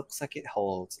it looks like it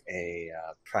holds an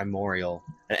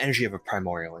energy of a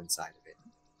primordial inside of it.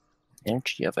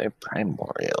 Energy of a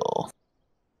primordial.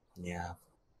 Yeah.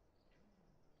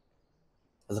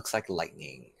 It looks like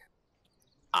lightning.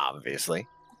 Obviously.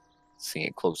 Seeing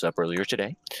it close up earlier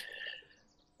today.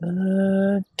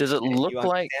 Does it look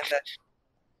like...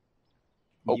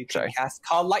 You can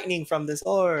call lightning from this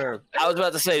orb. I was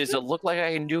about to say, does it look like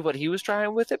I can do what he was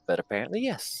trying with it? But apparently,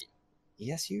 yes.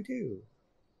 Yes, you do.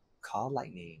 Call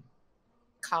lightning.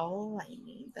 Call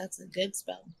lightning. That's a good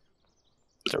spell.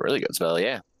 It's a really good spell,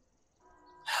 yeah.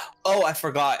 Oh, I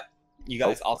forgot. You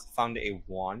guys also found a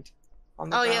wand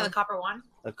on the ground. Yeah, the copper wand.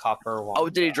 The copper wand. Oh,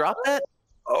 did he drop that?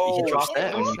 He dropped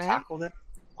that it when you man. tackled it.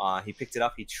 He picked it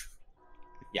up.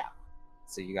 Yeah.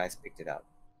 So you guys picked it up.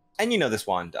 And you know this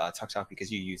wand, Taktak,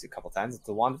 because you used it a couple times. It's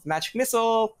the wand with the magic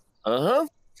missile. Uh-huh.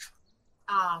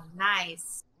 Oh,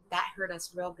 nice. That hurt us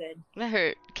real good. That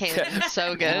hurt Caelynn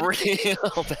so good.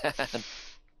 Real bad.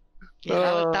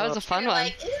 Yeah, that was a fun You're one.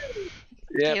 like, "Ew."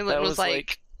 Yeah, Caelynn that was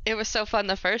like, it was so fun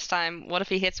the first time. What if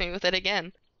he hits me with it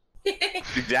again?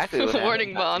 exactly what happened.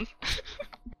 Warning bomb.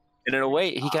 And in a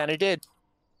way, he kind of did.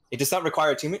 It does not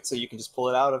require attunement, so you can just pull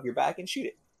it out of your bag and shoot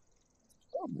it.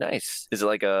 Oh, nice. Is it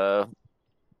like a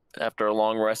after a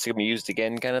long rest, it can be used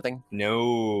again kind of thing?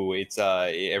 No, it's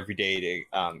every day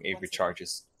it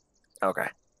recharges. Okay.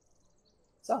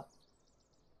 So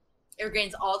It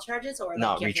regains all charges, or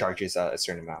no, like you have to- recharges a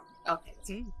certain amount.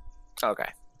 Okay. Okay.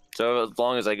 So as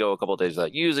long as I go a couple days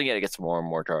without using it, it gets more and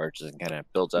more charges and kind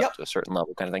of builds up Yep. to a certain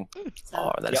level, kind of thing. So,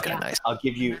 Oh, that is Yep. kind of nice. I'll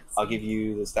give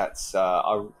you the stats.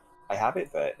 I have it,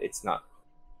 but it's not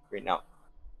written out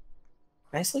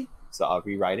nicely, so I'll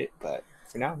rewrite it. But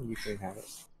for now, you can have it.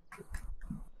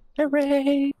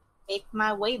 Hooray! make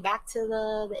my way back to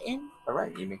the inn. All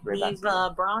right, you make your way back.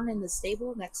 Leave Braun in the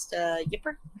stable next to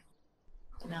Yipper.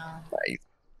 No. Nice.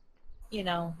 You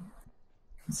know,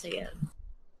 say an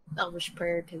elvish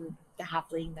prayer to the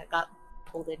halfling that got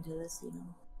pulled into this, you know.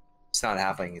 It's not a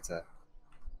halfling. It's a.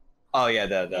 Oh yeah,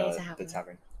 Yeah, it's a the halfling.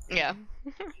 tavern. Yeah.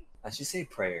 As you say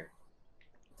prayer,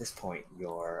 at this point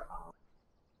your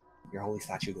holy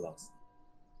statue glows.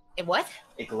 It what?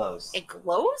 It glows. It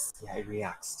glows? Yeah, it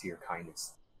reacts to your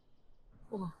kindness.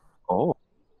 Oh, Oh.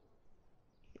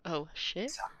 Oh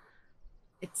shit.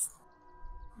 it's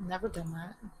never done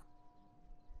that.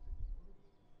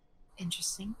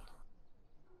 Interesting.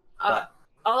 But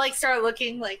I'll like start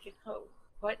looking like, oh,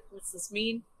 what's this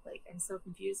mean? Like, I'm so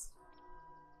confused.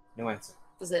 no answer.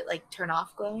 Does it like turn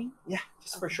off glowing? Yeah,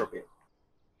 just for a Okay. short bit.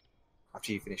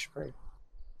 After you finish your prayer.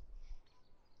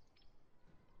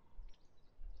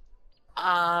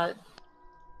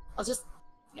 I'll just,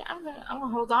 yeah, I'm gonna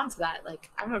hold on to that. Like,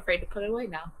 I'm afraid to put it away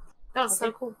now. That was so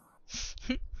Okay. cool.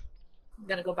 I'm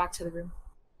gonna go back to the room.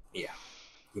 Yeah.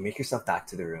 You make yourself back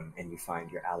to the room and you find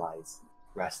your allies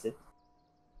rested.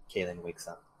 Caelynn wakes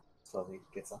up, slowly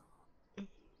gets up.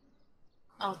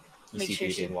 I'll You make see sure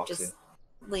she Theoden walks just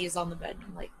in. lays on the bed.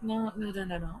 I'm like, no.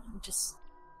 Just,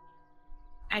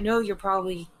 I know you're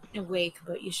probably awake,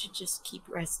 but you should just keep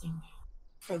resting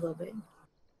for a little bit.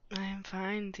 I'm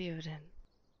fine, Theoden.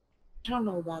 I don't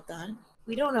know about that.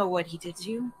 We don't know what he did to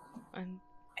you. I'm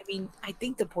I mean, I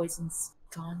think the poison's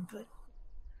gone, but...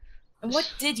 And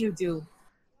what did you do?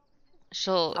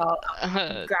 she'll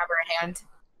Grab her hand.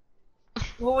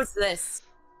 What was this?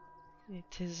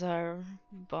 it is our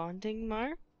bonding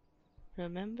mark.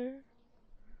 Remember?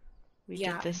 We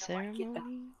Yeah, did the I know, I get that.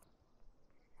 ceremony.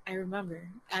 I remember.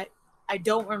 I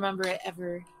don't remember it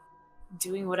ever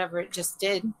doing whatever it just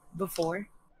did before.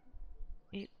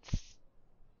 It's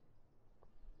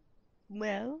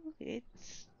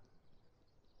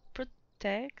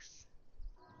protects.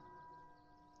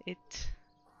 It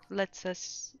lets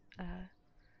us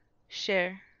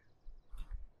share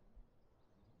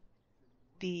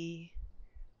the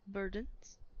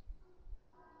burdens,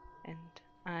 and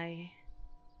I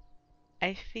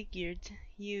figured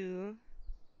you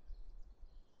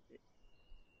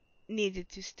needed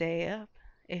to stay up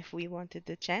if we wanted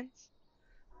the chance,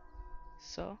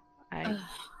 so I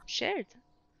shared.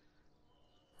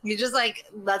 He just like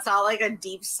lets out like a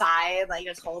deep sigh and like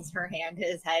just holds her hand to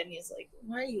his head and he's like,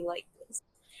 "Why are you like this?"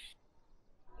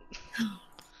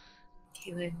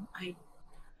 Caelynn, I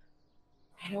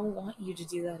don't want you to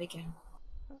do that again.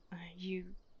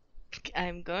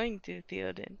 I'm going to,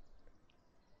 Theoden.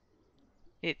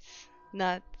 It's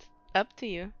not up to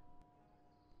you.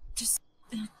 Just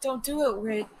don't do it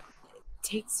where it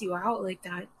takes you out like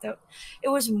that. It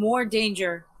was more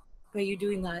danger by you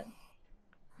doing that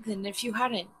than if you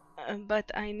hadn't.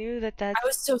 But I knew that I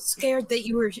was so scared that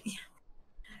you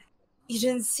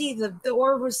didn't see the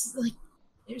orb was like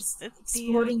there's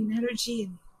exploding in energy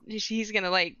and she's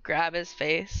gonna like grab his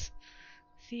face.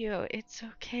 Theo, it's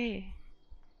okay.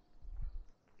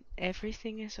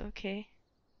 Everything is okay.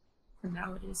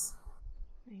 now it is.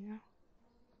 I know.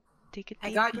 Take a deep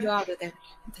I got you breath. out of there.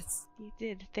 That's You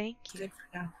did. Thank you. good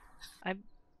for now.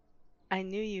 I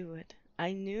knew you would.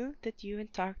 I knew that you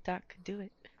and Taktak could do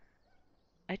it.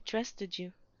 I trusted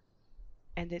you.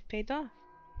 And it paid off.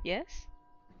 Yes?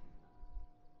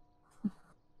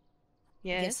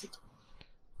 Yes?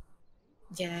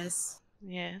 Yes.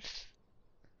 Yes.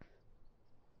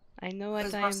 I know It what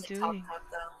was I am mostly doing. Tal'Dorei,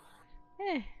 though.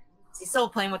 Eh. He's still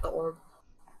playing with the orb.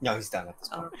 No, he's done at this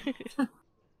point.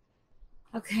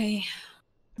 Okay.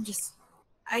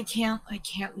 I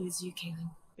can't lose you,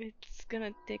 Caelynn. It's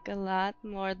gonna take a lot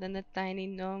more than a tiny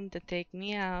gnome to take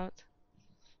me out.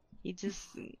 He just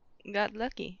got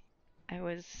lucky. I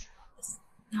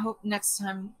hope next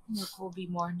time Rook will be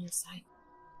more on your side.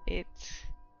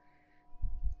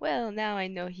 Well, now I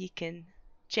know he can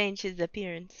change his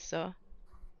appearance, so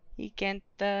he can't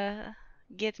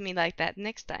get me like that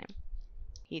next time.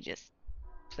 He just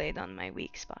played on my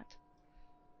weak spot.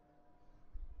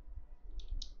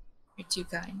 You're too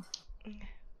kind.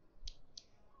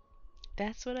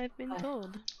 That's what I've been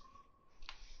told.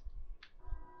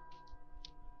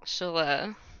 She'll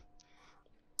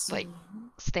like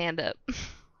stand up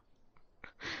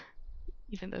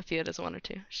Even though Thea doesn't want her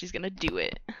to. She's gonna do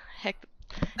it. Heck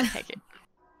it.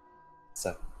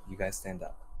 So, you guys stand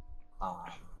up.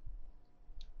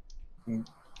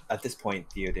 At this point,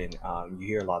 Theoden, you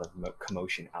hear a lot of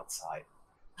commotion outside.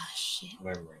 Ah, shit.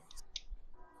 Murmuring.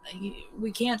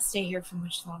 We can't stay here for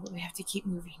much longer. We have to keep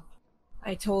moving.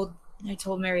 I told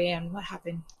Marianne what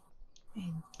happened,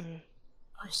 and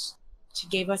she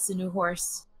gave us a new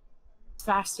horse. It's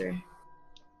faster,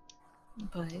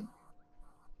 but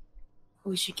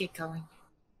we should get going.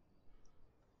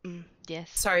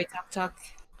 Yes. Sorry, Taktak.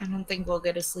 I don't think we'll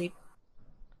get to sleep.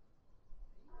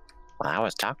 Well, I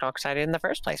was Talk excited in the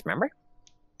first place, remember?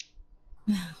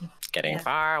 Getting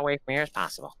far away from here as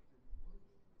possible.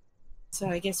 So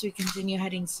I guess we continue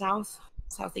heading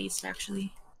southeast,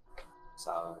 actually.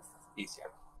 Southeast,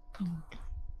 yeah.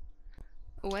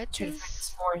 What Trying to is find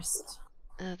this forest.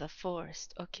 the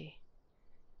forest? Okay.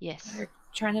 Yes. We're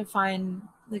trying to find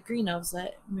the green elves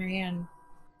that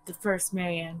the first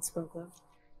Marianne spoke of.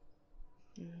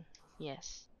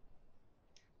 Yes.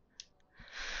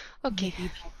 Okay.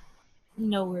 Maybe they'll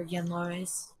know where Yenlar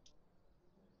is.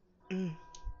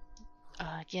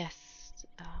 Yes.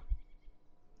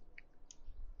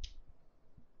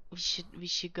 We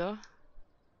should go.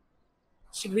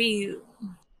 Should we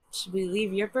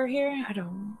leave Yipper here? I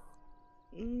don't.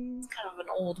 It's kind of an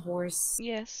old horse.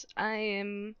 Yes, I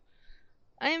am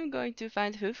going to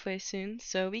find Hoofway soon,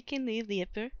 so we can leave the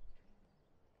Yipper.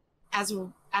 As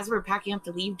we're packing up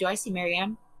to leave, do I see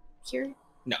Marianne here?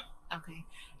 No. Okay.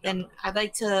 Then I'd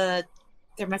like to.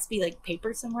 There must be like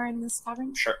paper somewhere in this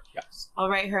tavern. Sure. Yes. I'll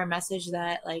write her a message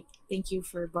that like, thank you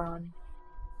for borrowing.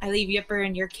 I leave Yipper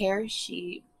in your care.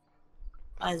 She,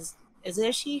 is it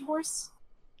a she horse?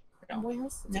 No. Boy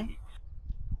horse? No.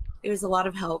 It was a lot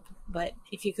of help, but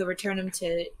if you could return him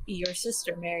to your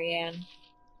sister Marianne,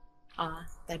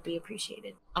 that'd be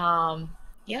appreciated.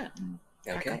 Yeah.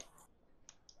 Okay.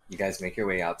 You guys make your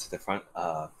way out to the front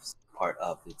part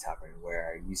of the tavern,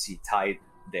 where you see tied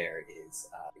there is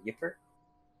Yipper.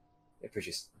 Yipper's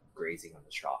just grazing on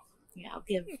the trough. Yeah, I'll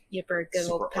give Yipper a good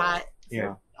Super old pat old.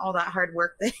 for all that hard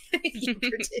work that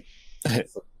Yipper did.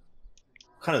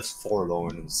 Kind of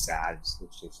forlorn and sad, just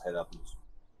lifts his head up and just...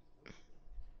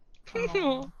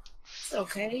 Oh, it's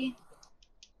okay.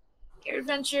 Your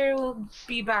adventure will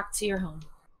be back to your home.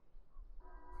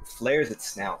 flares its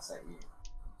snout at you.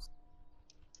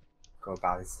 Go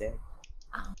about his day.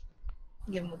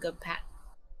 Give him a good pat.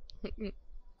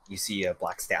 You see a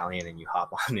black stallion and you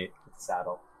hop on it with the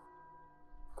saddle.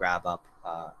 Grab up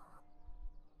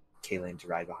Caelynn to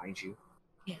ride behind you.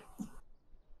 Yeah.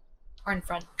 Or in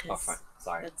front. Oh, front.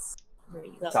 Sorry. That's where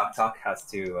you go. Talk has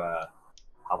to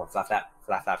hop on flap.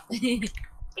 Yep.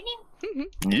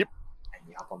 And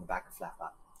you hop on the back of Flap.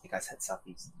 You guys head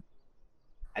southeast.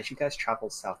 As you guys travel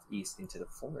southeast into the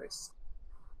forest,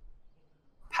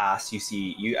 as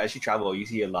you travel, you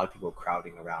see a lot of people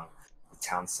crowding around the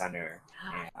town center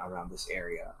and around this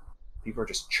area. People are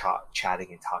just chatting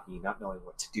and talking, not knowing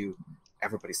what to do.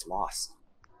 Everybody's lost.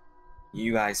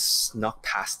 You guys snuck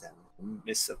past them in the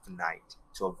midst of the night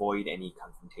to avoid any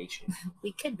confrontation.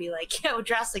 We could be like, yo,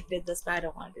 Drassig did this, but I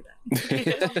don't want to do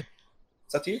that.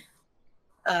 It's up to you.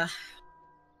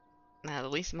 The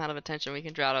least amount of attention we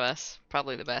can draw to us.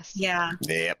 Probably the best. Yeah.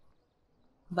 Yep.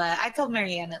 But I told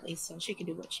Marianne at least, so she can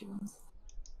do what she wants.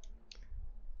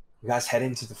 You guys head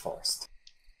into the forest.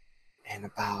 And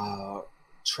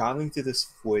traveling through this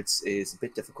woods is a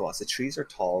bit difficult as the trees are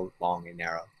tall, long, and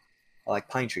narrow. Like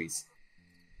pine trees.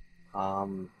 A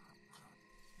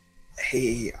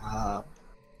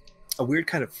weird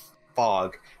kind of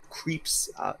fog creeps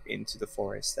into the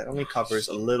forest that only covers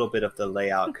a little bit of the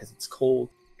layout because it's cold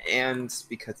and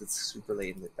because it's super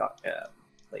late in the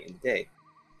day.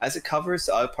 As it covers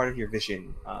part of your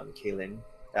vision, Caelynn,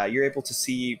 you're able to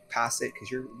see past it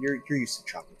because you're used to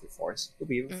traveling through forest. You'll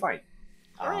be able to find.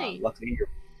 Right. Luckily,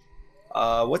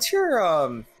 what's your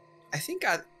I think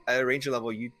at a ranger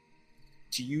level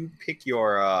do you pick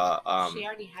your She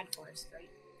already had forest, right?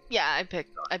 Yeah,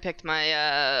 I picked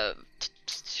my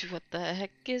what the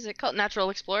heck is it called? Natural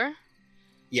Explorer?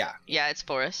 Yeah, Yeah, it's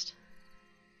forest.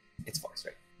 it's forest,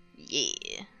 right?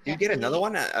 Yeah. Do you get another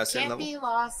one at a certain Can't level? be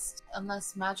lost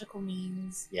unless magical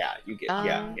means Yeah, you get Um,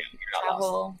 you're not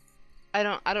lost.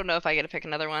 travel. I don't know if I get to pick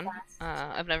another one.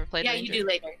 I've never played. Yeah, Ranger. you do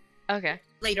later. Okay.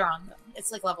 Later on, though.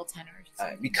 It's like level 10 or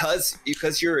something.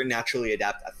 Because you're naturally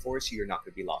adept at forest, you're not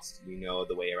going to be lost. You know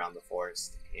the way around the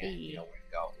forest, and you know where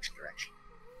to go, which direction.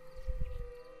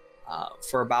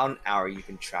 For about an hour, you've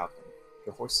been traveling.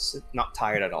 Your horse is not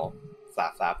tired at all.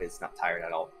 Flap is not tired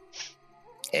at all.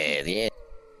 Hell yeah.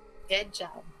 Good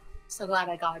job. So glad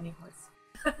I got a new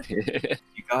horse. You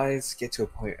guys get to a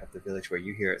point of the village where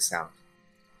you hear a sound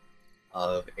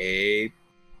of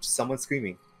someone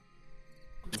screaming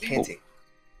and panting.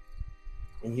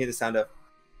 And you hear the sound of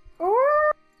A wolf?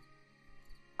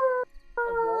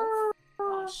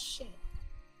 Oh shit.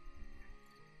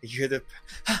 you hear the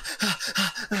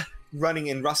running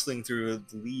and rustling through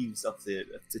the leaves of the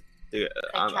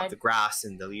grass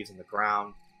and the leaves on the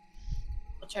ground.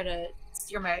 I'll try to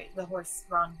steer the horse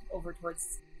run over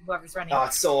towards whoever's running. Oh,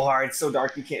 it's so hard. It's so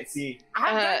dark you can't see. I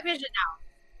have dark vision now.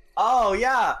 Oh,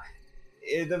 yeah.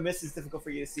 The mist is difficult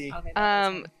for you to see. Okay,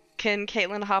 Can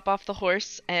Caelynn hop off the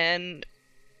horse and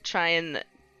try and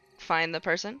find the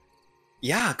person?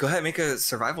 Yeah, go ahead. Make a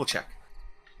survival check.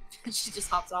 she just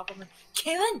hops off. I'm like,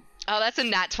 Caelynn! Oh, that's a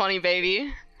nat 20,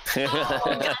 baby. Oh,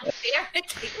 God damn it,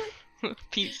 Caelynn.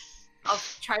 Peace. I'll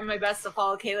try my best to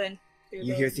follow Caelynn.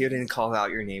 You hear Theoden call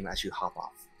out your name as you hop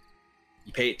off.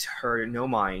 You pay him no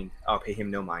mind,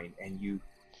 and you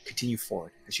continue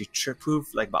forward. As you move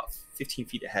like about 15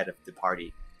 feet ahead of the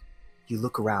party, you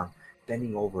look around,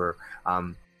 bending over,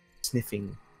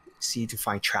 sniffing, see to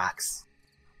find tracks.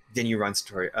 Then you run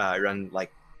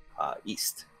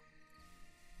east,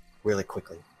 really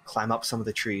quickly. Climb up some of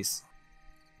the trees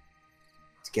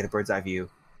to get a bird's eye view,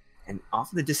 and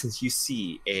off in the distance you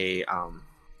see a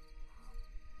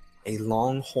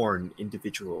longhorn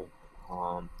individual,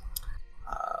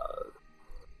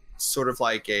 sort of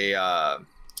like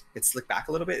it's slicked back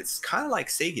a little bit. It's kind of like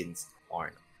Sagan's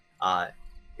horn.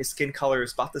 His skin color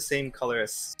is about the same color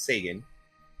as Sagan,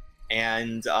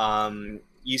 and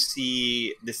you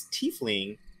see this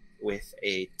tiefling with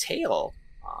a tail.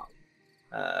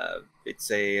 It's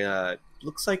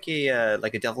looks like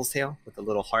a devil's tail with a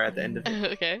little heart at the end of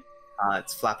it. Okay.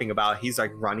 It's flapping about. He's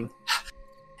like running,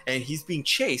 and he's being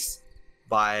chased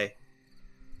by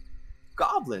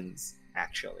goblins,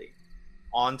 actually,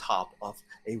 on top of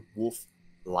a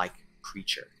wolf-like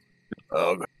creature.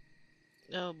 Oh,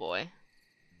 Oh boy.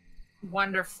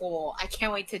 Wonderful. I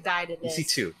can't wait to die to You this. see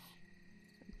two.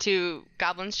 Two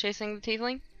goblins chasing the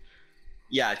tiefling?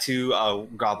 Yeah, two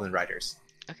goblin riders.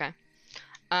 Okay.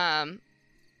 What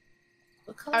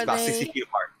color Are About they- 60 feet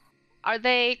apart. Are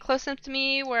they close enough to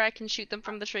me where I can shoot them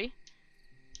from the tree?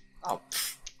 Oh,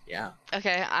 yeah.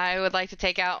 Okay, I would like to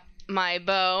take out my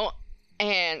bow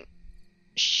and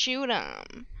shoot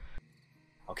them.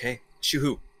 Okay. Shoot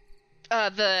who?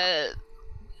 The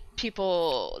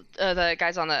people, the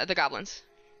guys on the goblins.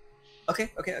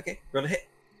 Okay. Roll a hit.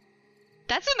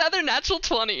 That's another natural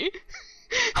 20.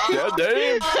 yeah,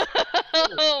 damn.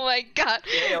 Oh my god.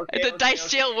 Okay, The dice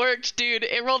jail worked, dude.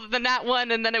 It rolled the nat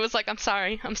 1 and then it was like, I'm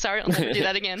sorry, I'll never do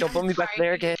that again. Don't put me back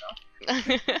there again.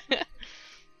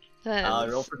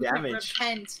 Roll for damage.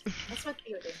 Repent. That's what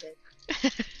Theoden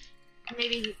did.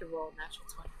 Maybe he could roll a natural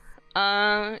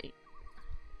 20.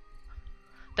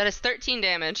 That is 13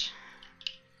 damage.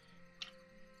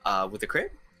 With a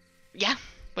crit? Yeah,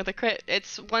 with a crit.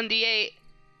 It's 1d8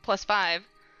 plus 5.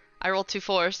 I rolled 2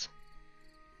 4s.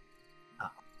 Oh.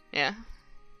 Yeah.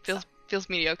 Feels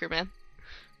mediocre, man.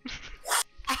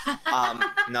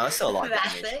 No, that's still a lot of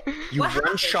That's damage. it. You What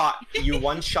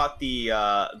one shot the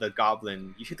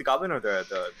goblin. You hit the goblin or the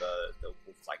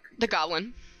wolf-like creature? The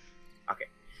goblin.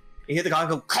 You hear the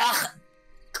goblin go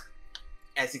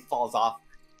as he falls off.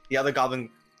 The other goblin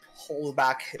pulls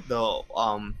back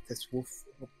this wolf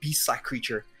beast-like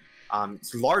creature.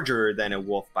 It's larger than a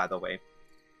wolf, by the way.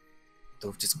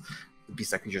 The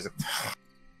beast-like creature is like,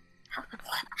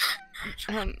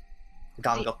 Um, the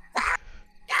goblin go.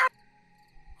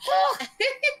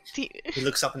 the, He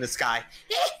looks up in the sky,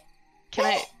 can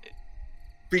I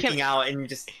freaking out, and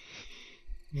just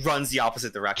runs the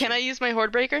opposite direction. can I use my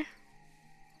horde breaker?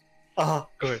 Go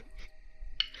ahead.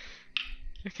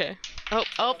 Okay.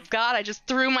 Oh god, I just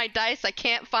threw my dice. I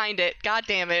can't find it. God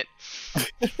damn it.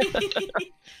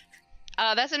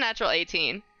 That's a natural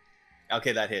 18.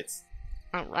 Okay, that hits.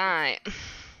 All right.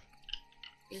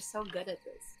 You're so good at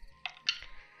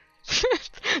this.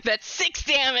 That's 6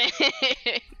 damage.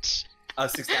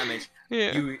 6 damage.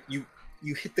 Yeah. You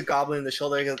hit the goblin in the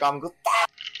shoulder, and the goblin goes,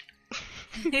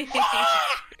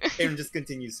 and just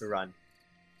continues to run.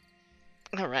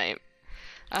 All right.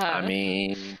 I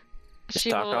mean, just she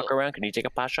talk will- around. Can you take a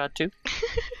pot shot too?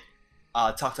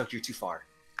 Talk, you're too far.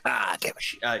 Ah, damn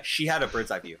it. She had a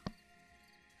bird's eye view.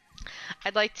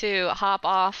 I'd like to hop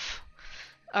off,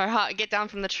 or get down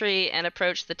from the tree and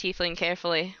approach the tiefling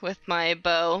carefully with my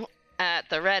bow at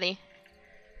the ready.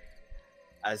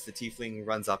 As the tiefling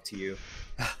runs up to you,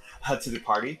 to the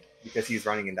party, because he's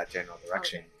running in that general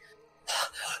direction.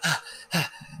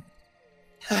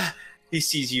 He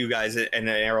sees you guys in an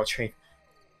arrow train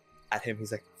at him.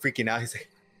 He's like freaking out. He's like,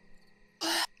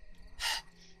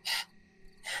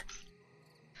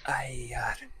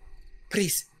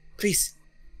 Please, please,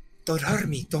 don't hurt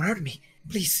me,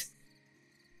 please.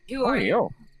 Who are you?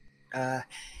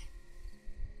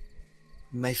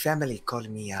 My family call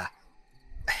me,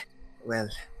 well,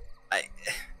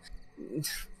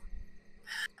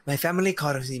 my family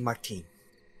calls me Martin.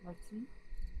 Martin?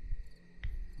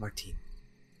 Martin.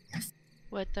 Yes.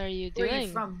 What are you Where doing? are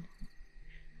you from?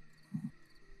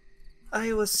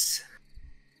 I was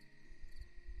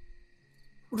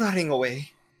running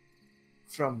away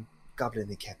from goblin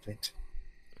encampment.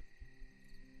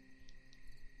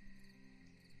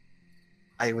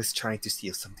 I was trying to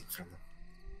steal something from them.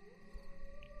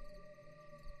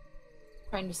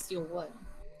 Trying to steal what?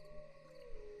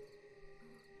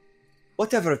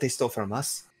 Whatever they stole from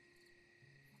us.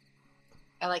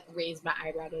 I like raise my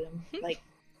eyebrow at him. Like,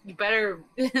 you better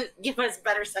give us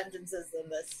better sentences than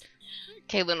this.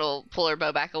 Caelynn will pull her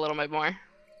bow back a little bit more.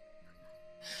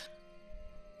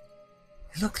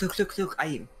 Look.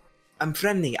 I'm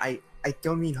friendly. I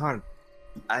don't mean harm.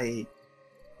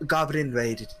 Goblin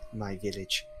raided my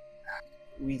village.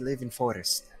 We live in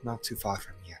forest, not too far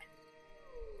from here.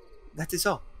 That is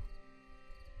all.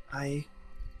 I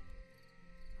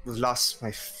lost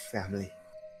my family,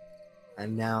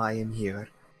 and now I am here,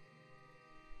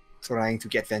 trying to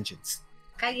get vengeance.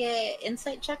 Can I get an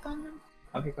insight check on him?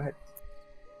 Okay, go ahead.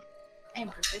 I am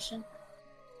proficient.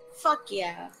 Fuck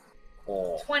yeah.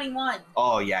 Oh. 21.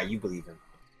 Oh yeah, you believe him.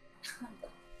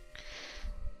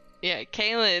 Yeah,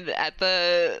 Caelynn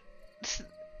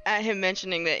at him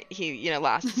mentioning that he,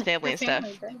 lost his family and stuff.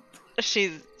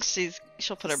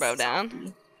 She'll put her bow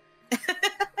down.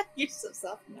 You're so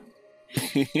soft now.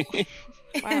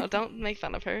 Wow, don't make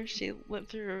fun of her. She went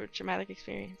through a traumatic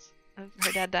experience of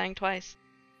her dad dying twice.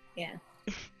 Yeah.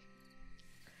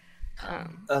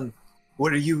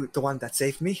 Were you the one that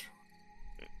saved me?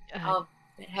 I'll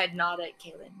head nod at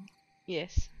Caelynn.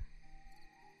 Yes.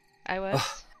 I was.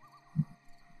 Oh.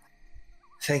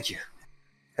 Thank you.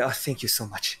 Oh, thank you so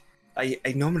much. I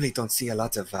normally don't see a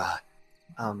lot of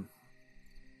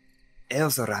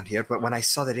elves around here, but when I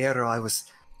saw that arrow, I was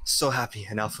so happy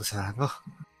an elf was around. Oh.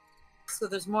 So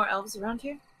there's more elves around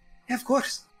here? Yeah, of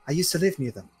course. I used to live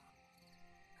near them.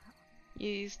 You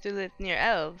used to live near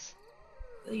elves.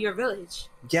 Your village?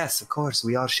 Yes, of course.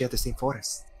 We all share the same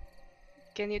forest.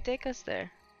 Can you take us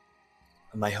there?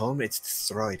 My home, it's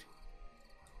destroyed.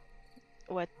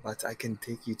 What? But I can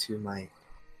take you to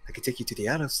the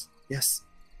elves. Yes.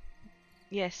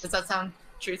 Yes. Does that sound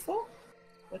truthful?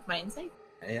 With my insight?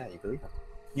 Yeah, you believe him.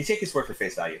 You take his word for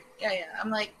face value. Yeah. I'm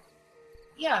like,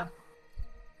 yeah,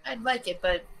 I'd like it,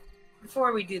 but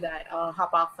before we do that, I'll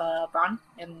hop off Braun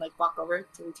and walk over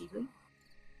to the tiefling.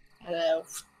 Hello.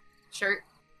 Shirt.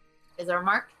 Is there a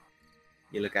mark?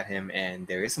 You look at him, and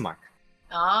there is a mark.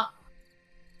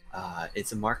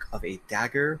 It's a mark of a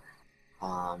dagger,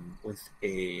 with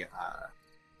a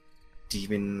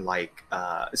demon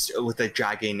with a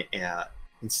dragon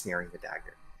ensnaring the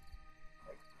dagger.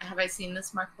 Have I seen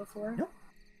this mark before? No.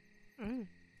 Mm.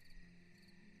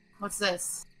 What's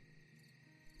this?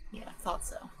 Yeah, I thought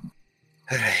so.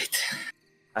 Alright.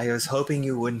 I was hoping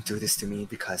you wouldn't do this to me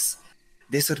because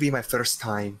this would be my first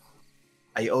time.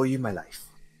 I owe you my life.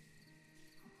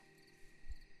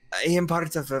 I am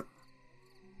part of a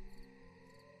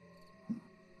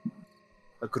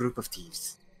group of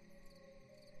thieves.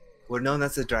 We're known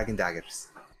as the Dragon Daggers.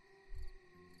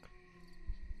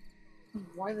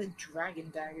 Why the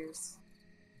dragon daggers?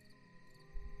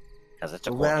 Because it's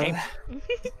a cool name.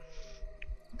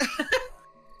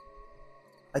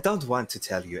 I don't want to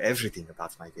tell you everything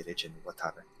about my village and what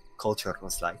our culture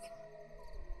was like.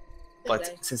 But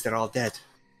Okay. since they're all dead,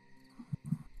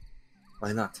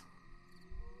 why not?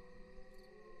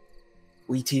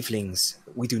 We tieflings,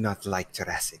 we do not like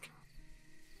Drassig.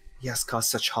 He has caused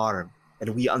such harm,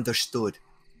 and we understood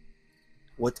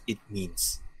what it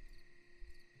means.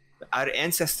 Our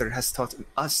ancestor has taught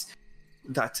us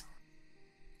that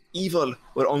evil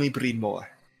will only breed more.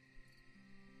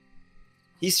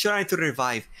 He's trying to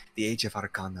revive the age of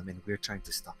Arcanum, and we're trying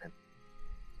to stop him.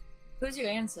 Who's your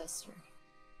ancestor?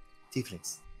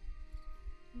 Tieflings.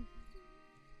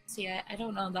 See, I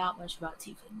don't know that much about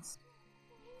tieflings.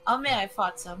 I'll admit I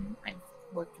fought some. I've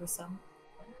worked with some.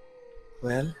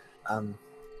 Well,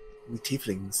 we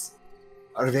tieflings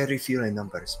are very few in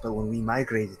numbers, but when we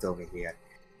migrated over here,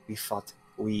 we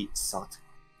sought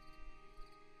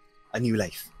a new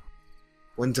life.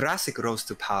 When Drassig rose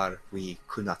to power, we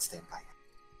could not stand by him.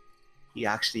 He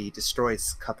actually destroyed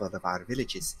a couple of our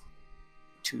villages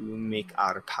to make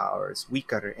our powers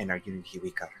weaker and our unity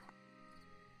weaker.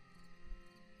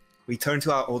 We turned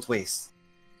to our old ways.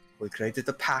 We created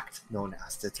a pact known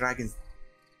as the Dragon's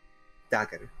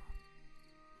Dagger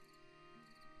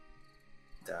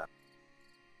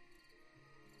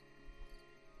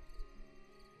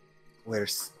we're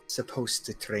supposed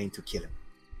to train to kill him.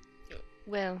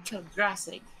 Well, Kill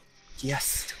Drassig.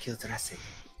 Yes, to kill Drassig.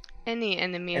 any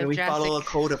enemy And of we Drassig follow a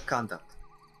code of conduct.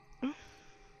 Mm.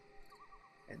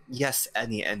 And yes,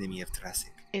 any enemy of Drassig.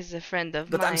 is a friend of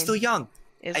But mine. I'm still young.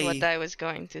 Is what I was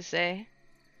going to say.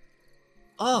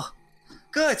 Oh,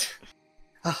 good.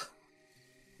 Oh.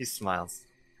 He smiles.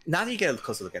 Now that you get a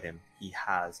closer look at him, he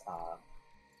has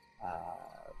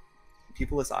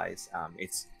pupilless eyes.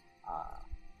 It's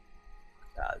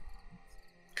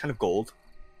kind of gold.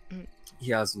 Mm.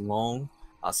 He has long,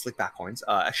 slick back horns.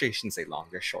 Actually, I shouldn't say long;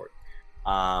 they're short.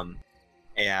 And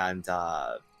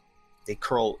they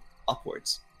curl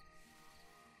upwards.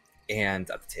 And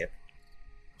at the tip,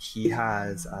 he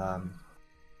has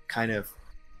kind of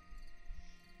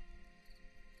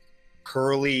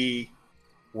curly,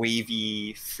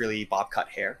 wavy, frilly bob cut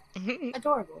hair.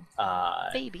 Adorable.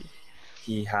 Baby.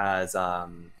 He has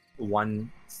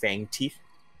one fang teeth.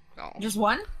 Oh, Just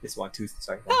one? This one tooth,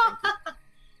 sorry. One fang teeth.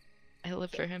 I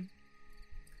live for him.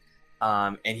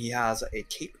 And he has a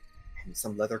cape and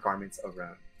some leather garments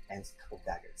around and a couple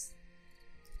daggers.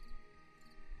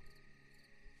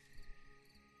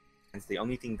 And the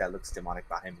only thing that looks demonic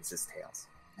about him is his tails.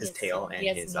 His Yes, tail so and he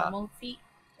has his normal feet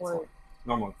or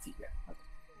normal feet,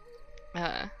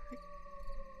 yeah.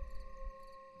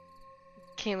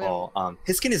 Caelynn. Well,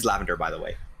 his skin is lavender, by the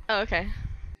way. Oh, okay.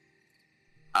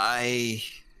 I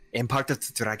am part of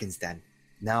the Dragon's Den.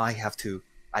 Now I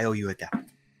owe you a debt.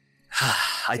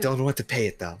 I don't want to pay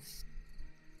it though.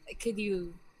 could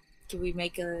we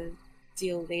make a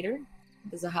deal later?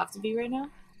 Does it have to be right now?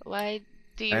 Why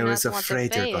do you I not was want to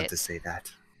afraid you're pay going it? to say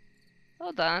that.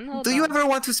 Hold on. Do you ever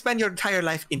want to spend your entire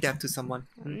life in debt to someone?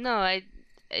 No, I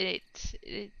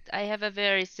have a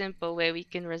very simple way we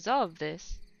can resolve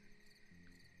this.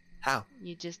 How?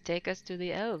 You just take us to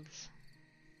the elves.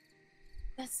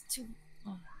 That's too.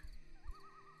 Oh.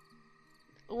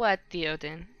 What,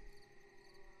 Theoden?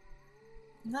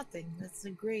 Nothing. That's a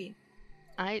great.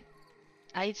 I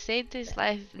saved his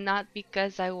life not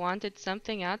because I wanted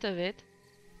something out of it.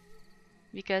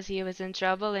 Because he was in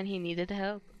trouble and he needed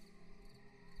help.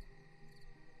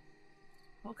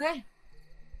 Okay.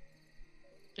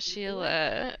 She'll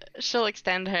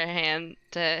extend her hand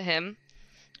to him.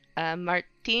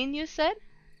 Martine, you said?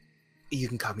 You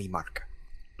can call me Mark.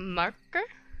 Marker?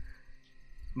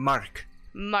 Mark.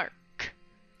 Mark.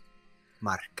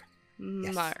 Mark.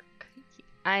 Yes. Mark.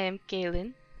 I am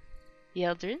Caelynn.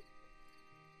 Yaeldrin.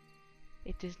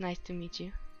 It is nice to meet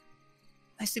you.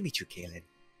 Nice to meet you, Caelynn.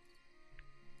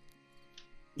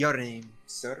 Your name,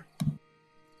 sir?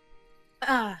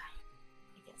 I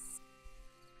guess.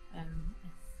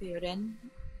 Theoden,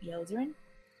 Yaeldrin.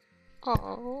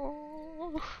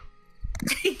 Oh.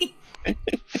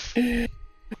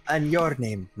 And your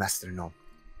name, Master Gnome?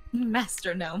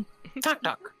 Master Gnome.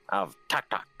 Taktak of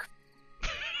Taktak.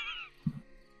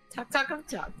 Talk of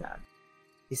Talk.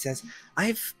 He says,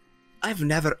 I've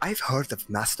heard of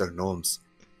Master Gnomes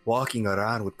walking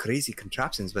around with crazy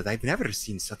contraptions, but I've never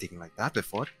seen something like that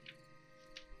before.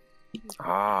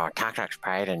 Oh, Taktak's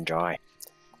pride and joy.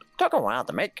 Took a while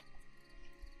to make.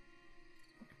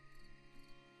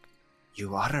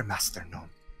 You are a Master Gnome.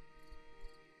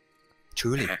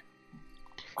 Truly.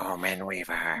 Oh, man,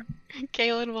 Weaver.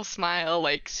 Caelynn will smile,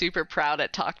 like, super proud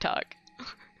at Taktak.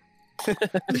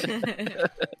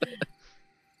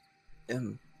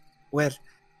 Well,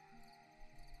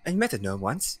 I met a gnome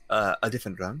once, a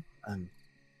different one.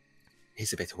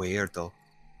 He's a bit weird though.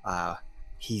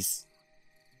 He's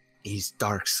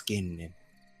dark skinned and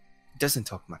doesn't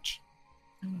talk much.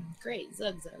 Great,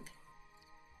 Zug Zug.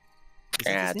 Is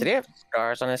that Yeah, his did he name? have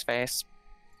scars on his face?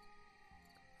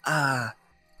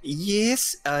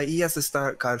 Yes, he has a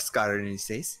scar in his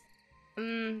face.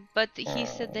 But he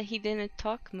said that he didn't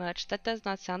talk much. That does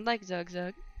not sound like Zug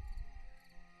Zug.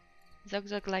 Zug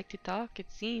Zug like to talk,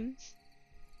 it seems.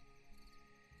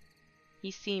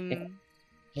 He seemed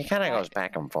He kind of goes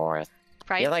back and forth.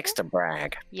 prideful. He likes to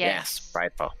brag. Yes.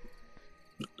 Prideful.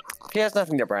 He has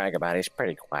nothing to brag about. He's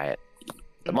pretty quiet.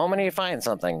 The moment he finds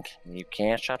something, you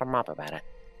can't shut him up about it.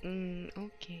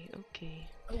 Okay.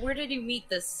 Where did you meet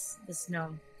this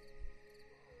gnome?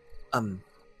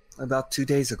 About 2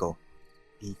 days ago,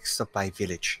 he stopped by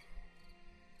village.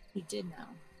 He did know.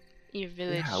 Your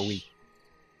village. Yeah, we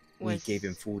was... gave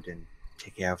him food and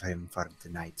take care of him for the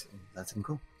night and let him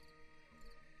go.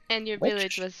 And your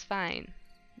village was fine.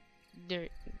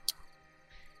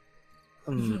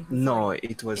 No,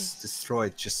 it was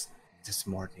destroyed just this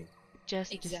morning.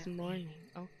 Just Exactly. this morning.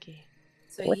 Okay.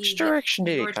 So Which he direction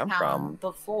hit did he your come town from?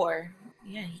 Before,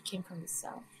 yeah, he came from the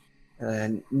south.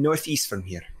 Northeast from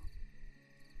here.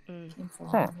 Came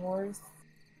from north,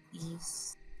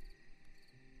 east.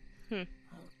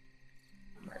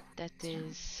 That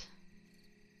is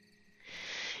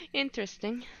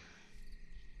interesting.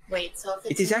 Wait, so if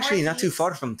it's It is actually not too northeast-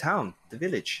 far from town, the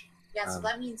village. Yeah, so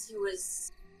that means he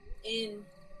was in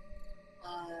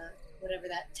whatever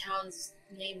that town's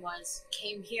name was,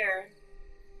 came here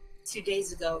 2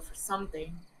 days ago for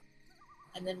something,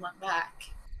 and then went back.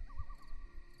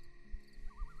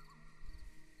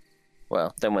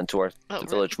 Well, then went to the really?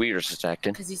 village we were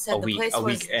suspecting. Because you said the place was a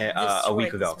week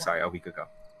destroyed ago. this Sorry, a morning. week ago.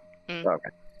 Okay.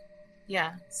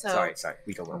 Yeah, so Sorry,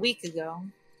 week a ago. week ago.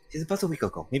 It's about a week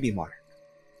ago, maybe more.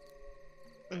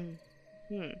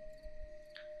 Did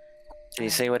he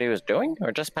say what he was doing,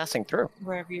 or just passing through?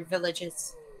 Wherever your village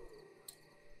is.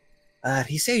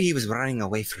 He said he was running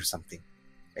away from something,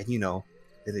 and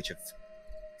village of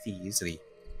thieves.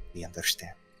 We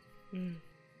understand.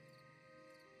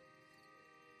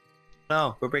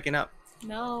 No, we're breaking up.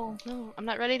 No. No, I'm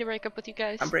not ready to break up with you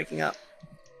guys. I'm breaking up.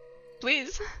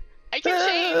 Please. I can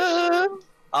change.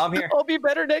 I'm here. I'll be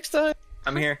better next time.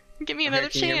 I'm here. Give me I'm here.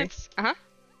 another Can you hear me? chance. Uh-huh.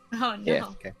 Oh, no. Yeah.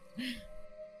 Okay.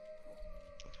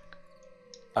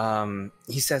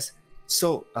 He says,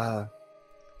 so,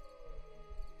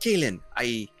 Caelynn,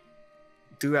 I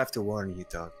do have to warn you,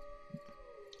 dog,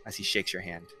 as he shakes your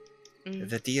hand.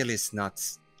 The deal is not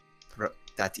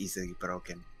that easily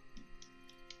broken.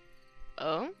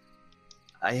 Oh?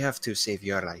 I have to save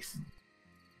your life.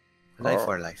 Life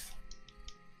or life.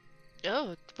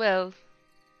 Oh, well...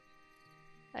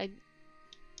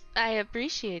 I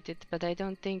appreciate it, but I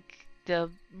don't think there'll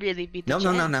really be the chance.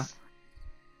 No.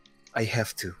 I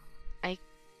have to.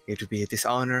 It would be a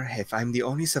dishonor if I'm the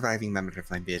only surviving member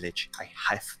of my village. I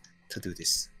have to do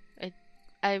this.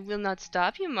 I will not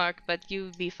stop you, Mark, but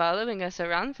you'll be following us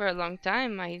around for a long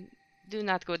time. I do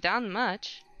not go down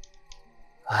much.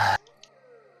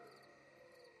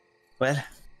 Well,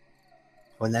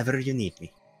 whenever you need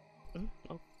me.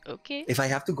 Okay. If I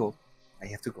have to go, I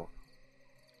have to go.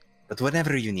 But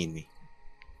whenever you need me,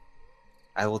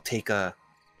 I will take a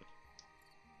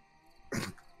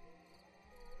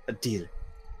deal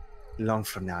long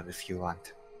from now if you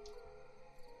want.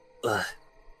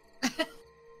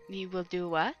 You will do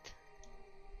what?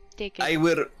 Take it. I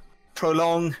will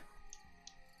prolong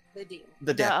The deal.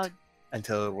 the debt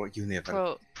until you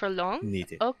never prolong?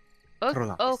 need it. Oh,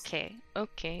 Prolong.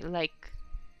 okay. Like,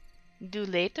 do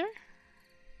later?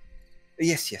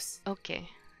 Yes. Okay.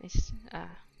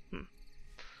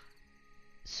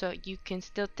 So you can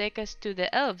still take us to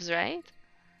the elves, right?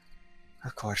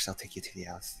 Of course, I'll take you to the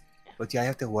elves. But I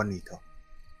have to warn you, though.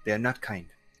 They are not kind.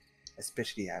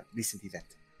 Especially a recent event.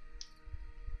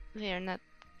 They are not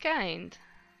kind.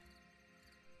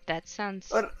 That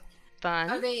sounds Or- fun.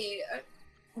 Are they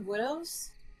widows?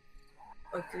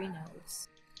 Or green elves?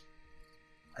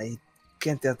 I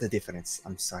can't tell the difference.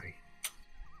 I'm sorry.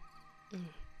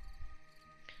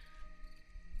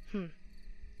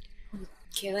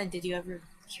 Caelynn, did you ever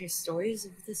hear stories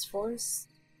of this forest?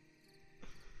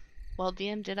 Well,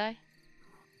 DM, did I?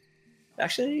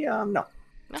 Actually, no.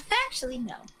 Actually,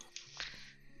 no.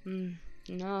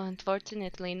 No,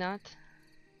 unfortunately not.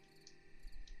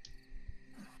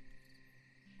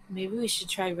 Maybe we should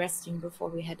try resting before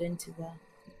we head into the...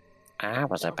 I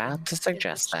was about to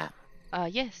suggest that.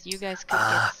 Yes, you guys could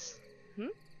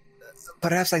get...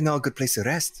 Perhaps I know a good place to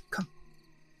rest. Come.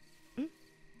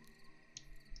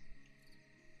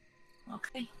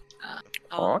 Okay.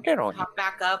 Okay. Hop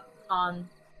back up on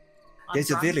There's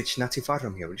a front, village not too far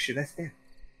from here. We should rest there.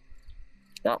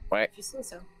 Oh, wait. If you say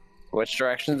so. Which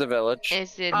direction is the village?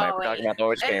 Is it... Might Oh, be talking wait. about the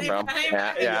which came from.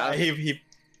 Yeah.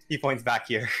 He points back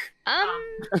here.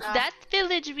 that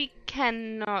village we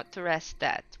cannot rest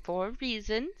at for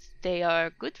reasons. They are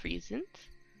good reasons.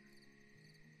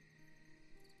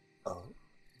 Oh.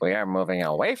 We are moving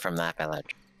away from that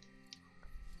village.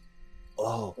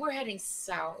 Oh. We're heading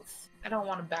south. I don't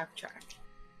want to backtrack.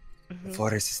 The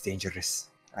forest is dangerous.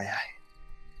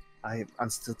 I'm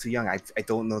still too young. I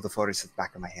don't know the forest at the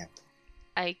back of my hand.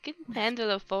 I can handle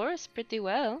a forest pretty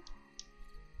well.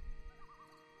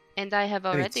 And I have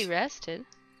already rested.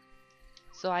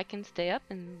 So I can stay up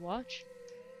and watch.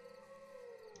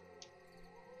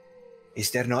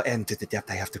 Is there no end to the debt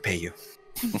I have to pay you?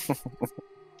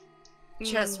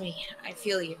 Trust me, I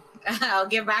feel you. I'll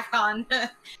get back on He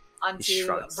onto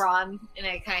shrugs. Braun, and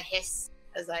I kind of hiss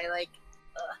as I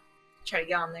try to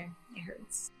get on there. It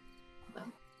hurts.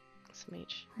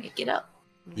 Smooch. Make it up.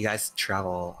 You guys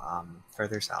travel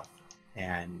further south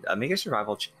and make a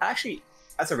survival. Actually,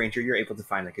 as a ranger, you're able to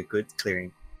find like a good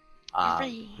clearing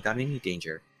Hooray. without any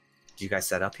danger. Do you guys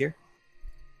set up here?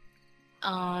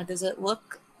 Does it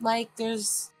look like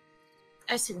there's?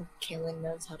 I assume Caelynn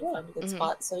knows how to find a good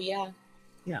spot, so yeah.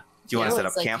 Yeah. Do you want to set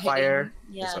up campfire?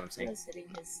 Yeah, That's what I'm saying. I was hitting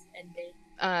his end date.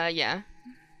 Yeah.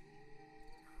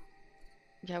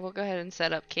 Yeah, we'll go ahead and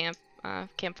set up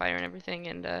campfire and everything,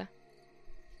 and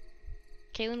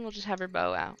Caelynn will just have her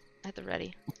bow out at the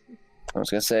ready. I was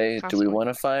gonna say, do Constantly. we want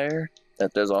to fire?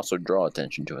 That does also draw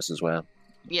attention to us as well.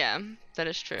 Yeah, that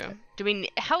is true. Do we?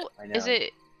 How I know. is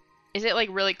it? Is it like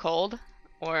really cold,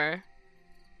 or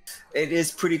It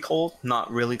is pretty cold.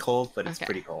 Not really cold, but it's Okay.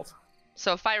 pretty cold.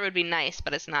 so fire would be nice,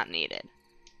 but it's not needed,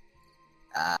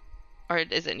 Uh, or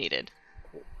is it needed?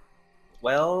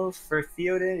 well, for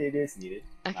Theoden, it is needed.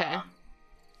 Okay.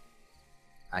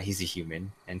 He's a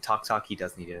human, and Taktak, he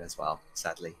does need it as well,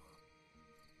 sadly.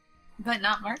 But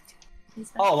not Mark.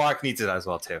 He's Oh, Mark needs it as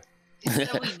well, too.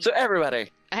 So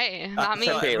everybody, Hey, not me.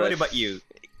 So Okay, everybody let's- but you.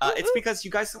 It's because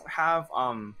you guys don't have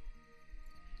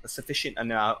a sufficient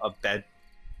amount of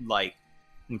bed-like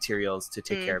materials to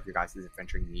take care of your guys'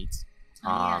 adventuring needs.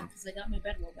 yeah, because I got my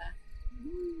bedroll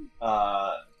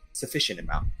back. Sufficient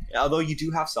amount. Although you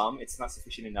do have some, it's not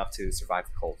sufficient enough to survive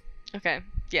the cold. Okay.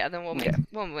 Yeah, then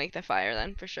we'll make the fire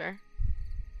then for sure.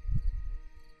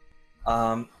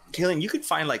 Caelynn, you could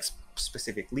find like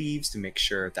specific leaves to make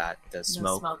sure that the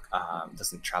smoke,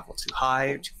 doesn't travel too high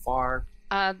or too far.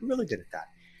 I'm really good at that.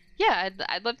 Yeah,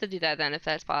 I'd love to do that then if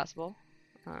that's possible.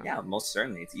 Yeah, most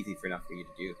certainly. It's easy enough for you to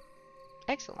do.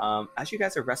 Excellent. As you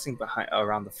guys are resting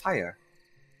around the fire,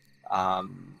 do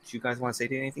you guys want to say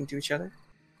anything to each other?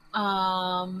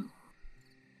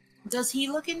 Does he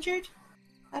look injured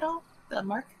at all?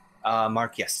 Mark?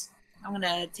 Mark, yes. I'm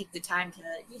gonna take the time to,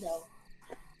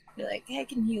 be like, hey, I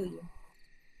can heal you.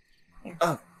 Here.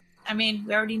 Oh. I mean,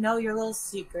 we already know your little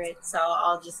secret, so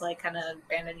I'll just like kind of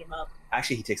bandage him up.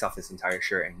 Actually, he takes off his entire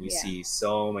shirt, and you see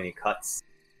so many cuts.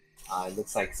 It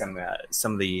looks like some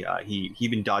of the he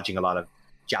been dodging a lot of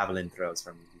javelin throws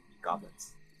from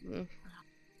goblins. Mm.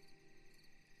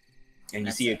 And you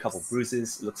That see a sucks. couple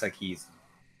bruises. It looks like he's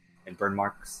in burn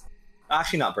marks.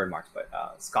 Actually, not burn marks, but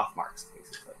scoff marks,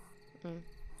 basically. Mm.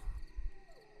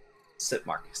 Slit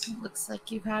marks. Looks like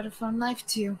you've had a fun life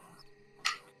too.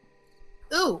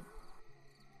 Ooh.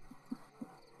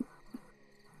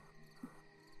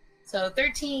 So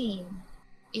 13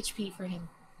 HP for him.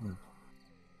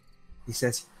 He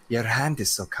says, "Your hand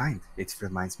is so kind. It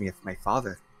reminds me of my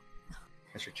father."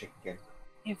 I should check again.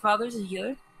 Your father's a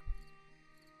healer?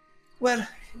 Well,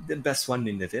 the best one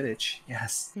in the village.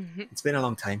 Yes, Mhm. it's been a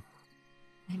long time.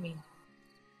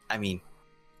 I mean,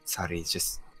 Sorry, it's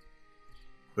just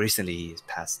recently he's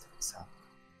passed. So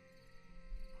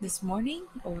this morning?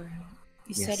 Or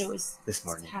you said Yes, it was this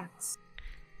morning. attacks?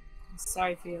 I'm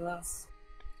sorry for your loss.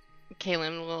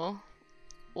 Caelynn will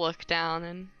look down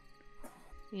and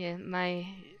yeah, my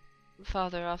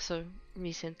father also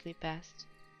recently passed.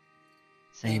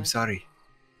 So I am sorry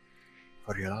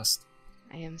for your loss.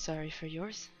 I am sorry for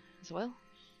yours as well.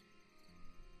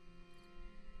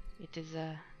 It is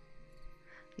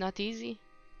not easy.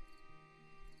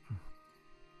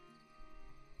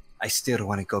 I still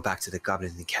want to go back to the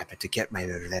goblin encampment to get my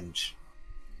revenge.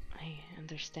 I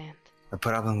understand. The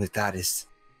problem with that is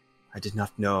I did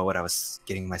not know what I was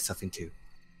getting myself into.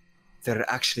 They're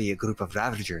actually a group of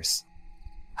ravagers.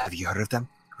 Have you heard of them?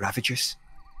 Ravagers?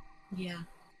 Yeah.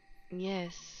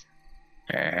 Yes,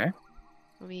 Eh?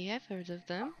 we have heard of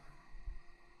them.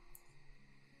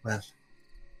 Well,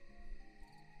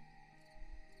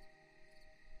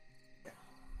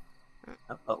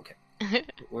 oh, okay.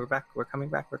 We're back. We're coming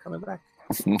back. We're coming back.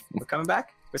 We're coming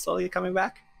back. We're slowly coming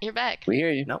back. You're back. We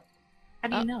hear you. Nope. How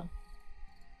do you know?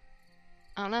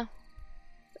 I don't know.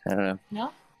 I don't know.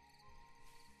 No?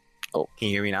 Can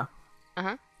you hear me now?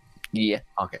 Yeah.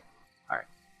 Okay. All right.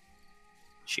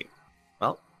 Shoot.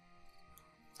 Well.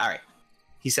 All right.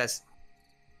 He says,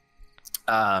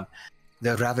 the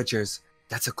Ravagers,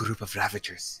 that's a group of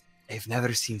Ravagers. I've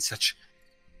never seen such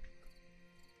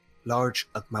large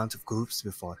amount of groups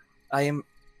before. I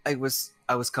was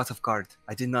caught off guard.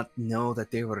 I did not know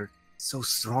that they were so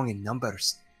strong in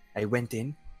numbers. I went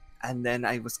in, and then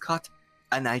I was caught,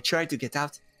 and I tried to get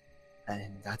out,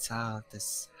 and that's how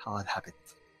it happened.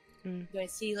 Do I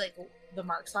see like the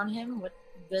marks on him? What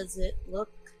does it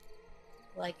look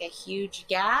like? A huge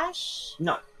gash?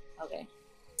 No. Okay.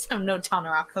 So no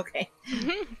Tanarok. Okay.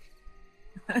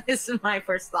 This is my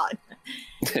first thought.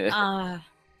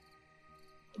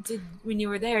 When you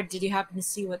were there, did you happen to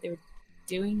see what they were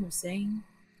doing or saying?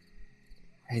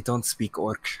 I don't speak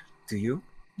Orc. Do you?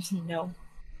 No.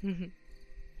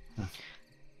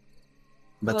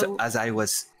 But Well- as I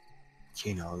was,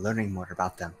 learning more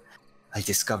about them, I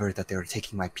discovered that they were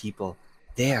taking my people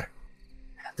there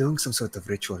doing some sort of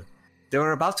ritual. They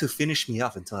were about to finish me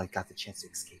off until I got the chance to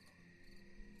escape.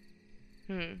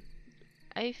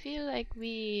 I feel like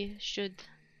we should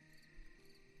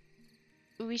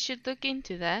look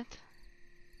into that.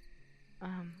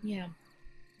 Yeah.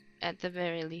 At the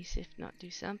very least, if not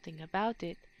do something about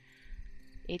it.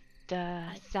 It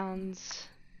sounds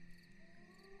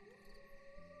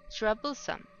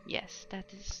troublesome. Yes, that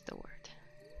is the word.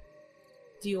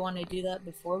 Do you want to do that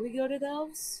before we go to the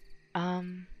elves?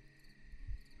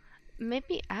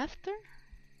 Maybe after?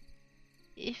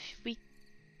 If we...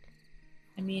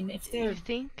 I mean, if You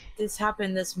think? this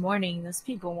happened this morning, those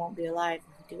people won't be alive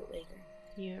if we do it later.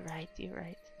 You're right.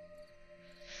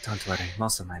 Don't worry,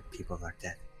 most of my people are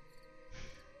dead.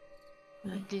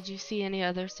 Did you see any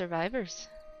other survivors?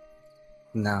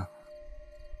 No.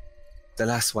 The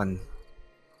last one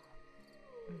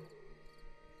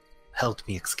helped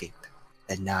me escape,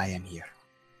 and now I am here.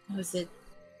 Was it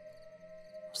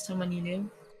someone you knew?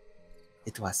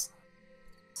 It was.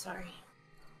 Sorry.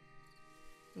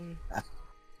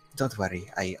 Don't worry,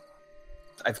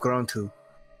 I've grown to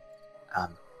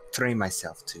train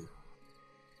myself to...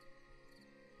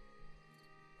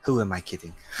 Who am I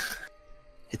kidding?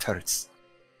 It hurts.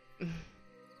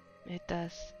 It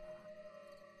does.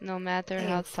 No matter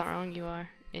how strong you are,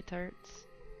 it hurts.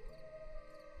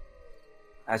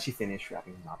 As she finished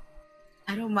wrapping him up.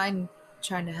 I don't mind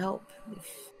trying to help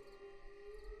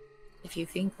if you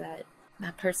think that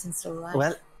person's still alive.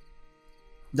 Well,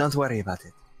 don't worry about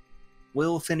it.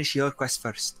 We'll finish your quest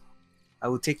first. I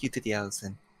will take you to the elves,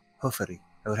 and hopefully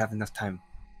I will have enough time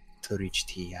to reach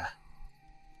the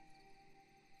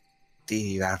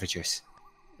Ravagers.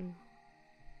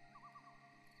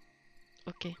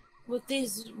 Okay. With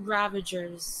these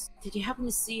Ravagers, did you happen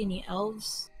to see any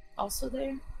elves also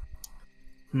there?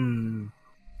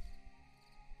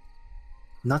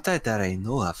 Not that I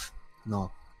know of.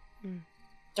 No.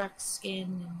 Dark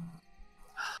skin and...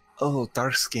 Oh,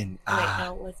 dark skin. Wait,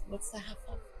 no, what's the half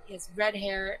of? He has red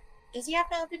hair. Does he have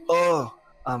elven hair? Oh,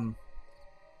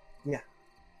 yeah.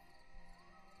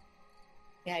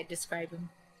 Yeah, I describe him.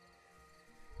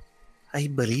 I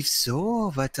believe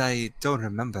so, but I don't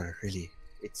remember, really.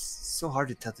 It's so hard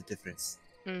to tell the difference.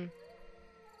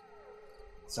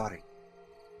 Sorry.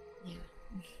 Yeah.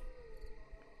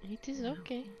 It is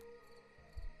okay.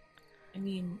 I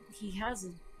mean, he has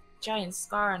a giant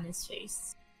scar on his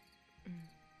face.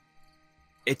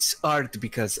 It's hard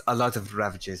because a lot of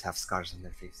Ravagers have scars on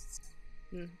their faces.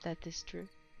 That is true.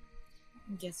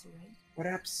 I guess you're right.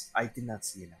 Perhaps I did not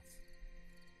see enough.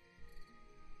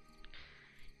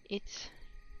 It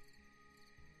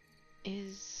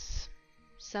is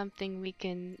something we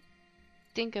can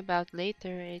think about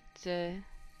later.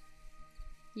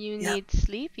 You need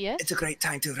sleep, yes? It's a great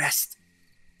time to rest.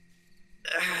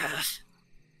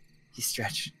 He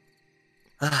stretched.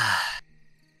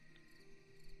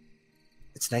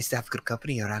 It's nice to have good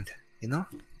company around, you know?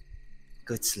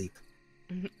 Good sleep.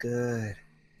 Good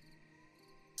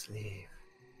sleep.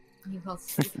 You will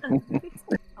sleep.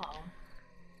 Oh.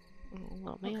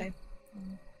 Well, man. Okay.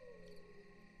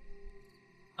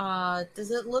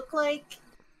 Does it look like...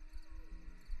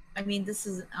 I mean, this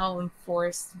is an elven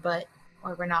forest, but...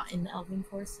 Or we're not in the elven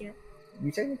forest yet?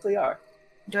 You technically are.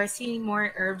 Do I see any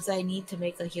more herbs I need to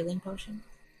make a healing potion?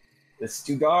 It's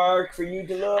too dark for you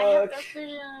to look. I have dark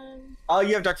vision. Oh,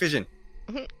 you have dark vision.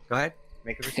 Go ahead.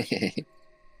 Make a perception.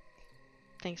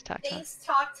 Thanks, Taktak. Thanks,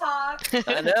 Talk.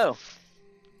 I know.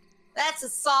 That's a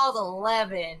solid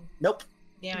 11. Nope.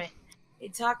 Damn it. Hey,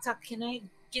 Talk, can I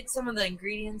get some of the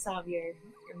ingredients of your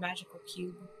magical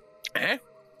cube? I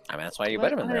mean, that's why you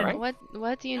put them in there, right?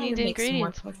 What do you I need need to make some more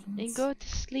ingredients for? potions. Then go to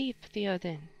sleep,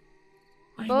 Theoden.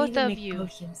 I Both need to of make you.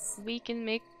 Potions. We can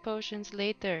make potions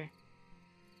later.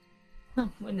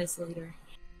 When is later?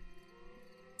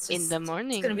 In the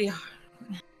morning. It's gonna be hard.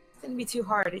 It's gonna be too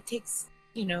hard. It takes,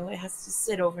 it has to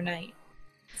sit overnight.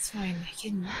 It's fine. I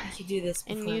can do this.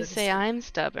 And before I you go to say sleep. I'm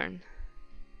stubborn.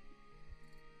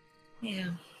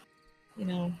 Yeah.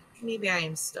 Maybe I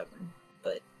am stubborn,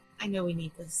 but I know we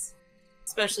need this.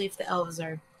 Especially if the elves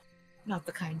are not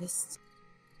the kindest.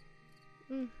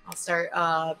 I'll start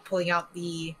pulling out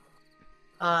the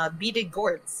beaded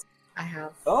gourds I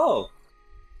have. Oh.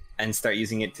 And start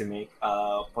using it to make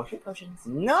Potions.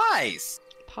 Nice.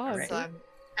 Pause. So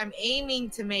I'm aiming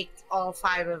to make all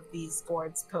 5 of these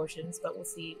gourds potions, but we'll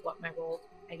see what my roll,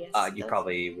 I guess. You does.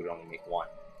 probably would only make one.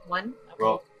 1? Okay.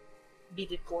 Roll.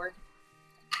 Beaded gourd.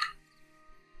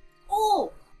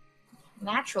 Oh!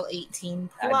 Natural 18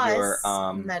 Add plus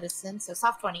your, medicine, so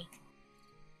soft 20.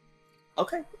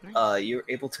 Okay. Nice. You're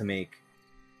able to make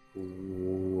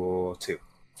 2. 2.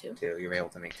 You're able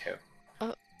to make 2.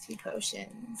 2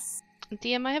 potions.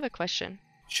 DM, I have a question.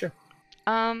 Sure.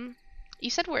 You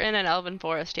said we're in an elven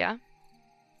forest, yeah?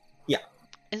 Yeah.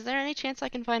 Is there any chance I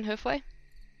can find Hoofway?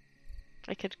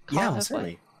 I could call Yeah, Hoofway.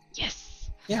 certainly. Yes!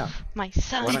 Yeah. My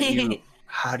son! Why don't you...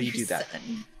 How do you do Your that?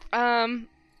 son.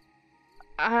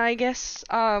 I guess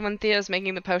when Theo's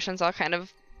making the potions, I'll kind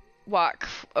of walk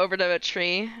over to a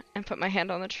tree and put my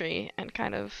hand on the tree and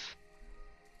kind of,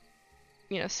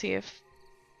 see if,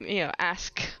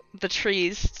 ask the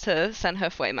trees to send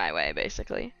Hoofway my way,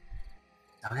 basically.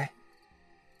 Okay.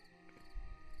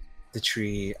 The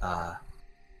tree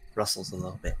rustles a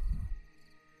little bit.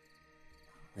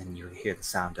 Then you hear the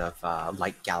sound of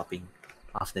light galloping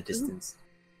off in the distance.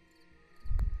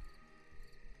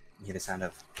 You hear the sound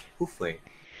of Hoofway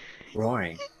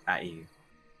roaring at you.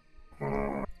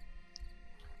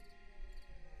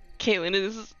 Caelynn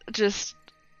is just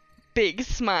big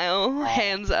smile,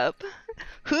 hands up.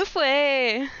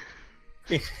 Hoofway!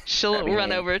 She'll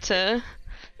run over to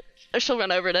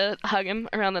hug him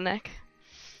around the neck.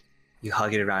 You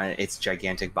hug it around its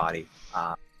gigantic body,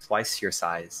 twice your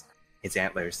size. Its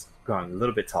antlers growing a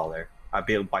little bit taller, a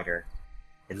bit whiter.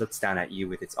 It looks down at you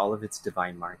with all of its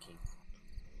divine marking,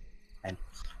 and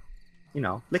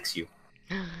licks you.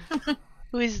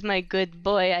 Who's my good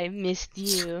boy? I missed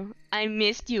you. I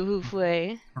missed you,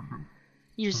 Hoofway.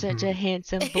 You're such a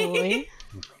handsome boy.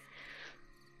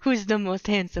 Who's the most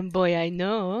handsome boy I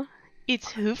know?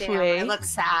 It's Damn, I Hoofway. look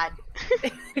sad.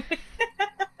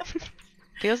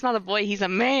 Theo's not a boy, he's a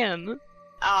man.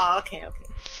 Oh, okay.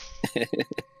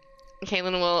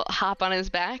 Caelynn will hop on his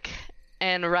back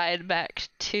and ride back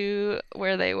to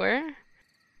where they were.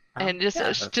 And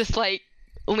just like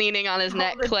leaning on his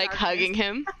neck, like darkness. hugging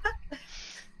him.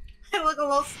 I look a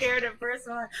little scared at first.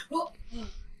 I'm like,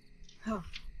 oh,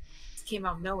 this came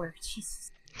out of nowhere. Jesus.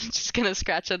 Just gonna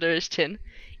scratch under his chin.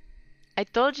 I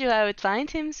told you I would find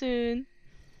him soon.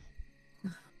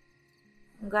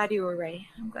 I'm glad you were right.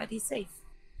 I'm glad he's safe.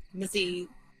 Does he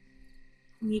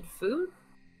need food?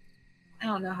 I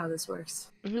don't know how this works.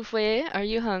 Hoofway, are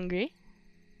you hungry?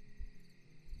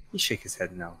 You shake his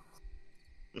head no.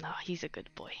 No, he's a good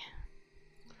boy.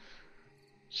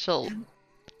 She'll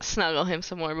snuggle him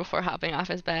some more before hopping off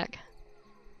his back.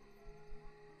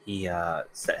 He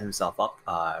set himself up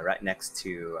right next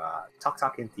to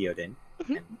Taktak and Theoden,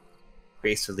 and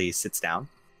gracefully sits down.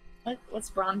 What's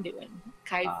Braun doing?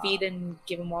 Can I feed and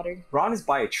give him water? Ron is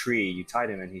by a tree. You tied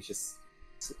him, and he's just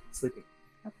sleeping.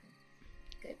 Okay,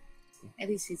 good. At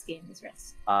least he's getting his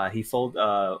rest. He folds.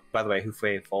 By the way,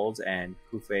 Hoofway folds, and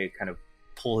Hoofway kind of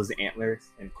pull his antlers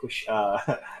and push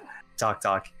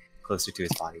Taktak closer to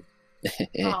his body.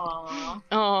 Aww,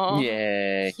 Aww.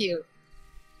 Yay. cute.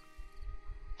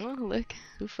 Oh, look.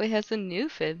 Hoofway has a new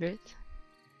favorite.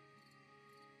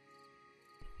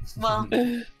 Well,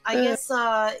 I guess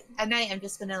at night I'm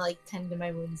just gonna tend to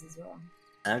my wounds as well.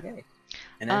 Okay.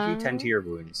 And as you tend to your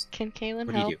wounds, Can Caelynn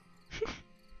what do help? you do?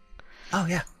 Oh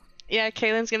yeah. Yeah,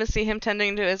 Kaylin's gonna see him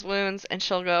tending to his wounds, and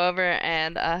she'll go over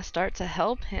and start to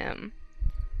help him.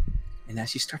 And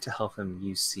as you start to help him,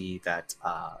 you see that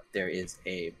there is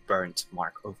a burnt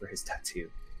mark over his tattoo.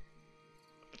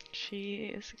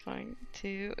 She is going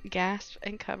to gasp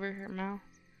and cover her mouth.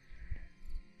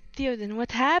 Theoden,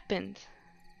 what happened?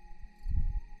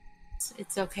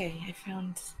 It's okay. I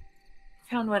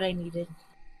found what I needed.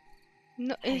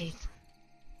 No, Hey.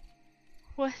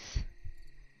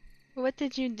 What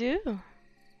did you do?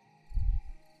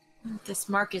 This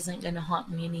mark isn't gonna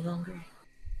haunt me any longer.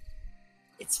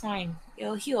 It's fine.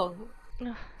 It'll heal.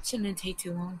 Ugh. Shouldn't take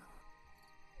too long.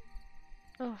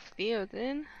 Oh,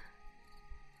 Theoden.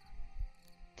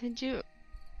 Did you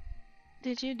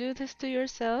do this to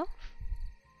yourself?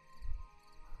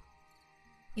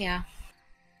 Yeah.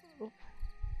 Oh.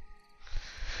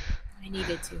 I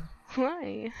needed to.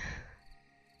 Why?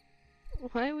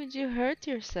 Why would you hurt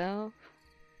yourself?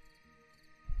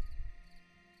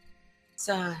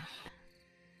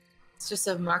 It's just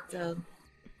a mark that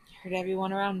hurt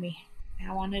everyone around me.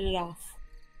 I wanted it off.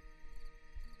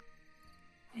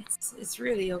 It's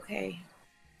really okay.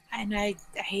 And I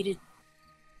hated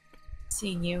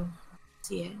seeing you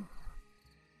see it.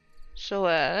 She'll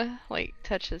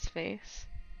touch his face.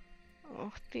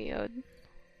 Oh, Theod.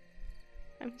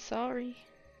 I'm sorry.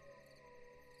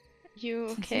 You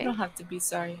okay? You don't have to be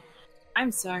sorry.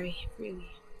 I'm sorry, really.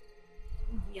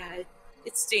 Yeah,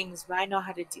 it stings, but I know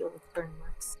how to deal with burn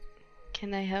marks.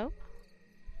 Can I help?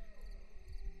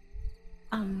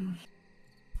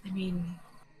 I mean,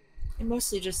 it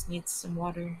mostly just needs some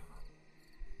water.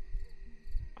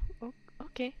 Oh,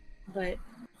 okay. But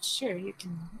sure, you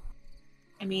can.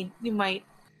 I mean, you might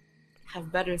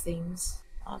have better things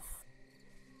off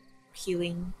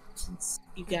healing, since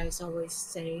you guys always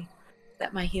say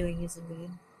that my healing isn't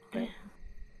good. But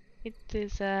It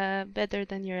is better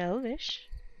than your elvish.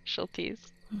 She'll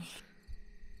tease.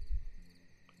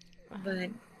 but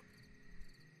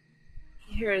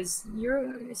is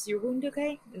your wound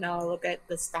okay? And I'll look at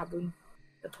the stab wound,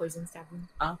 the poison stab wound.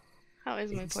 How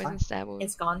is my It's poison fine. stab wound?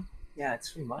 It's gone. Yeah,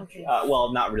 it's pretty much. Okay.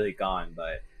 Well, not really gone,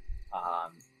 but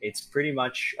it's pretty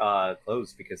much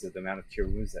closed because of the amount of cure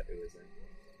wounds that it was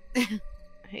in.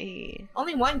 Hey.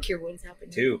 Only one cure wound's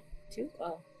happened. 2. 2?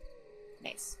 Oh,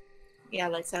 nice. Yeah,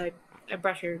 like so I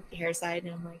brush her hair aside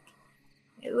and I'm like,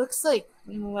 it looks like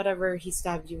whatever he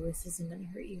stabbed you with isn't gonna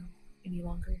hurt you any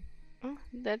longer. Oh,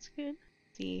 that's good.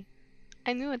 See,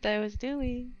 I knew what I was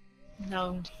doing.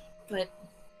 No, but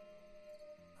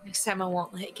next time I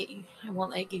won't let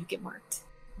you get marked.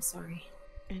 I'm sorry.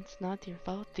 It's not your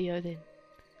fault, Theoden.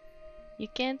 You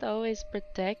can't always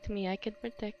protect me. I can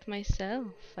protect myself.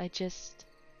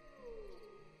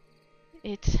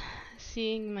 It's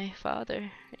seeing my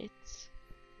father. It's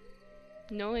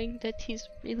knowing that he's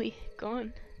really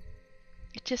gone.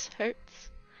 It just hurts.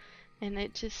 And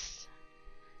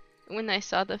when I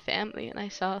saw the family and I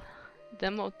saw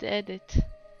them all dead,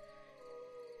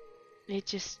 it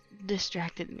just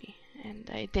distracted me. And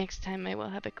next time I will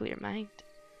have a clear mind.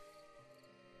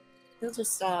 He'll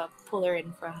just pull her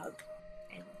in for a hug.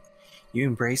 And You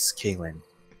embrace Caelynn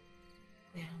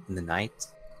yeah. in the night.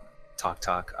 Talk.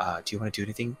 Do you want to do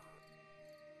anything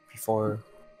before?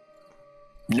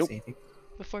 Nope. Say anything?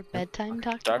 Before bedtime,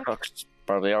 Talk. Darkhawk's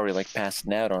probably already like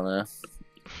passing out on a.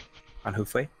 On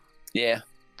Hoofway? Yeah.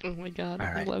 Oh my god, All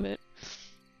I right. love it.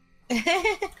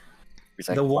 He's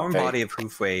like, The warm "Buffet." body of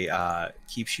Hoofway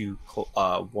keeps you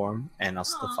warm, and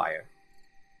also the Aw. fire.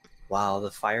 While the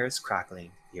fire is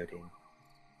crackling, Theoden,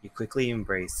 you quickly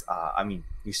embrace.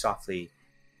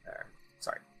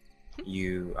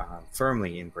 You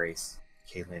firmly embrace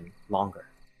Caelynn longer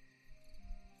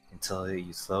until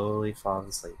you slowly fall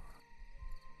asleep.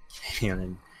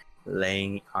 Caelynn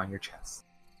laying on your chest,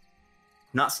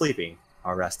 not sleeping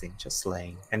or resting, just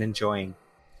laying and enjoying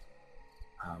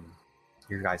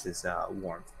your guys'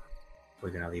 warmth. We're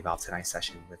gonna leave out tonight's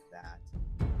session with that.